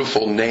own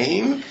beautiful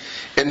name,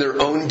 and their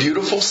own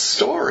beautiful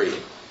story.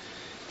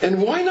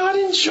 And why not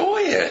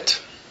enjoy it?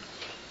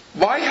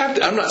 Why have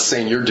to? I'm not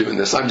saying you're doing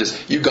this.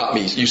 You got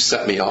me. You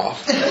set me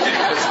off. This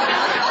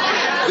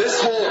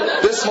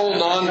whole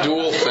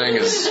non-dual thing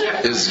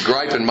is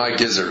griping my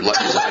gizzard.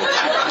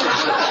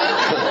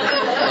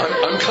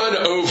 I'm kind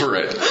of over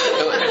it.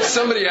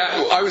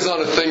 I was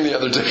on a thing the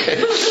other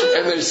day,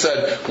 and they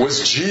said,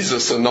 was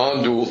Jesus a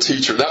non-dual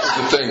teacher? That was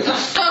the thing.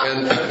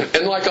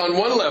 And like on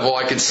one level,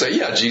 I could say,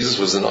 yeah, Jesus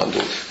was a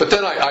non-dual. But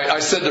then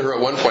I said to her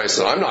at one point, I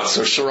said, I'm not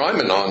so sure I'm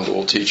a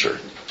non-dual teacher.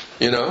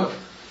 You know?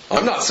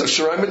 I'm not so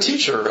sure I'm a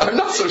teacher. I'm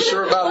not so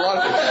sure about a lot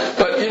of things.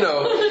 But, you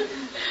know,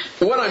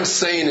 what I'm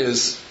saying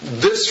is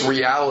this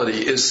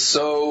reality is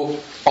so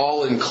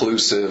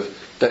all-inclusive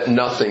that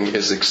nothing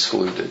is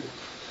excluded.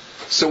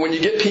 So when you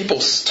get people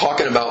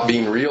talking about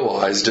being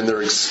realized and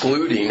they're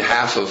excluding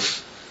half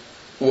of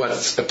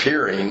what's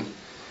appearing,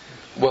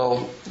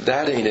 well,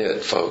 that ain't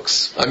it,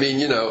 folks. I mean,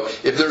 you know,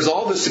 if there's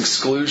all this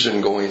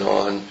exclusion going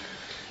on,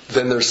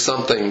 then there's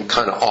something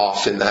kind of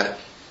off in that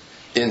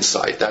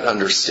insight, that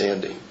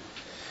understanding.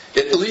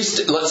 At least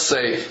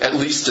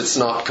it's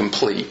not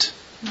complete.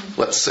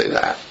 Let's say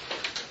that.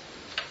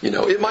 You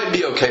know, it might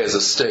be okay as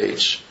a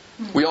stage,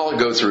 We all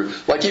go through,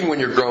 like even when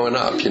you're growing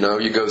up,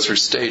 you go through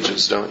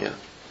stages, don't you?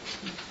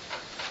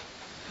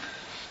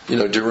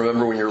 Do you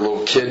remember when you're a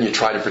little kid and you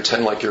try to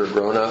pretend like you're a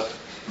grown-up?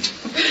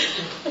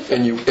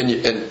 And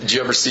do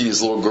you ever see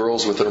these little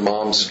girls with their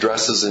mom's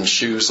dresses and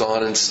shoes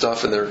on and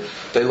stuff, and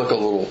they look a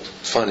little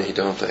funny,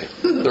 don't they?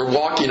 They're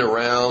walking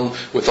around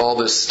with all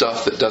this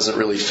stuff that doesn't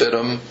really fit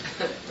them,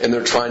 and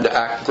they're trying to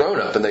act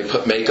grown-up, and they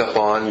put makeup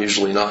on,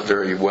 usually not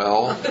very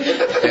well,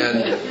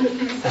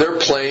 and they're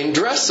playing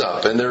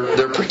dress-up, and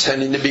they're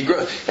pretending to be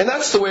grown. And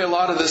that's the way a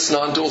lot of this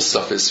non-dual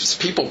stuff is. It's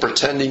people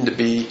pretending to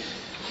be,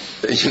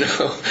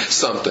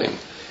 something.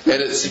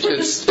 And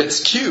it's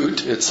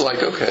cute. It's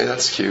like, okay,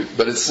 that's cute,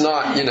 but it's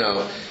not,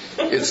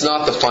 it's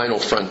not the final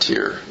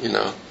frontier,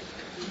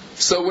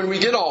 So when we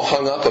get all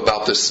hung up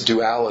about this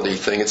duality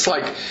thing, it's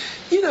like,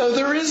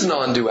 there is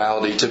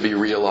non-duality to be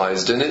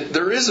realized, and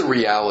there is a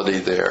reality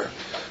there.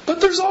 But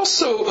there's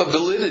also a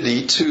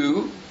validity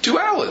to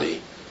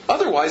duality.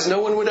 Otherwise, no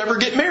one would ever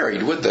get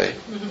married, would they?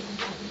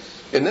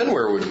 And then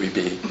where would we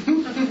be?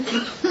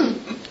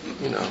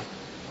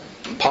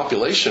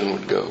 Population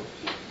would go.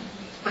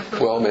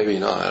 Well, maybe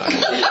not.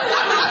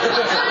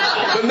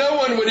 But no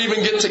one would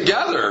even get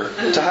together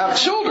to have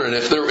children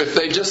if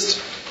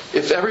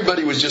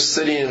everybody was just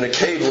sitting in a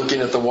cave looking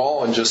at the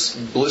wall and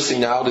just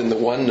blissing out in the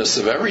oneness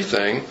of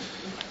everything.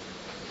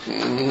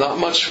 Not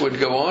much would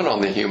go on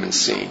the human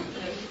scene.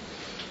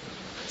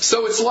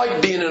 So it's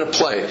like being in a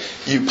play.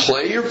 You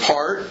play your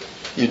part,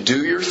 you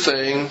do your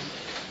thing,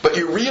 but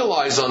you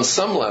realize on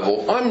some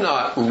level, I'm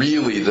not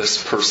really this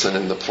person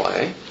in the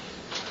play.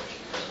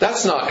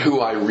 That's not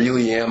who I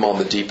really am on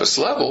the deepest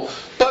level,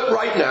 but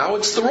right now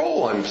it's the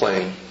role I'm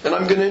playing, and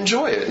I'm going to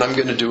enjoy it, and I'm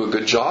going to do a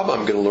good job.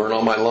 I'm going to learn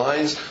all my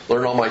lines,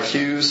 learn all my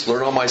cues,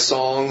 learn all my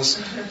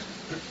songs,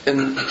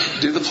 and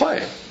do the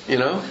play,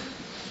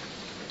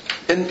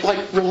 And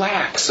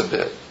relax a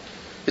bit.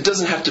 It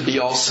doesn't have to be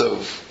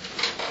also,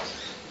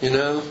 you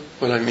know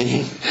what I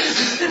mean?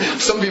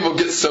 Some people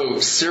get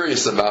so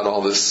serious about all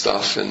this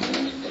stuff, and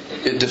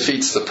it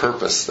defeats the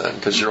purpose then,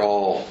 because you're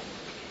all,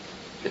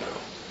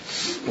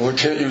 well, I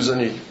can't use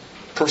any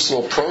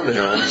personal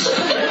pronouns.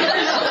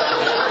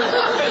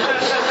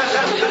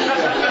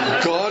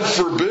 God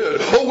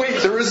forbid. Oh,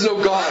 wait, there is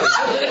no God.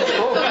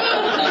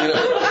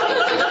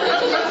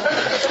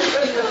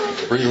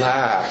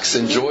 Relax.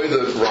 Enjoy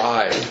the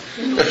ride.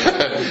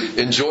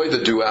 Enjoy the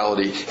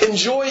duality.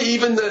 Enjoy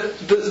even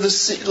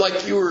the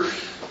like you were,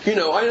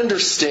 I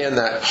understand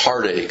that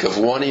heartache of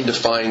wanting to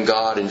find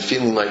God and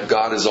feeling like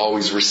God is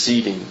always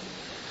receding.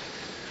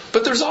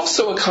 But there's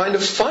also a kind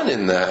of fun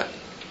in that.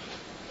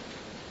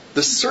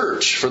 The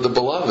search for the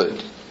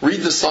beloved. Read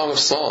the Song of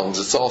Songs.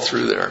 It's all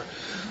through there.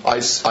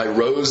 I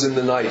rose in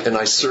the night and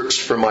I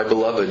searched for my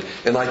beloved,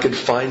 and I could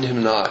find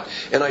him not.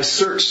 And I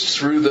searched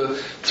through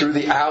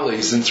the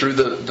alleys and through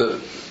the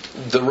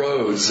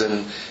roads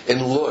and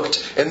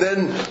looked. And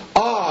then,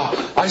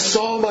 I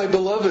saw my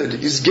beloved.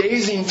 He's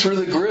gazing through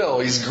the grill.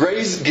 He's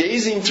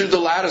gazing through the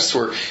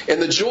latticework.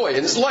 And the joy.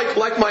 And it's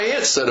like my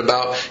aunt said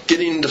about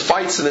getting into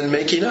fights and then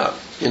making up,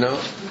 And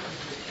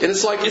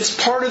it's like, it's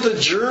part of the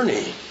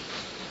journey.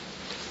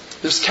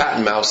 This cat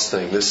and mouse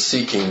thing, this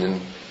seeking,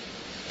 and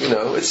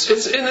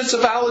it's a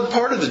valid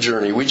part of the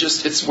journey.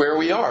 It's where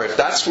we are. If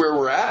that's where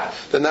we're at,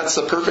 then that's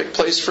the perfect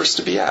place for us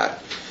to be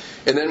at.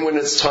 And then when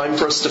it's time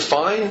for us to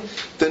find,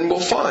 then we'll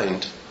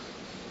find.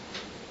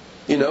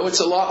 It's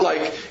a lot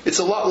like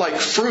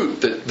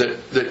fruit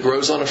that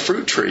grows on a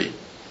fruit tree.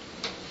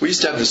 We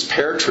used to have this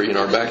pear tree in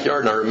our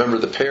backyard, and I remember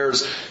the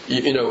pears.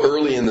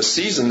 Early in the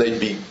season,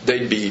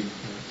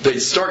 they'd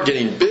start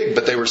getting big,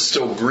 but they were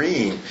still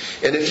green.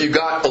 And if you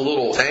got a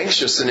little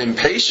anxious and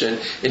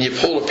impatient and you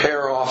pulled a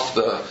pear off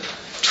the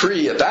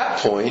tree at that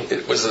point,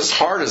 it was as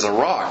hard as a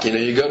rock.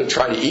 You go to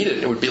try to eat it,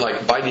 and it would be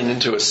like biting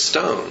into a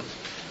stone.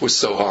 It was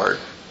so hard.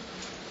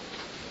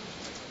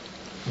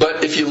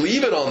 But if you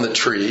leave it on the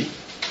tree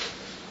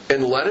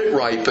and let it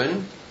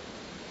ripen,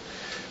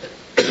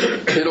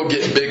 it'll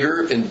get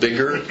bigger and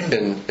bigger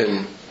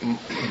and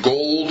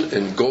gold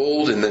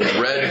and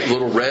then red,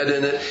 little red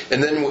in it,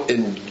 and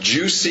then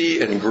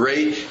juicy and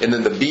great, and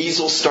then the bees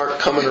will start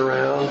coming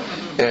around,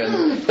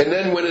 and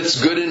then when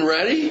it's good and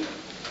ready,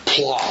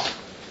 plop,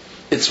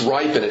 it's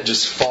ripe and it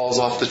just falls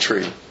off the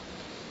tree.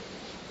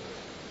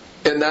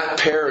 And that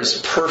pear is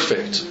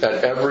perfect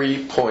at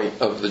every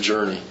point of the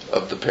journey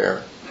of the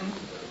pear.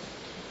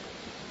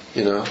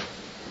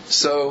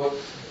 So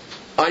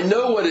I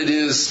know what it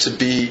is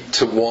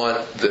to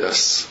want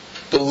this.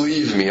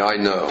 Believe me, I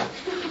know.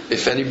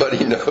 If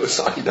anybody knows,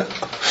 I know.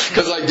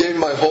 Because I gave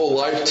my whole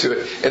life to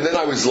it. And then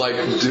I was like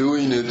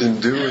doing it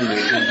and doing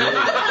it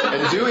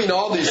and doing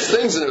all these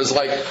things. And it was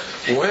like,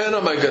 when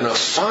am I going to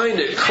find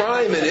it?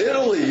 Crime in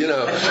Italy,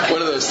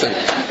 one of those things.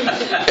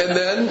 And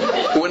then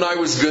when I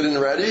was good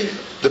and ready,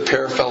 the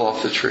pear fell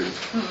off the tree.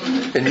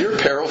 And your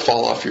pear will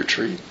fall off your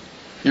tree.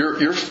 Your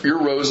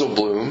rose will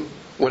bloom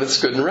when it's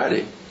good and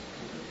ready.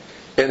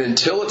 And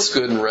until it's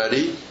good and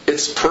ready,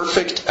 it's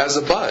perfect as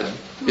a bud.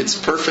 It's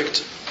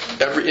perfect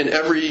in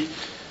every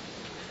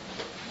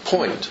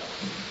point.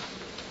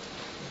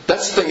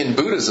 That's the thing in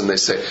Buddhism, they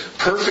say.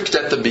 Perfect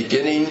at the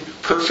beginning,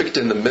 perfect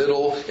in the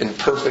middle, and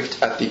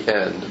perfect at the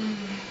end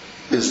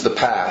is the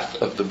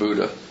path of the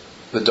Buddha,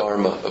 the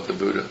Dharma of the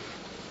Buddha.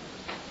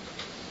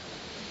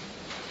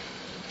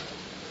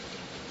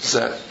 Is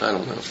that, I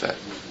don't know if that...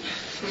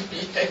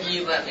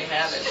 You let me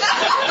have it.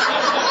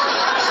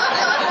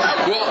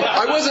 Well,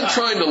 I wasn't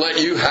trying to let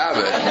you have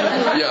it.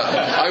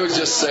 Yeah, I was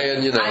just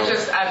saying,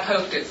 I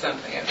poked at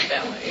something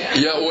evidently.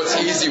 Yeah, well, it's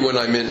easy when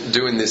I'm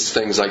doing these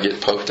things. I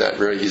get poked at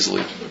very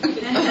easily.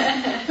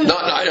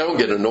 I don't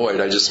get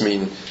annoyed. I just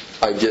mean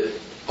I get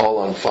all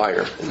on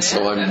fire, and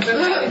so I'm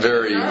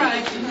very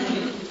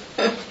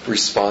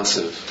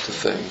responsive to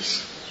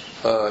things.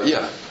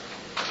 Yeah.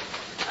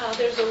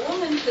 There's a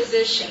woman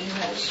physician who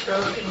had a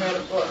stroke and wrote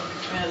a book.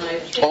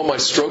 And my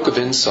stroke of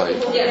insight.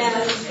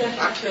 Yes.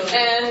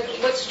 And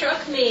what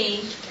struck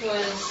me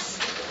was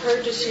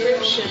her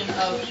description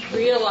of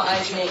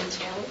realizing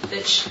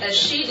that, as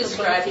she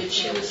described it,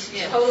 she was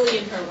totally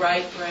in her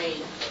right brain.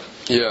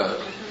 Yeah.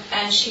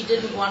 And she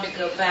didn't want to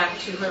go back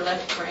to her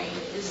left brain.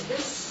 Is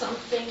this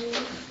something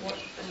like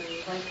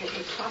what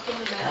you're talking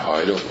about?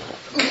 I don't know.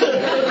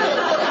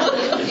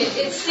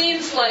 It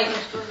seems like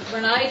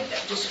when I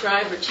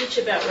describe or teach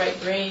about right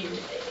brain,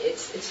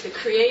 it's the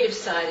creative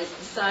side. It's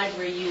the side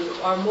where you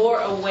are more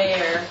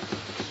aware,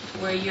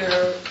 where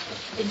you're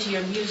into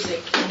your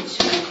music,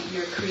 into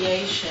your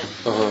creation.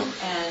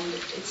 And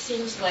it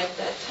seems like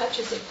that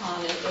touches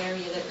upon an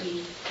area that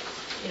we,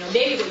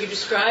 maybe what you're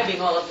describing,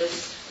 all of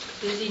this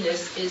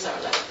busyness, is our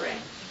left brain.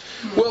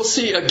 Well,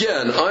 see,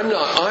 again,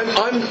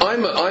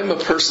 I'm a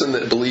person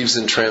that believes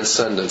in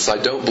transcendence. I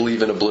don't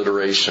believe in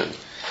obliteration.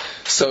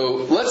 So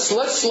let's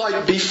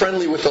be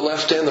friendly with the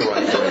left and the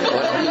right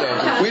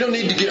brain. We don't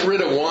need to get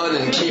rid of one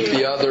and keep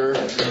the other.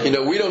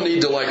 We don't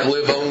need to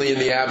live only in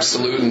the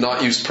absolute and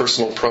not use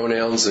personal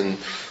pronouns and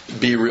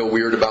be real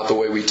weird about the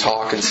way we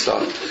talk and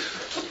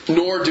stuff.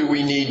 Nor do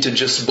we need to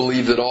just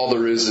believe that all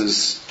there is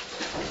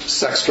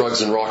sex,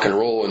 drugs, and rock and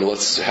roll, and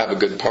let's have a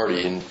good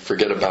party and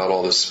forget about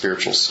all this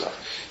spiritual stuff.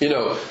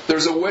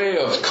 There's a way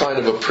of kind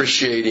of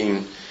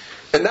appreciating,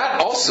 and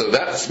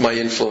that's my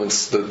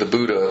influence. The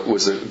Buddha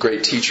was a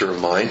great teacher of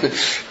mine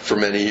for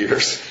many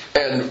years.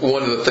 And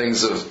one of the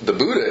things of the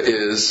Buddha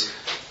is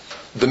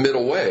the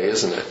middle way,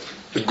 isn't it?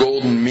 The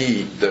golden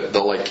mean,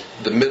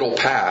 the middle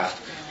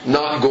path,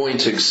 not going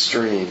to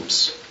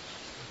extremes.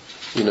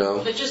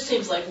 It just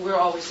seems like we're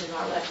always in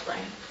our left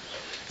brain.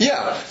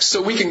 Yeah,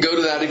 so we can go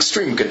to that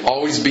extreme. We can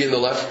always be in the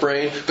left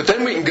brain, but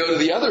then we can go to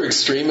the other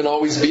extreme and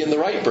always be in the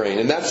right brain.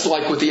 And that's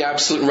like with the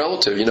absolute and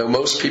relative.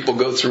 Most people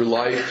go through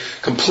life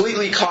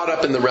completely caught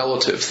up in the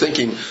relative,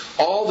 thinking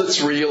all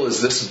that's real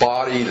is this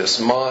body, this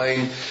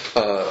mind,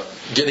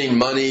 getting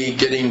money,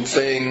 getting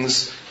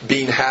things,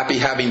 being happy,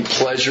 having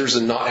pleasures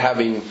and not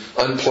having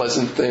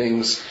unpleasant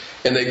things.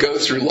 And they go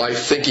through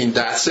life thinking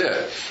that's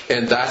it.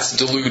 And that's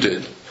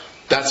deluded.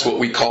 That's what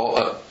we call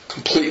a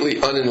completely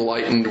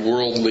unenlightened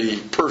worldly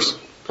person,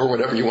 or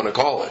whatever you want to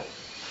call it.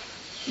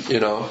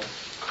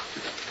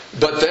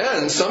 But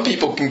then some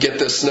people can get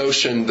this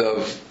notion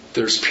of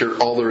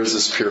all there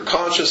is pure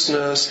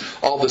consciousness,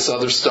 all this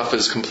other stuff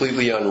is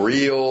completely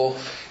unreal,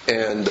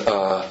 and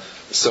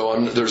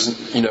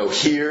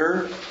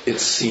here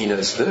it's seen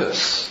as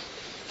this.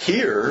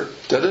 Here,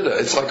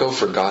 it's like, oh,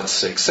 for God's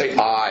sake, say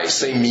I,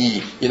 say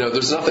me.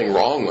 There's nothing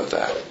wrong with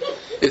that.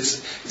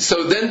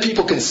 So then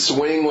people can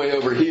swing way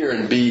over here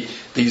and be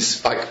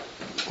these,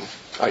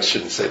 I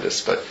shouldn't say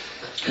this, but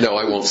no,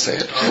 I won't say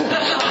it.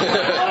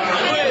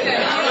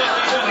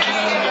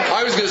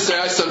 I was going to say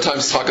I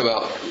sometimes talk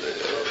about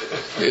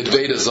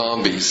beta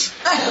zombies.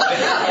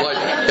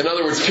 In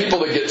other words, people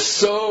that get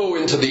so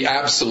into the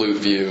absolute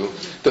view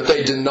that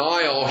they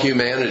deny all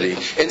humanity.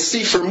 And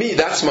see, for me,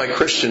 that's my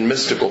Christian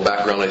mystical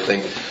background, I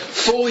think.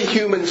 Fully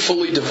human,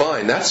 fully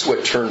divine. That's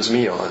what turns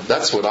me on.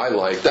 That's what I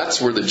like. That's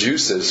where the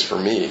juice is for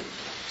me.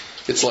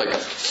 It's like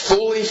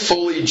fully,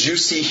 fully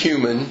juicy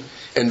human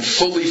and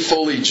fully,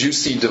 fully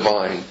juicy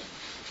divine.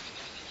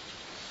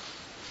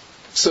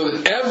 So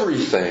that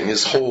everything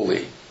is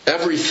holy.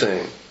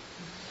 Everything.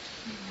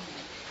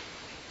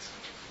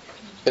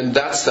 And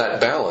that's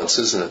that balance,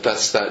 isn't it?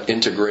 That's that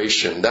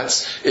integration.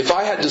 If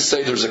I had to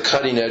say there's a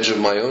cutting edge of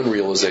my own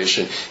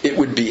realization, it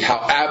would be how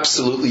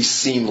absolutely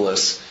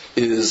seamless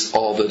is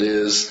all that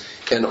is,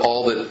 and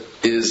all that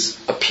is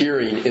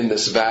appearing in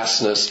this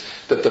vastness,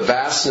 that the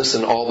vastness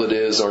and all that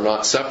is are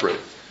not separate.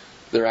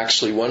 They're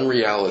actually one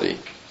reality.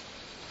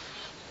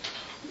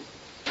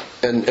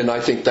 And I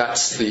think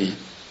that's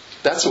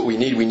what we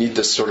need. We need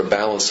this sort of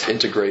balanced,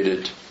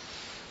 integrated,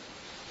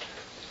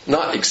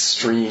 not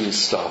extreme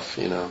stuff,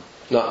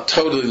 Not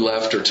totally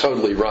left or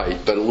totally right,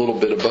 but a little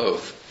bit of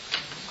both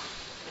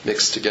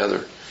mixed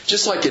together.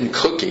 Just like in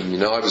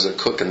cooking, I was a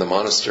cook in the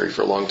monastery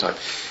for a long time.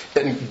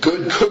 And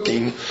good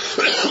cooking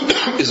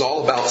is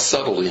all about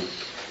subtlety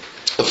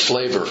of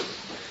flavor.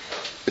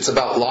 It's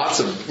about lots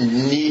of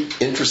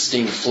neat,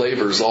 interesting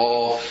flavors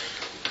all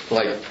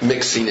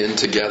mixing in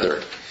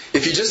together.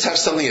 If you just have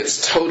something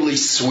that's totally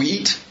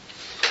sweet,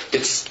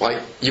 it's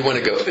like you want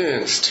to go,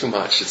 it's too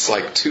much. It's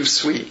too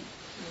sweet.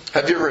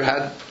 Have you ever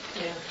had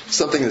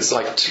something that's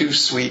like too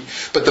sweet?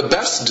 But the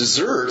best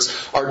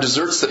desserts are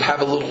desserts that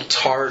have a little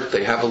tart,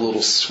 they have a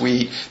little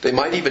sweet. They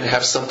might even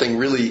have something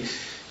really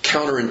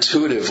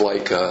counterintuitive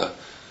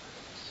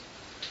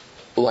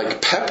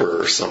like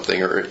pepper or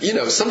something, or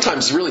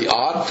sometimes really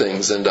odd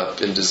things end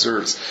up in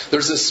desserts.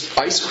 There's this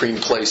ice cream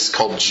place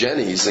called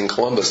Jenny's in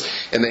Columbus,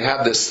 and they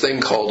have this thing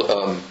called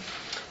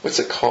what's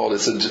it called?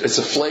 It's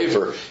a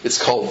flavor.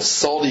 It's called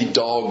salty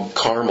dog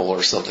caramel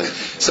or something.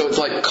 So it's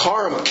like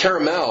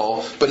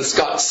caramel, but it's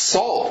got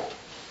salt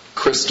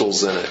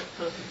crystals in it,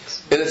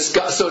 and it's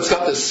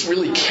got this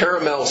really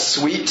caramel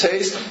sweet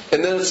taste,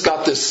 and then it's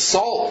got this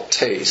salt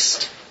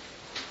taste.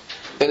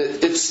 And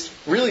it's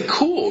really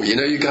cool,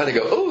 you kind of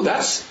go, oh,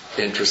 that's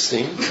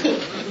interesting.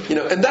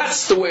 And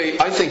that's the way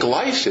I think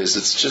life is.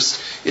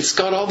 It's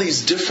got all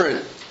these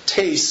different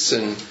tastes,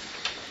 and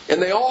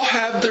they all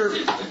have their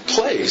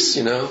place,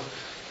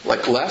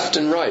 like left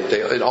and right.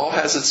 It all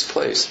has its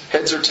place.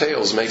 Heads or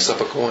tails makes up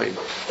a coin.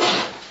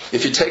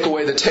 If you take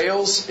away the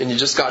tails and you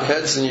just got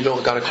heads, then you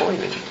don't got a coin,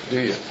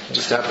 do you? You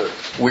just have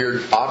a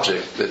weird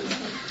object that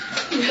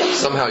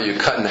somehow you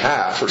cut in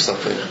half or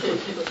something.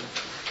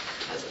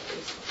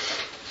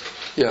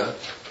 Yeah.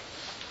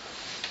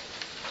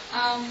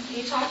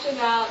 You talked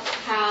about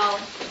how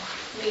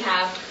we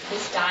have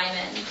this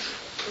diamond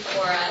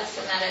before us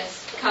and that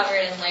it's covered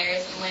in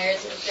layers and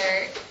layers of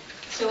dirt.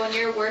 So when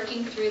you're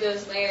working through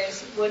those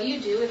layers, what do you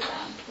do with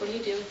them? What do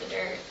you do with the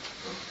dirt?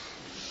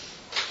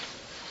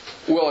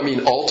 Well,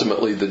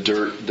 ultimately the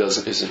dirt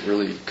isn't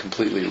really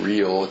completely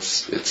real.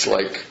 It's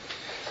like,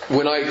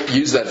 when I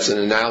use that as an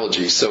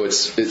analogy, so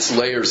it's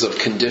layers of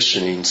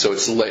conditioning. So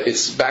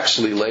it's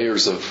actually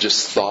layers of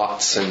just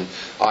thoughts and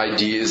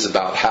ideas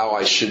about how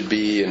I should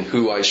be and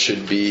who I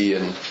should be,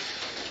 and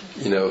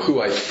who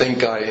I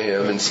think I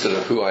am instead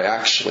of who I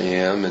actually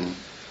am, and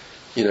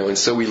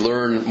so we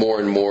learn more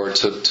and more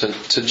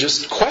to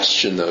just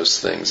question those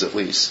things. At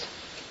least,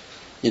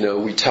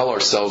 we tell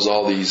ourselves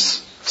all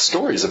these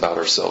stories about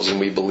ourselves, and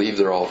we believe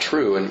they're all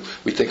true, and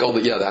we think, oh,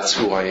 yeah, that's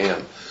who I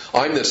am.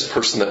 I'm this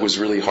person that was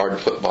really hard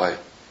put by,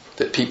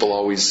 that people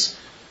always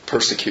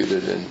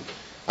persecuted, and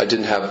I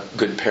didn't have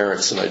good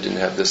parents, and I didn't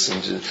have this,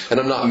 and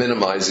I'm not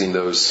minimizing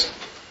those.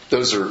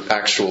 Those are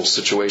actual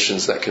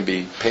situations that can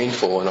be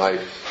painful, and I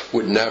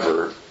would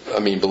never,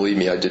 believe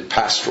me, I did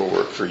pastoral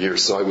work for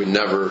years, so I would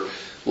never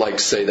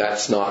say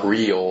that's not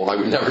real. I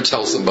would never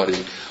tell somebody,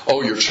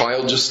 oh, your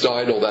child just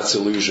died, oh, that's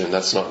illusion,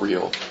 that's not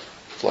real.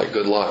 It's like,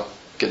 good luck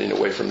getting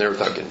away from there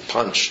without getting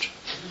punched,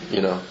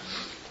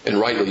 and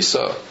rightly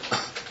so.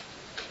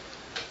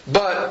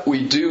 But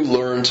we do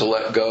learn to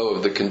let go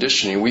of the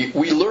conditioning. We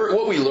learn,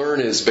 what we learn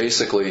is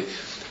basically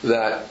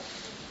that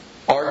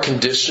our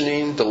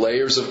conditioning, the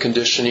layers of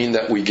conditioning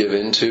that we give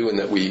into and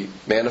that we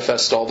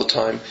manifest all the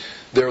time,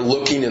 they're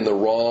looking in the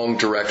wrong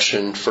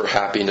direction for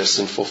happiness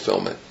and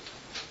fulfillment.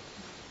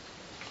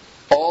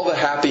 All the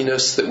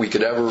happiness that we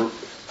could ever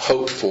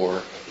hope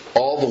for,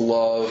 all the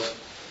love,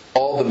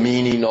 all the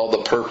meaning, all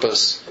the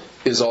purpose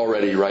is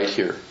already right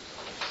here.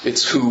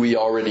 It's who we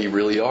already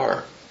really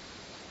are.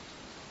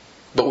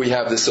 But we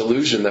have this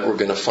illusion that we're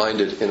going to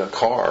find it in a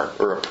car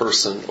or a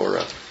person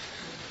or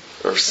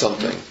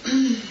something.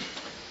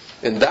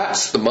 And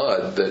that's the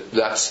mud.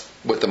 That's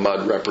what the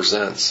mud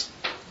represents.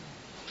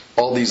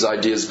 All these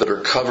ideas that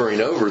are covering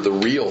over the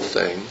real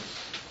thing,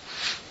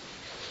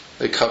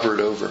 they cover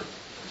it over.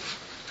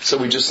 So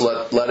we just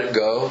let it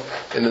go,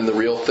 and then the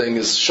real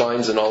thing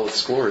shines in all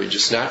its glory,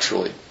 just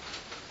naturally.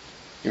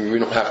 We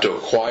don't have to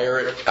acquire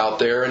it out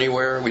there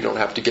anywhere. We don't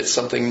have to get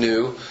something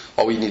new.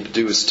 All we need to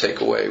do is take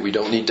away. We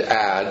don't need to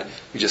add.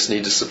 We just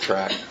need to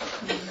subtract.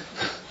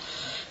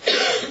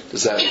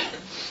 Does that?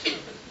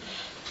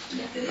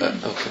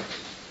 Okay.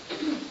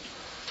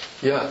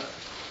 Yeah.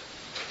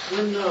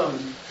 When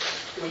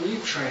you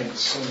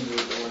transcended,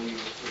 when you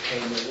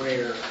became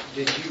aware,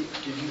 did you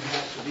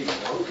have to be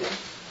broken?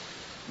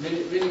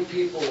 Many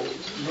people,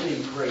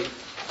 many great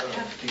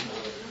people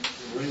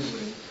have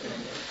risen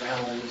and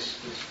found this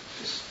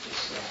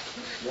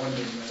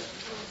wonderment,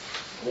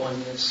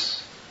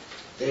 oneness.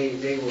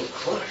 They were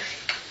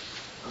crushed.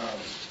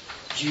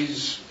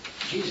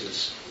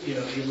 Jesus,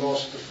 he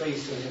lost the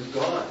faith in his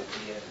God at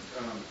the end.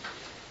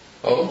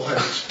 People have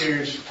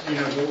experienced,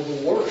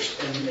 the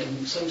worst,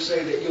 and some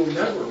say that you'll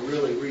never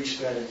really reach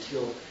that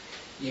until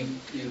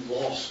you've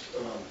lost,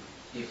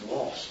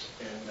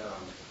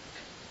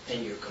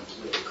 and you're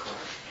completely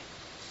crushed.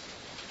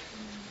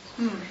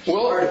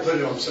 Well, hard to put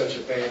it on such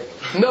a bad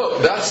one. No,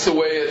 that's the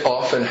way it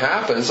often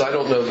happens. I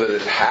don't know that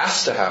it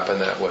has to happen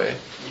that way.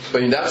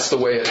 But that's the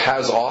way it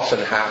has often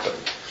happened.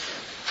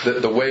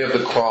 The way of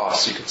the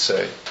cross, you could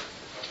say.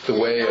 The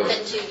way of.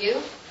 Happened to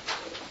you?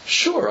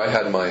 Sure, I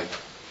had my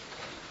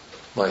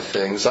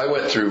things. I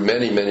went through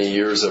many, many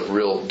years of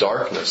real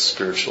darkness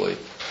spiritually.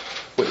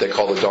 What they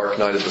call the dark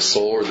night of the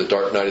soul or the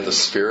dark night of the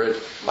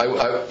spirit.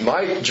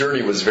 My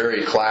journey was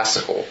very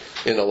classical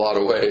in a lot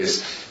of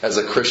ways as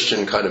a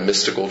Christian kind of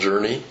mystical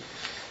journey.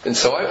 And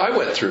so I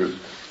went through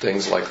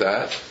things like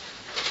that.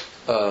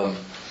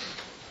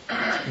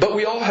 But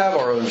we all have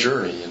our own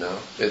journey, you know.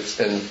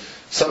 And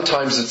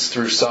sometimes it's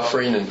through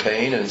suffering and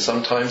pain, and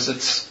sometimes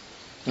it's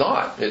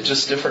not. It's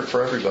just different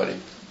for everybody.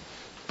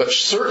 But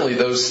certainly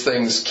those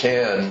things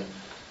can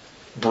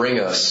bring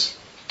us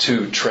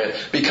to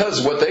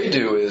because what they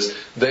do is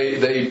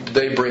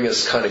they bring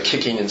us kind of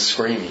kicking and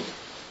screaming,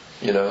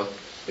 you know.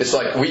 It's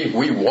like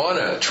we want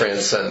to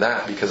transcend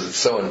that because it's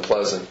so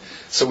unpleasant.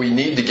 So we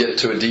need to get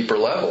to a deeper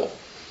level.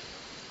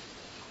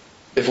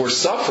 If we're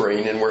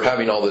suffering and we're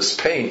having all this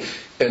pain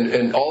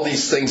and all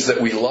these things that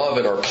we love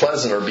and are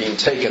pleasant are being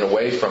taken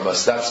away from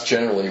us, that's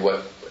generally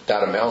what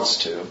that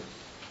amounts to.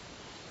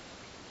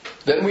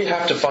 Then we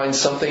have to find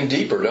something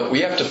deeper, don't we?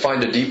 We have to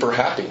find a deeper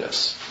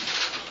happiness.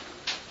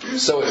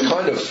 So it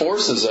kind of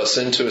forces us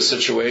into a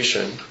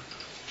situation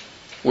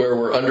where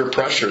we're under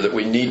pressure that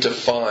we need to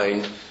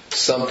find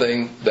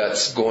something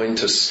that's going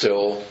to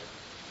still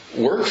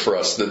work for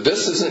us. That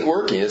this isn't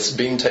working, it's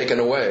being taken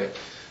away.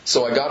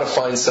 So I got to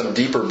find some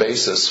deeper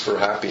basis for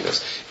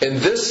happiness. And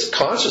this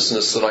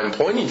consciousness that I'm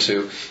pointing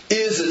to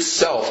is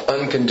itself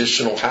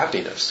unconditional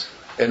happiness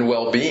and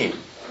well-being.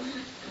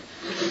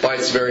 By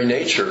its very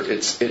nature,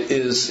 it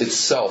is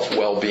itself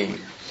well-being.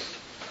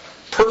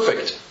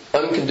 Perfect,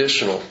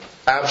 unconditional,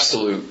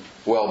 absolute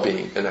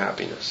well-being and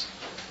happiness.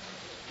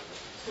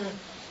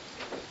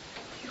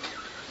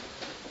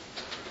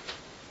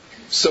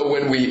 So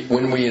when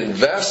we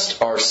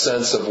invest our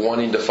sense of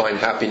wanting to find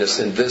happiness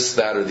in this,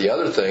 that, or the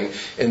other thing,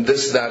 and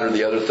this, that, or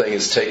the other thing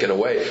is taken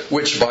away,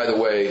 which, by the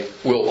way,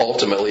 will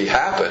ultimately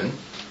happen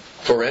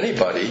for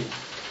anybody.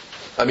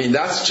 I mean,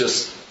 that's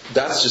just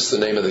the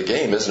name of the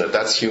game, isn't it?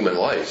 That's human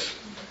life.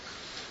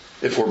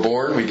 If we're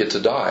born, we get to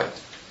die.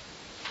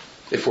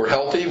 If we're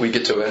healthy, we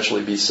get to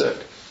eventually be sick.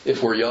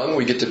 If we're young,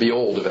 we get to be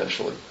old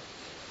eventually.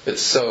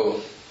 It's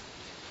so...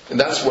 And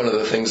that's one of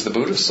the things the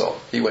Buddha saw.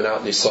 He went out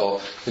and he saw,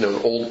 an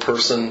old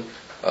person,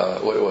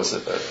 what was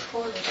it? A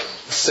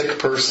sick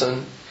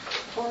person.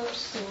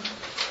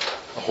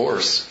 A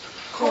horse.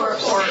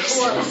 Corpse,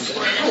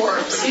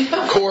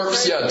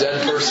 yeah,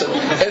 dead person.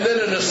 And then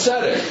an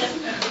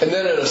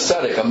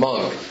ascetic. A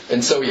monk.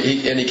 And so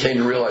he came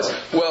to realize,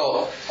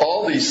 well,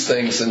 all these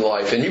things in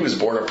life, and he was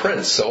born a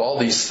prince, so all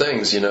these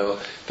things,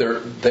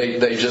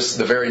 they just,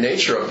 the very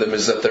nature of them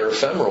is that they're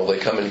ephemeral, they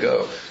come and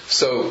go.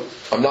 So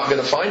I'm not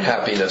going to find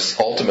happiness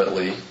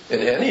ultimately in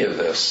any of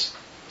this.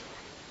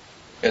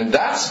 And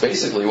that's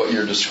basically what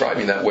you're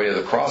describing, that way of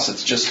the cross.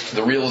 It's just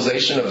the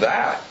realization of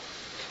that.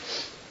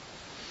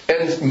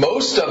 And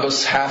most of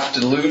us have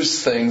to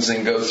lose things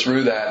and go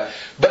through that.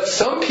 But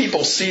some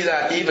people see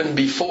that even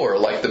before,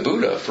 like the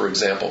Buddha, for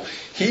example.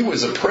 He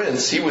was a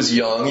prince. He was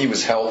young. He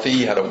was healthy.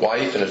 He had a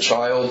wife and a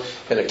child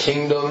and a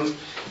kingdom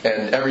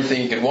and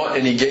everything he could want.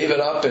 And he gave it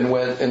up and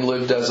went and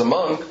lived as a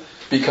monk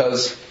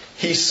because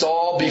he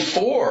saw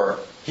before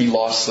he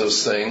lost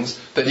those things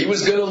that he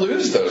was going to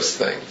lose those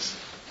things.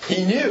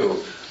 He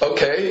knew,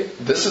 okay,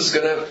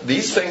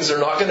 these things are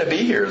not going to be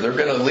here. They're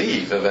going to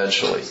leave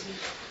eventually.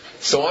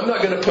 So I'm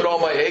not going to put all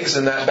my eggs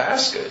in that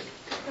basket.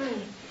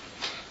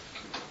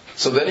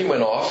 So then he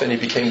went off and he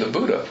became the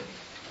Buddha.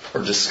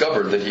 Or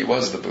discovered that he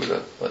was the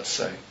Buddha, let's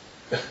say.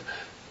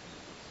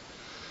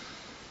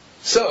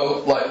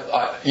 So,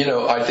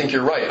 I think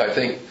you're right. I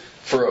think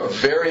for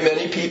very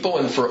many people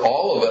and for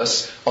all of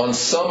us, on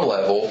some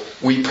level,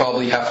 we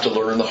probably have to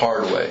learn the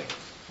hard way.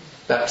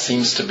 That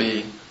seems to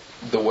be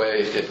the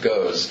way it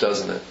goes,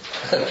 doesn't it?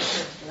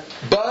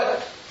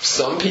 But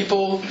some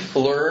people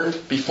learn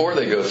before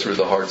they go through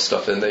the hard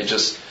stuff, and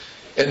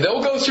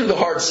they'll go through the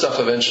hard stuff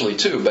eventually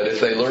too, but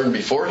if they learn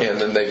beforehand,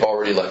 then they've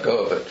already let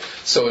go of it.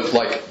 So it's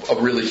like a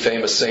really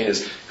famous saying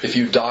is, if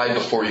you die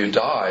before you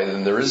die,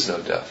 then there is no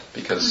death,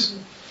 because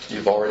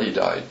you've already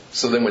died.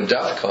 So then when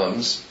death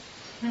comes,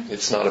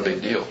 it's not a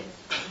big deal.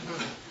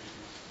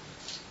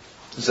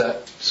 Is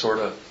that sort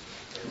of...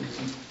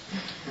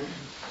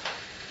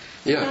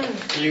 Yeah.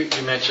 You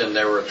mentioned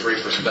there were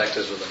 3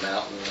 perspectives of the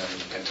mountain,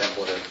 and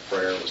contemplative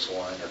prayer was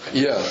one.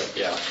 Yeah.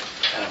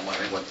 And I'm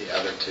wondering what the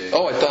other 2.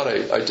 Oh, I thought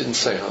I didn't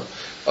say,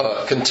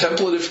 huh?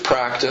 Contemplative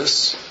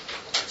practice,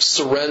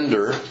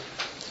 surrender,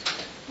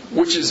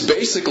 which is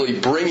basically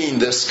bringing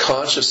this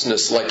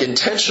consciousness, like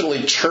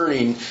intentionally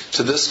turning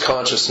to this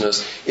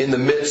consciousness in the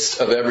midst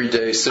of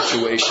everyday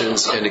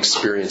situations and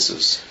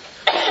experiences.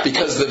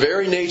 Because the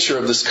very nature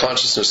of this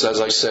consciousness, as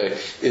I say,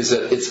 is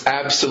that it's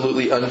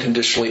absolutely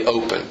unconditionally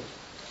open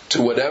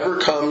to whatever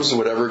comes,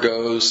 whatever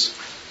goes,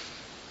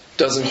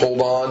 doesn't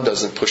hold on,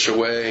 doesn't push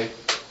away.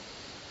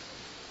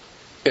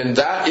 And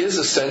that is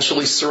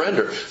essentially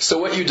surrender. So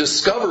what you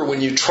discover when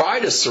you try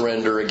to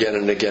surrender again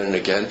and again and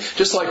again,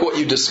 just like what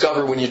you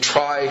discover when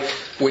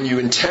you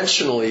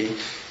intentionally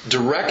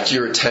direct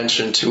your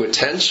attention to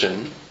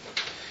attention,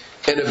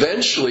 and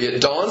eventually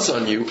it dawns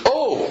on you,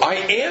 oh, I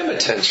am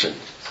attention.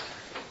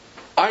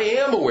 I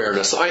am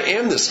awareness. I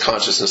am this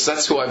consciousness.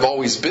 That's who I've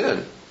always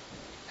been.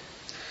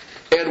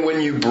 And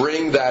when you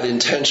bring that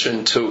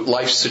intention to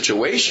life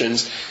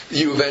situations,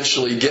 you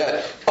eventually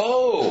get,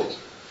 oh,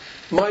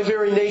 my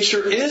very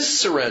nature is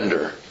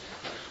surrender.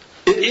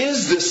 It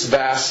is this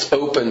vast,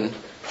 open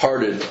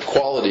hearted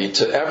quality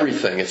to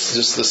everything. It's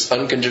just this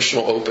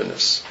unconditional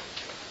openness.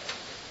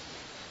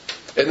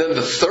 And then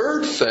the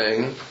third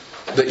thing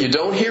that you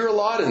don't hear a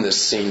lot in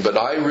this scene, but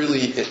I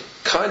really,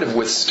 kind of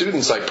with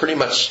students, I pretty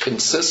much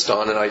insist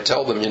on, and I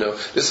tell them,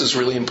 this is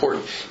really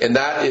important. And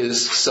that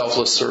is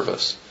selfless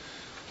service.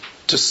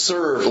 To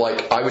serve,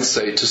 like I would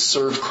say, to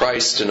serve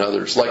Christ and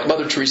others. Like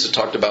Mother Teresa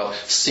talked about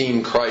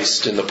seeing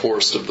Christ in the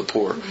poorest of the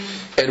poor.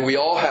 And we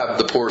all have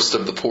the poorest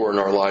of the poor in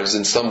our lives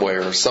in some way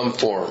or some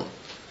form.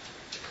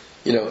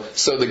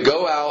 So to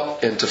go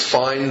out and to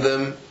find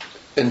them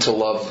and to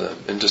love them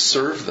and to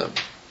serve them.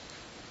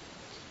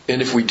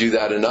 And if we do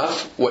that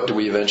enough, what do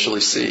we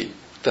eventually see?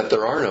 That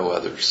there are no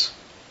others.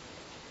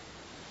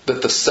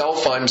 That the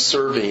self I'm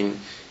serving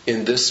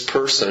in this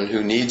person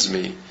who needs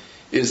me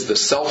is the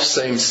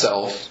self-same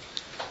self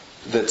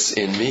that's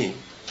in me.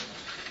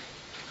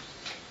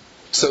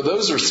 So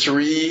those are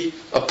three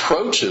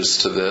approaches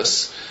to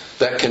this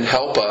that can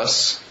help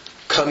us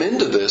come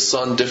into this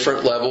on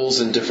different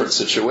levels in different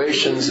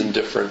situations and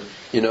different,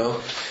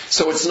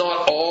 So it's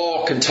not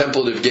all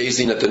contemplative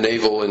gazing at the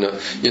navel in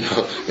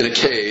a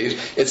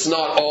cave. It's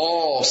not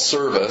all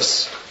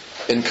service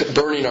and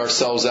burning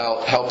ourselves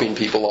out helping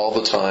people all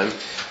the time.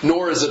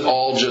 Nor is it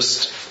all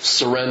just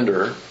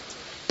surrender.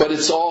 But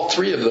it's all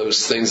three of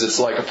those things. It's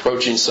like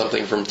approaching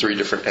something from three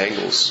different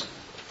angles.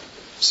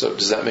 So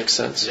does that make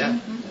sense? Yeah.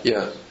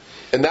 Yeah.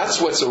 And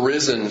that's what's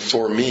arisen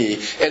for me.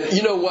 And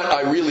you know what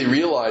I really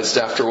realized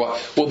after a while?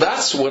 Well,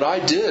 that's what I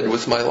did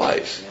with my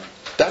life.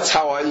 That's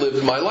how I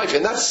lived my life.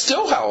 And that's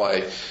still how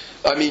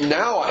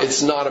now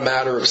it's not a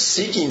matter of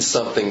seeking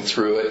something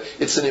through it.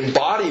 It's an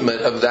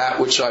embodiment of that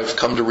which I've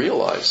come to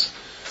realize.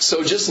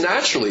 So just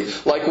naturally,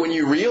 like when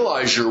you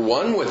realize you're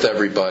one with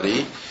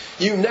everybody,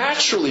 you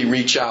naturally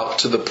reach out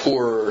to the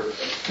poorer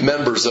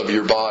members of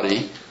your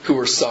body who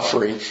are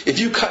suffering. If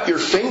you cut your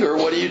finger,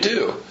 what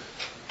do?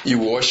 You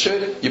wash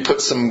it, you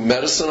put some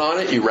medicine on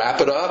it, you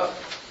wrap it up,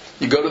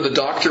 you go to the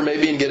doctor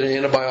maybe and get an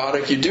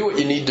antibiotic, you do what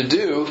you need to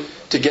do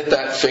to get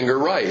that finger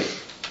right.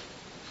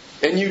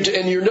 And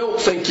you don't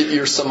think that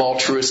you're some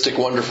altruistic,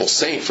 wonderful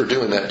saint for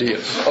doing that, do you?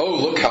 Oh,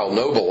 look how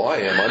noble I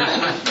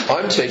am.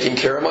 I'm taking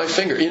care of my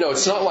finger.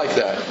 It's not like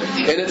that.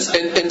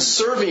 And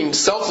serving,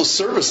 selfless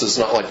service is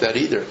not like that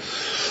either.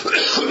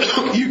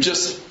 You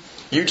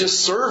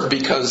just serve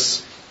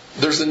because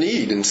there's a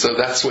need, and so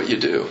that's what you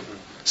do.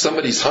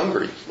 Somebody's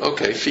hungry.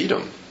 Okay, feed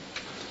them.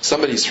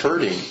 Somebody's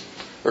hurting.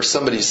 Or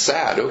somebody's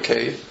sad.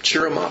 Okay,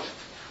 cheer them up.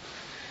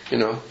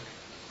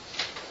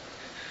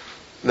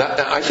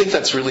 I think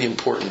that's really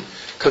important.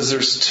 Because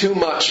there's too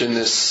much in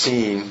this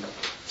scene.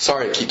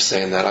 Sorry I keep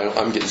saying that.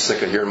 I'm getting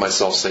sick of hearing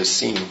myself say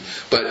scene.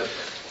 But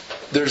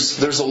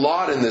there's a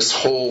lot in this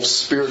whole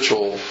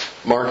spiritual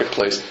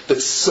marketplace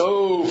that's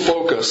so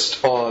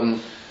focused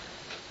on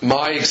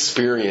my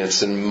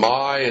experience and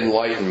my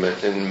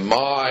enlightenment and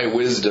my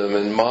wisdom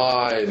and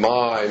my.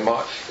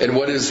 And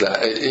what is that?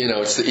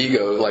 It's the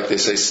ego, like they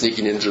say,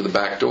 sneaking in through the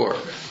back door.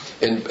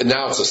 And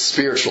now it's a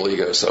spiritual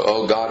ego, so,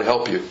 oh, God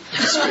help you.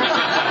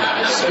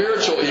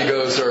 Spiritual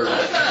egos are,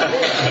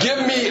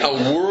 give me a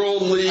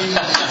worldly,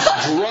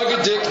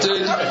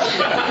 drug-addicted,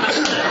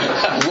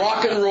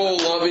 rock and roll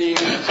loving,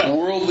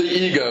 worldly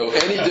ego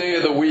any day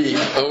of the week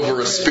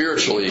over a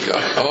spiritual ego.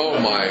 Oh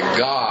my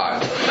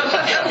God.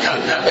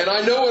 And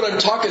I know what I'm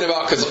talking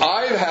about because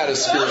I've had a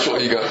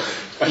spiritual ego.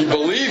 You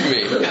believe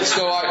me.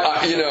 So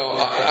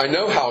I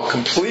know how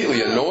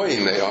completely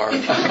annoying they are.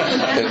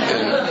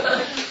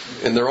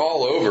 And they're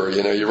all over,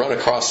 you run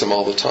across them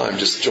all the time.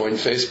 Just join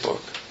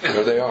Facebook.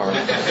 There they are.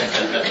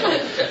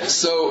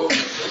 So,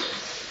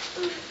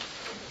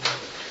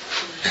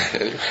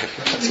 anyway,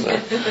 that's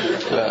not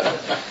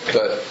that.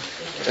 But,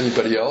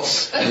 anybody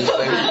else?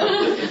 Anything?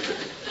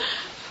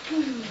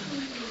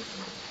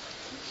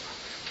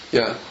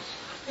 Yeah.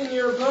 In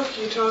your book,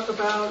 you talk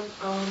about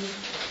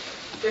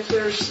if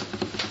there's,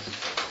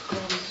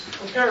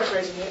 I'm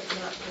paraphrasing it,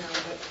 not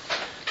but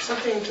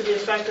something to the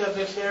effect of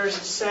if there's a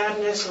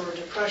sadness or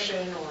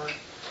depression, or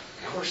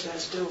of course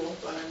that's dual,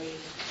 but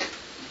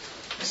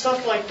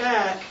stuff like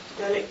that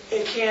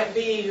it can't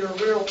be your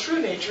real true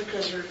nature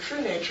because your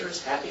true nature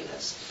is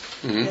happiness.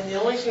 Mm-hmm. And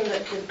the only thing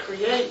that could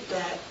create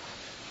that,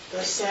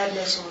 the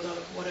sadness or the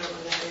whatever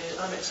that is,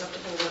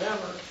 unacceptable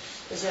whatever,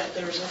 is that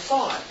there's a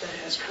thought that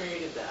has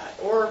created that.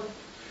 Or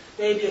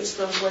maybe it's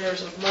those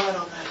layers of mud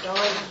on that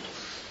diamond.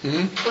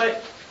 Mm-hmm.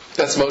 But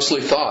that's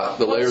mostly thought.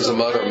 The layers of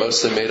mud are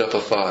mostly made up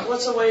of thought.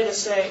 What's a way to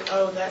say,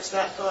 oh, that's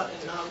that thought,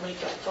 and I'll make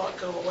that thought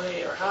go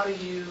away? Or how do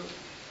you,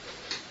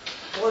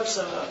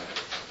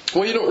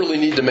 Well, you don't really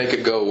need to make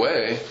it go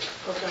away.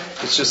 Okay.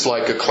 It's just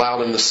like a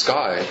cloud in the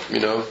sky.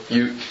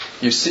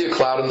 You see a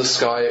cloud in the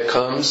sky, it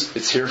comes,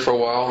 it's here for a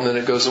while, and then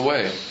it goes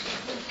away.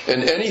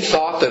 And any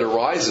thought that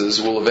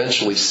arises will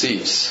eventually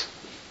cease.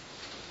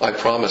 I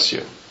promise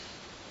you.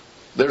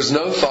 There's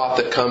no thought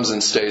that comes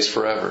and stays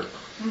forever.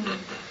 Mm-hmm.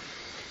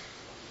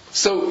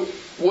 So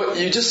what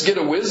you just get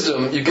a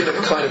wisdom, you get to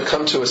kind of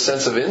come to a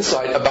sense of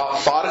insight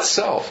about thought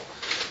itself.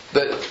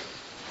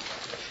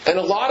 And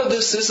a lot of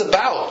this is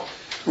about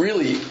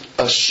really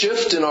a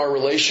shift in our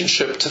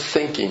relationship to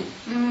thinking.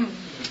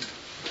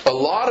 A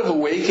lot of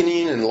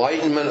awakening,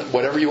 enlightenment,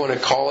 whatever you want to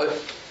call it,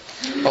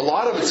 a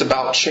lot of it's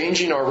about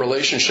changing our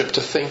relationship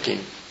to thinking.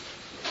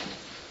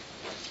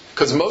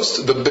 Because most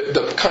of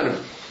the kind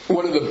of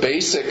one of the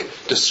basic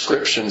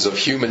descriptions of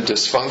human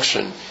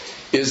dysfunction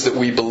is that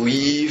we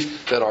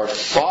believe that our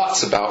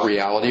thoughts about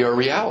reality are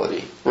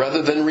reality,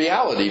 rather than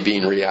reality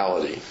being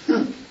reality.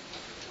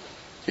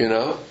 You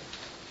know?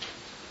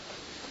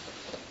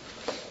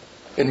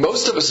 And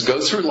most of us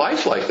go through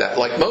life like that.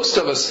 Like most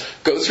of us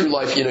go through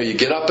life, you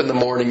get up in the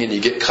morning and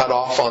you get cut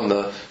off on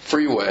the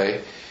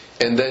freeway,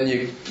 and then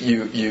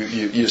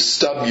you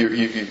stub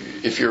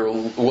if you're a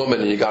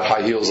woman and you got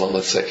high heels on,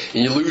 let's say,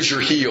 and you lose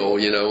your heel,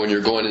 when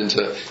you're going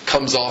into,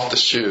 comes off the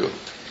shoe.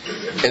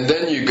 And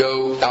then you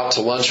go out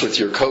to lunch with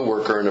your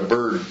coworker and a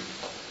bird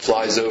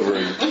flies over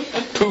and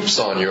poops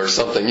on you or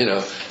something,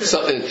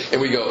 something, and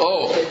we go,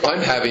 oh,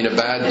 I'm having a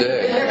bad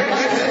day.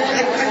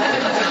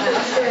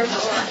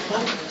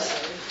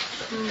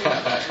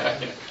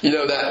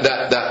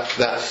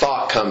 That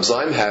thought comes,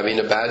 I'm having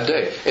a bad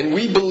day. And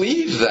we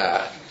believe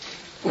that.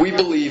 We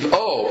believe,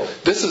 oh,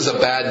 this is a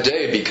bad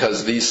day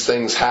because these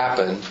things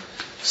happen,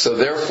 so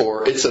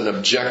therefore it's an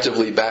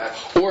objectively bad.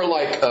 Or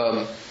like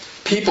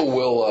people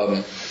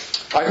will,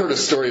 I heard a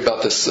story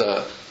about this,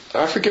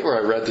 I forget where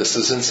I read this,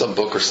 it's in some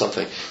book or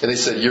something, and they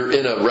said you're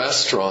in a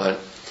restaurant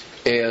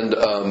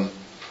and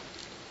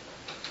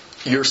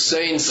you're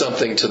saying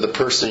something to the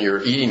person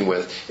you're eating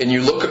with, and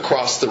you look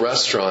across the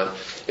restaurant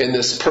and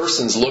this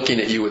person's looking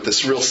at you with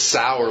this real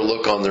sour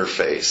look on their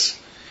face.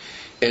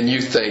 And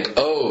you think,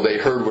 oh, they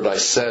heard what I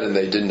said and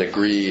they didn't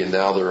agree, and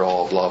now they're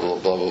all blah, blah,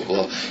 blah, blah,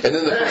 blah. And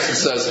then the person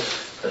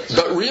says,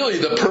 but really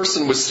the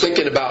person was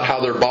thinking about how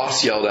their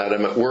boss yelled at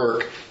them at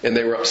work and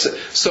they were upset.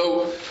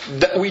 So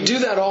we do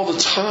that all the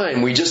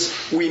time. We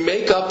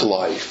make up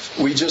life.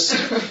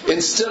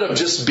 Instead of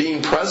just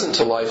being present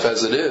to life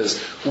as it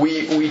is,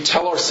 we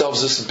tell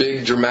ourselves this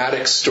big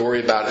dramatic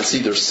story about it's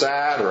either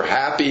sad or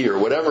happy or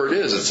whatever it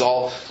is. There's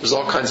all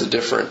kinds of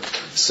different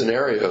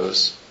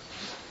scenarios.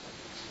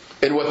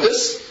 And what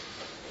this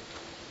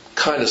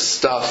kind of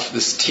stuff,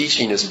 this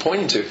teaching is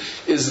pointing to,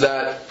 is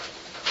that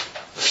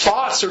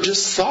thoughts are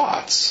just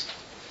thoughts.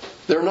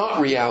 They're not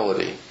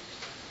reality.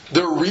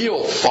 They're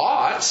real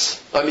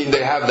thoughts. I mean,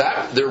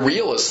 they're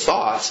real as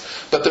thoughts,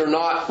 but they're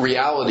not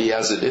reality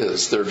as it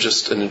is. They're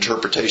just an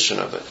interpretation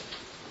of it.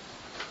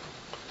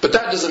 But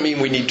that doesn't mean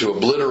we need to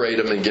obliterate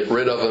them and get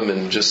rid of them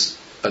and just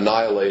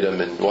annihilate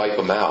them and wipe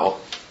them out.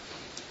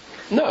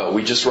 No,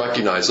 we just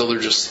recognize, they're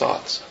just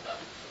thoughts.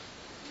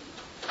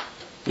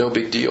 No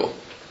big deal.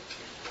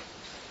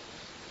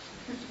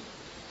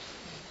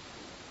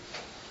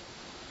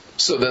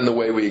 So then the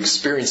way we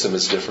experience them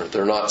is different.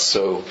 They're not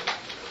so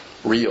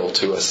real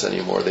to us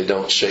anymore. They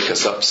don't shake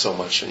us up so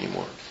much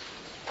anymore.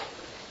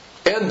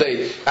 And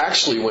they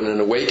actually, when an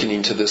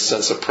awakening to this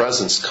sense of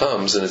presence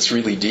comes and it's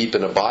really deep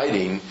and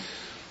abiding,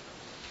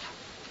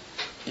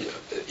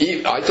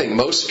 I think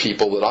most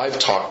people that I've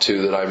talked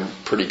to that I'm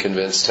pretty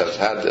convinced have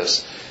had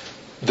this,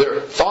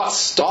 their thoughts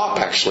stop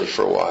actually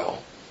for a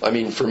while. I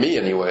mean, for me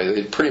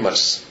anyway,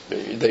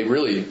 they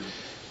really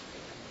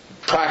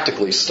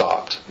practically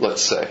stopped,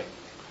 let's say.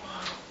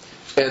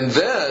 And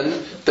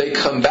then they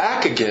come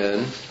back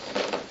again,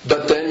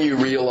 but then you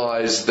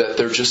realize that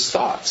they're just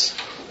thoughts.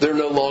 They're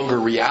no longer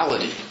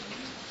reality.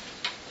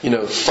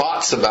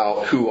 Thoughts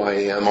about who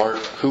I am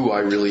aren't who I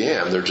really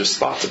am. They're just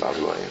thoughts about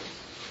who I am.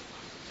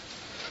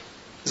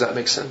 Does that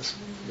make sense?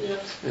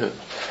 Yes. Yeah.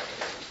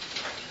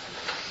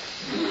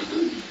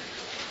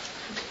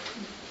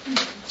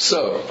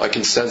 So, I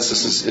can sense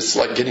it's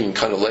like getting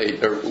kind of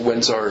late. Or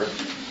when's our...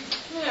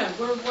 Yeah,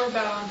 we're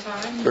about on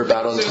time. We're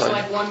about on There's time.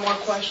 like one more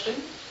question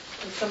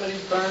that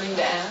somebody's burning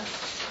to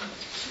ask.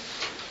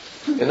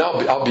 And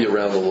I'll be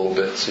around a little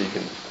bit so you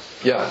can...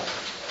 Yeah.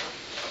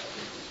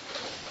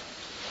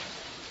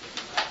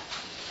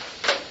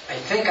 I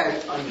think I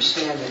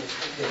understand that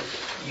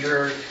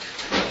your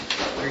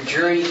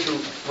journey through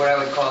what I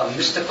would call a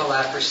mystical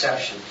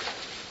apperception.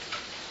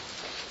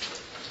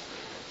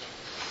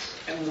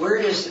 And where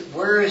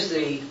is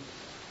the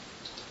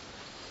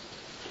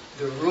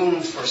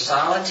room for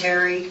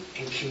solitary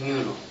and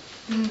communal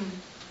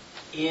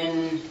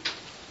in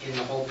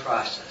the whole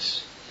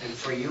process? And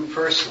for you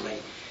personally,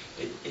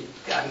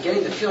 I'm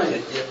getting the feeling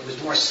that it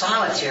was more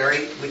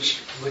solitary,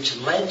 which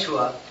led to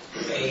a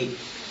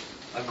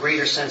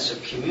greater sense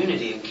of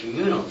community and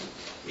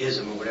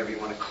communalism, or whatever you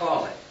want to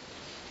call it.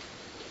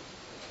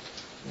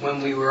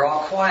 When we were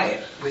all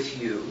quiet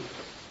with you,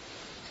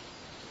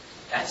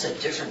 that's a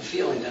different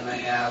feeling than I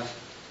have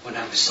when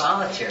I was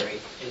solitary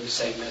in,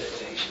 say,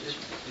 meditation.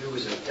 There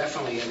was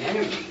definitely an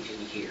energy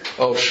in here.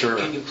 Oh, sure.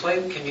 Can you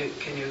play? Can you?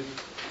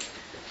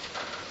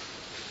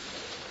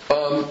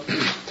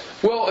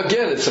 Well,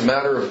 again, it's a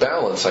matter of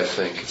balance, I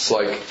think. It's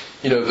like,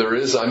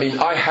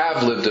 I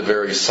have lived a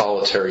very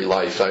solitary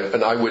life,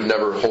 and I would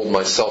never hold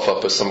myself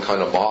up as some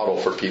kind of model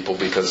for people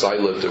because I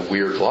lived a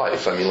weird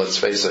life. I mean, let's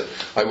face it.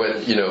 I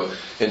went,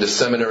 into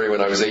seminary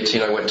when I was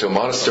 18. I went to a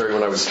monastery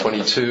when I was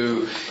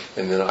 22,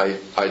 and then I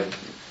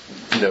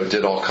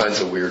did all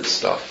kinds of weird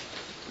stuff.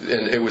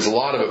 And a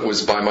lot of it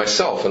was by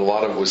myself, and a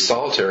lot of it was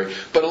solitary.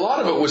 But a lot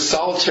of it was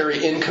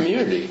solitary in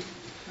community.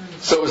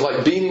 So it was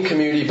like being in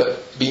community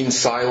but being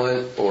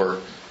silent,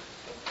 or,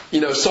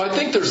 so I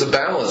think there's a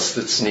balance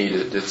that's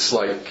needed. It's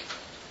like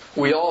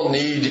we all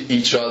need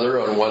each other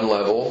on one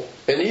level.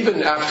 And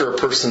even after a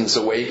person's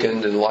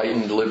awakened,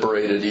 enlightened,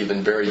 liberated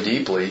even very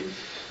deeply,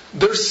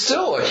 there's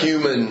still a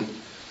human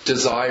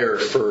desire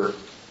for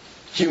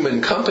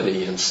human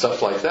company and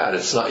stuff like that.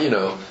 It's not,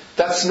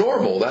 that's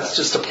normal. That's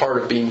just a part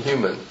of being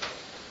human.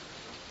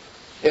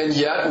 And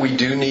yet we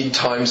do need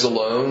times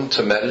alone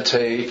to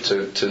meditate,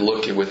 to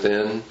look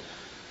within,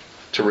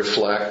 to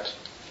reflect,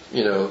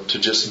 to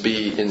just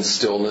be in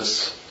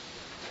stillness.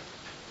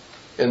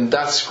 And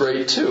that's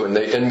great too.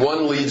 And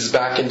one leads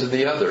back into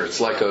the other. It's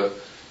like an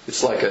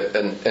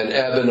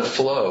ebb and a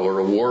flow, or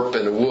a warp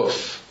and a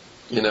woof.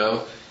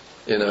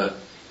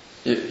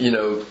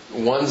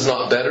 One's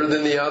not better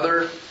than the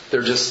other.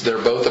 They're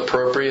both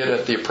appropriate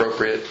at the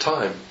appropriate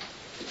time.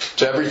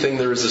 To everything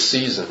there is a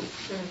season,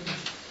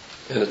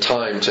 and a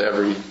time to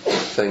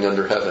everything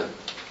under heaven.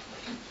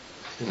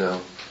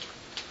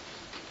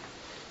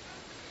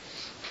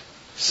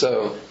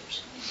 So,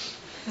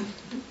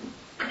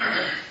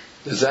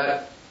 does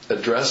that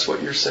address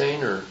what you're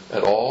saying, or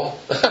at all?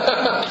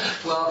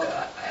 Well,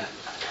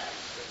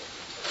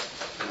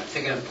 I'm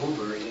thinking of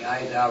Buber in the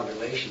I-Thou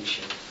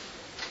relationship.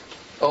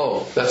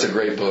 Oh, that's a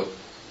great book.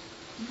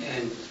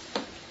 And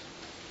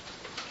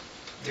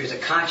there's a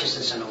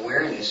consciousness and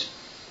awareness,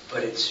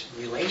 but it's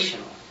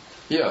relational.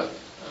 Yeah.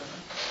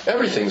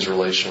 Everything's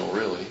relational,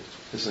 really,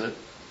 isn't it?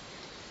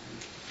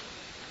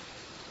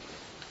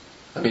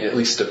 I mean, at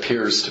least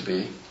appears to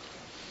be.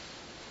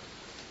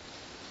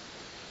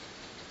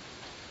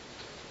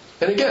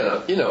 And again,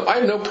 I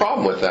have no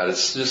problem with that.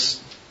 It's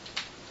just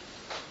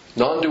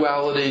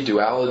non-duality,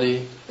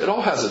 duality. It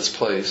all has its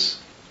place.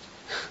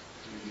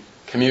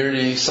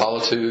 Community,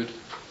 solitude.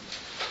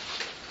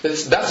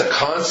 That's a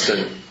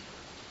constant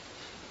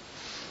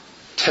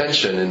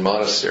tension in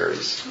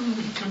monasteries.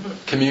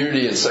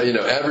 Community, and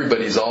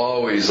everybody's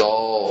always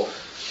all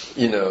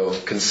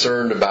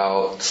concerned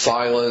about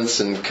silence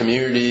and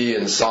community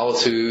and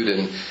solitude,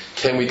 and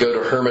can we go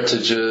to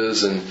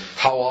hermitages, and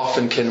how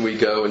often can we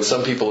go? And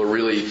some people are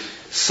really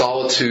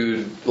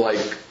solitude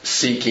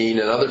seeking,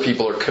 and other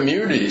people are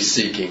community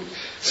seeking.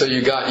 So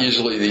you got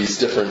usually these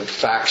different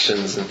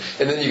factions, and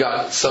then you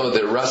got some of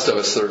the rest of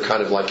us that are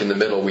kind of like in the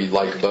middle. We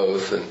like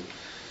both, and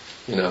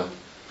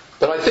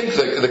But I think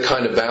the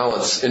kind of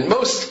balance in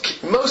most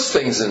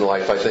things in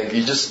life, I think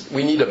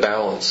we need a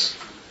balance.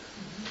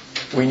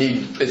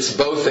 It's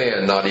both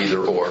and, not either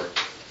or.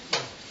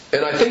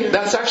 And I think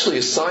that's actually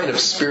a sign of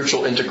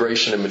spiritual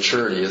integration and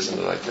maturity, isn't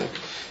it? I think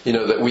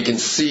that we can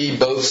see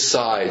both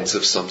sides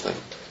of something.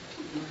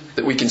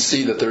 That we can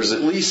see that there's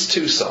at least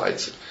two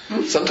sides,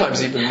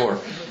 sometimes even more,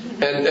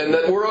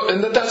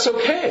 and that's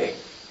okay.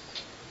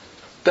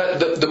 That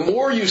the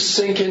more you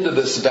sink into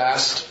this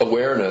vast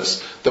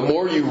awareness, the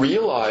more you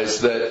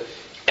realize that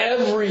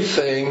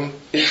everything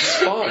is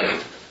fine.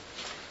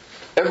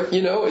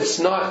 It's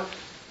not.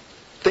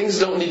 Things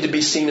don't need to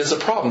be seen as a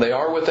problem. They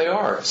are what they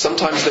are.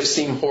 Sometimes they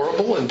seem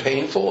horrible and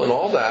painful and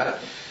all that,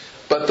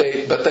 but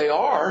they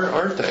are,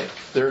 aren't they?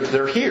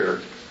 They're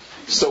here.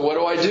 So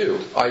what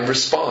do? I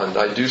respond.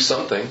 I do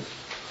something.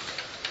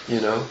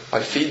 I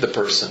feed the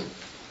person,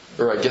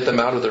 or I get them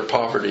out of their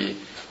poverty,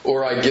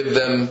 or I give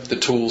them the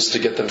tools to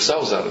get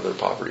themselves out of their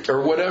poverty,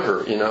 or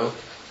whatever,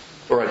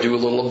 or I do a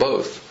little of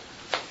both.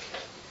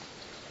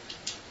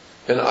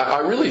 And I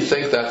really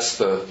think that's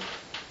a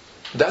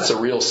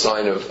real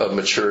sign of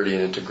maturity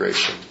and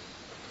integration.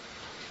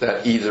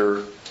 That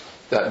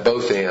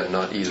both and,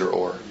 not either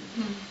or.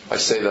 I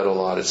say that a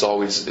lot. It's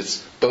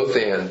both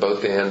and,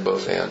 both and,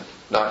 both and,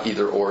 not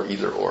either or,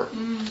 either or.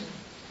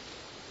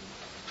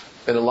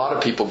 And a lot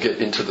of people get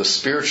into the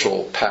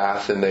spiritual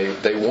path and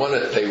they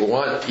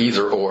want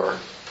either or.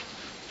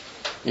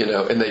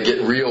 And they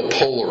get real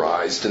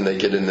polarized, and they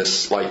get in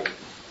this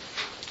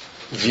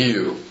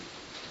view.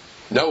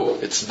 No,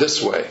 it's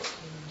this way.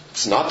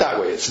 It's not that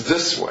way, it's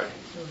this way.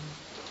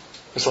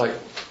 It's like,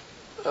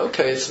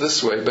 okay, it's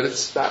this way, but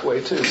it's that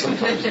way too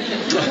sometimes.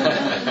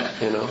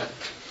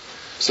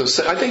 So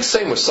I think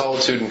same with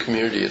solitude and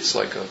community. It's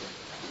like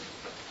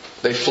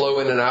they flow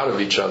in and out of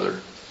each other,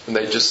 and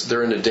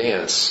they're in a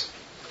dance.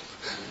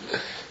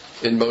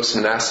 In most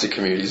monastic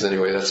communities,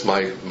 anyway, that's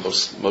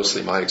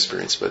mostly my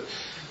experience. But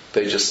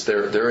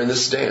they're in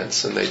this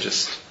dance, and they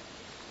just,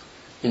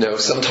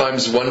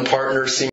 sometimes one partner seems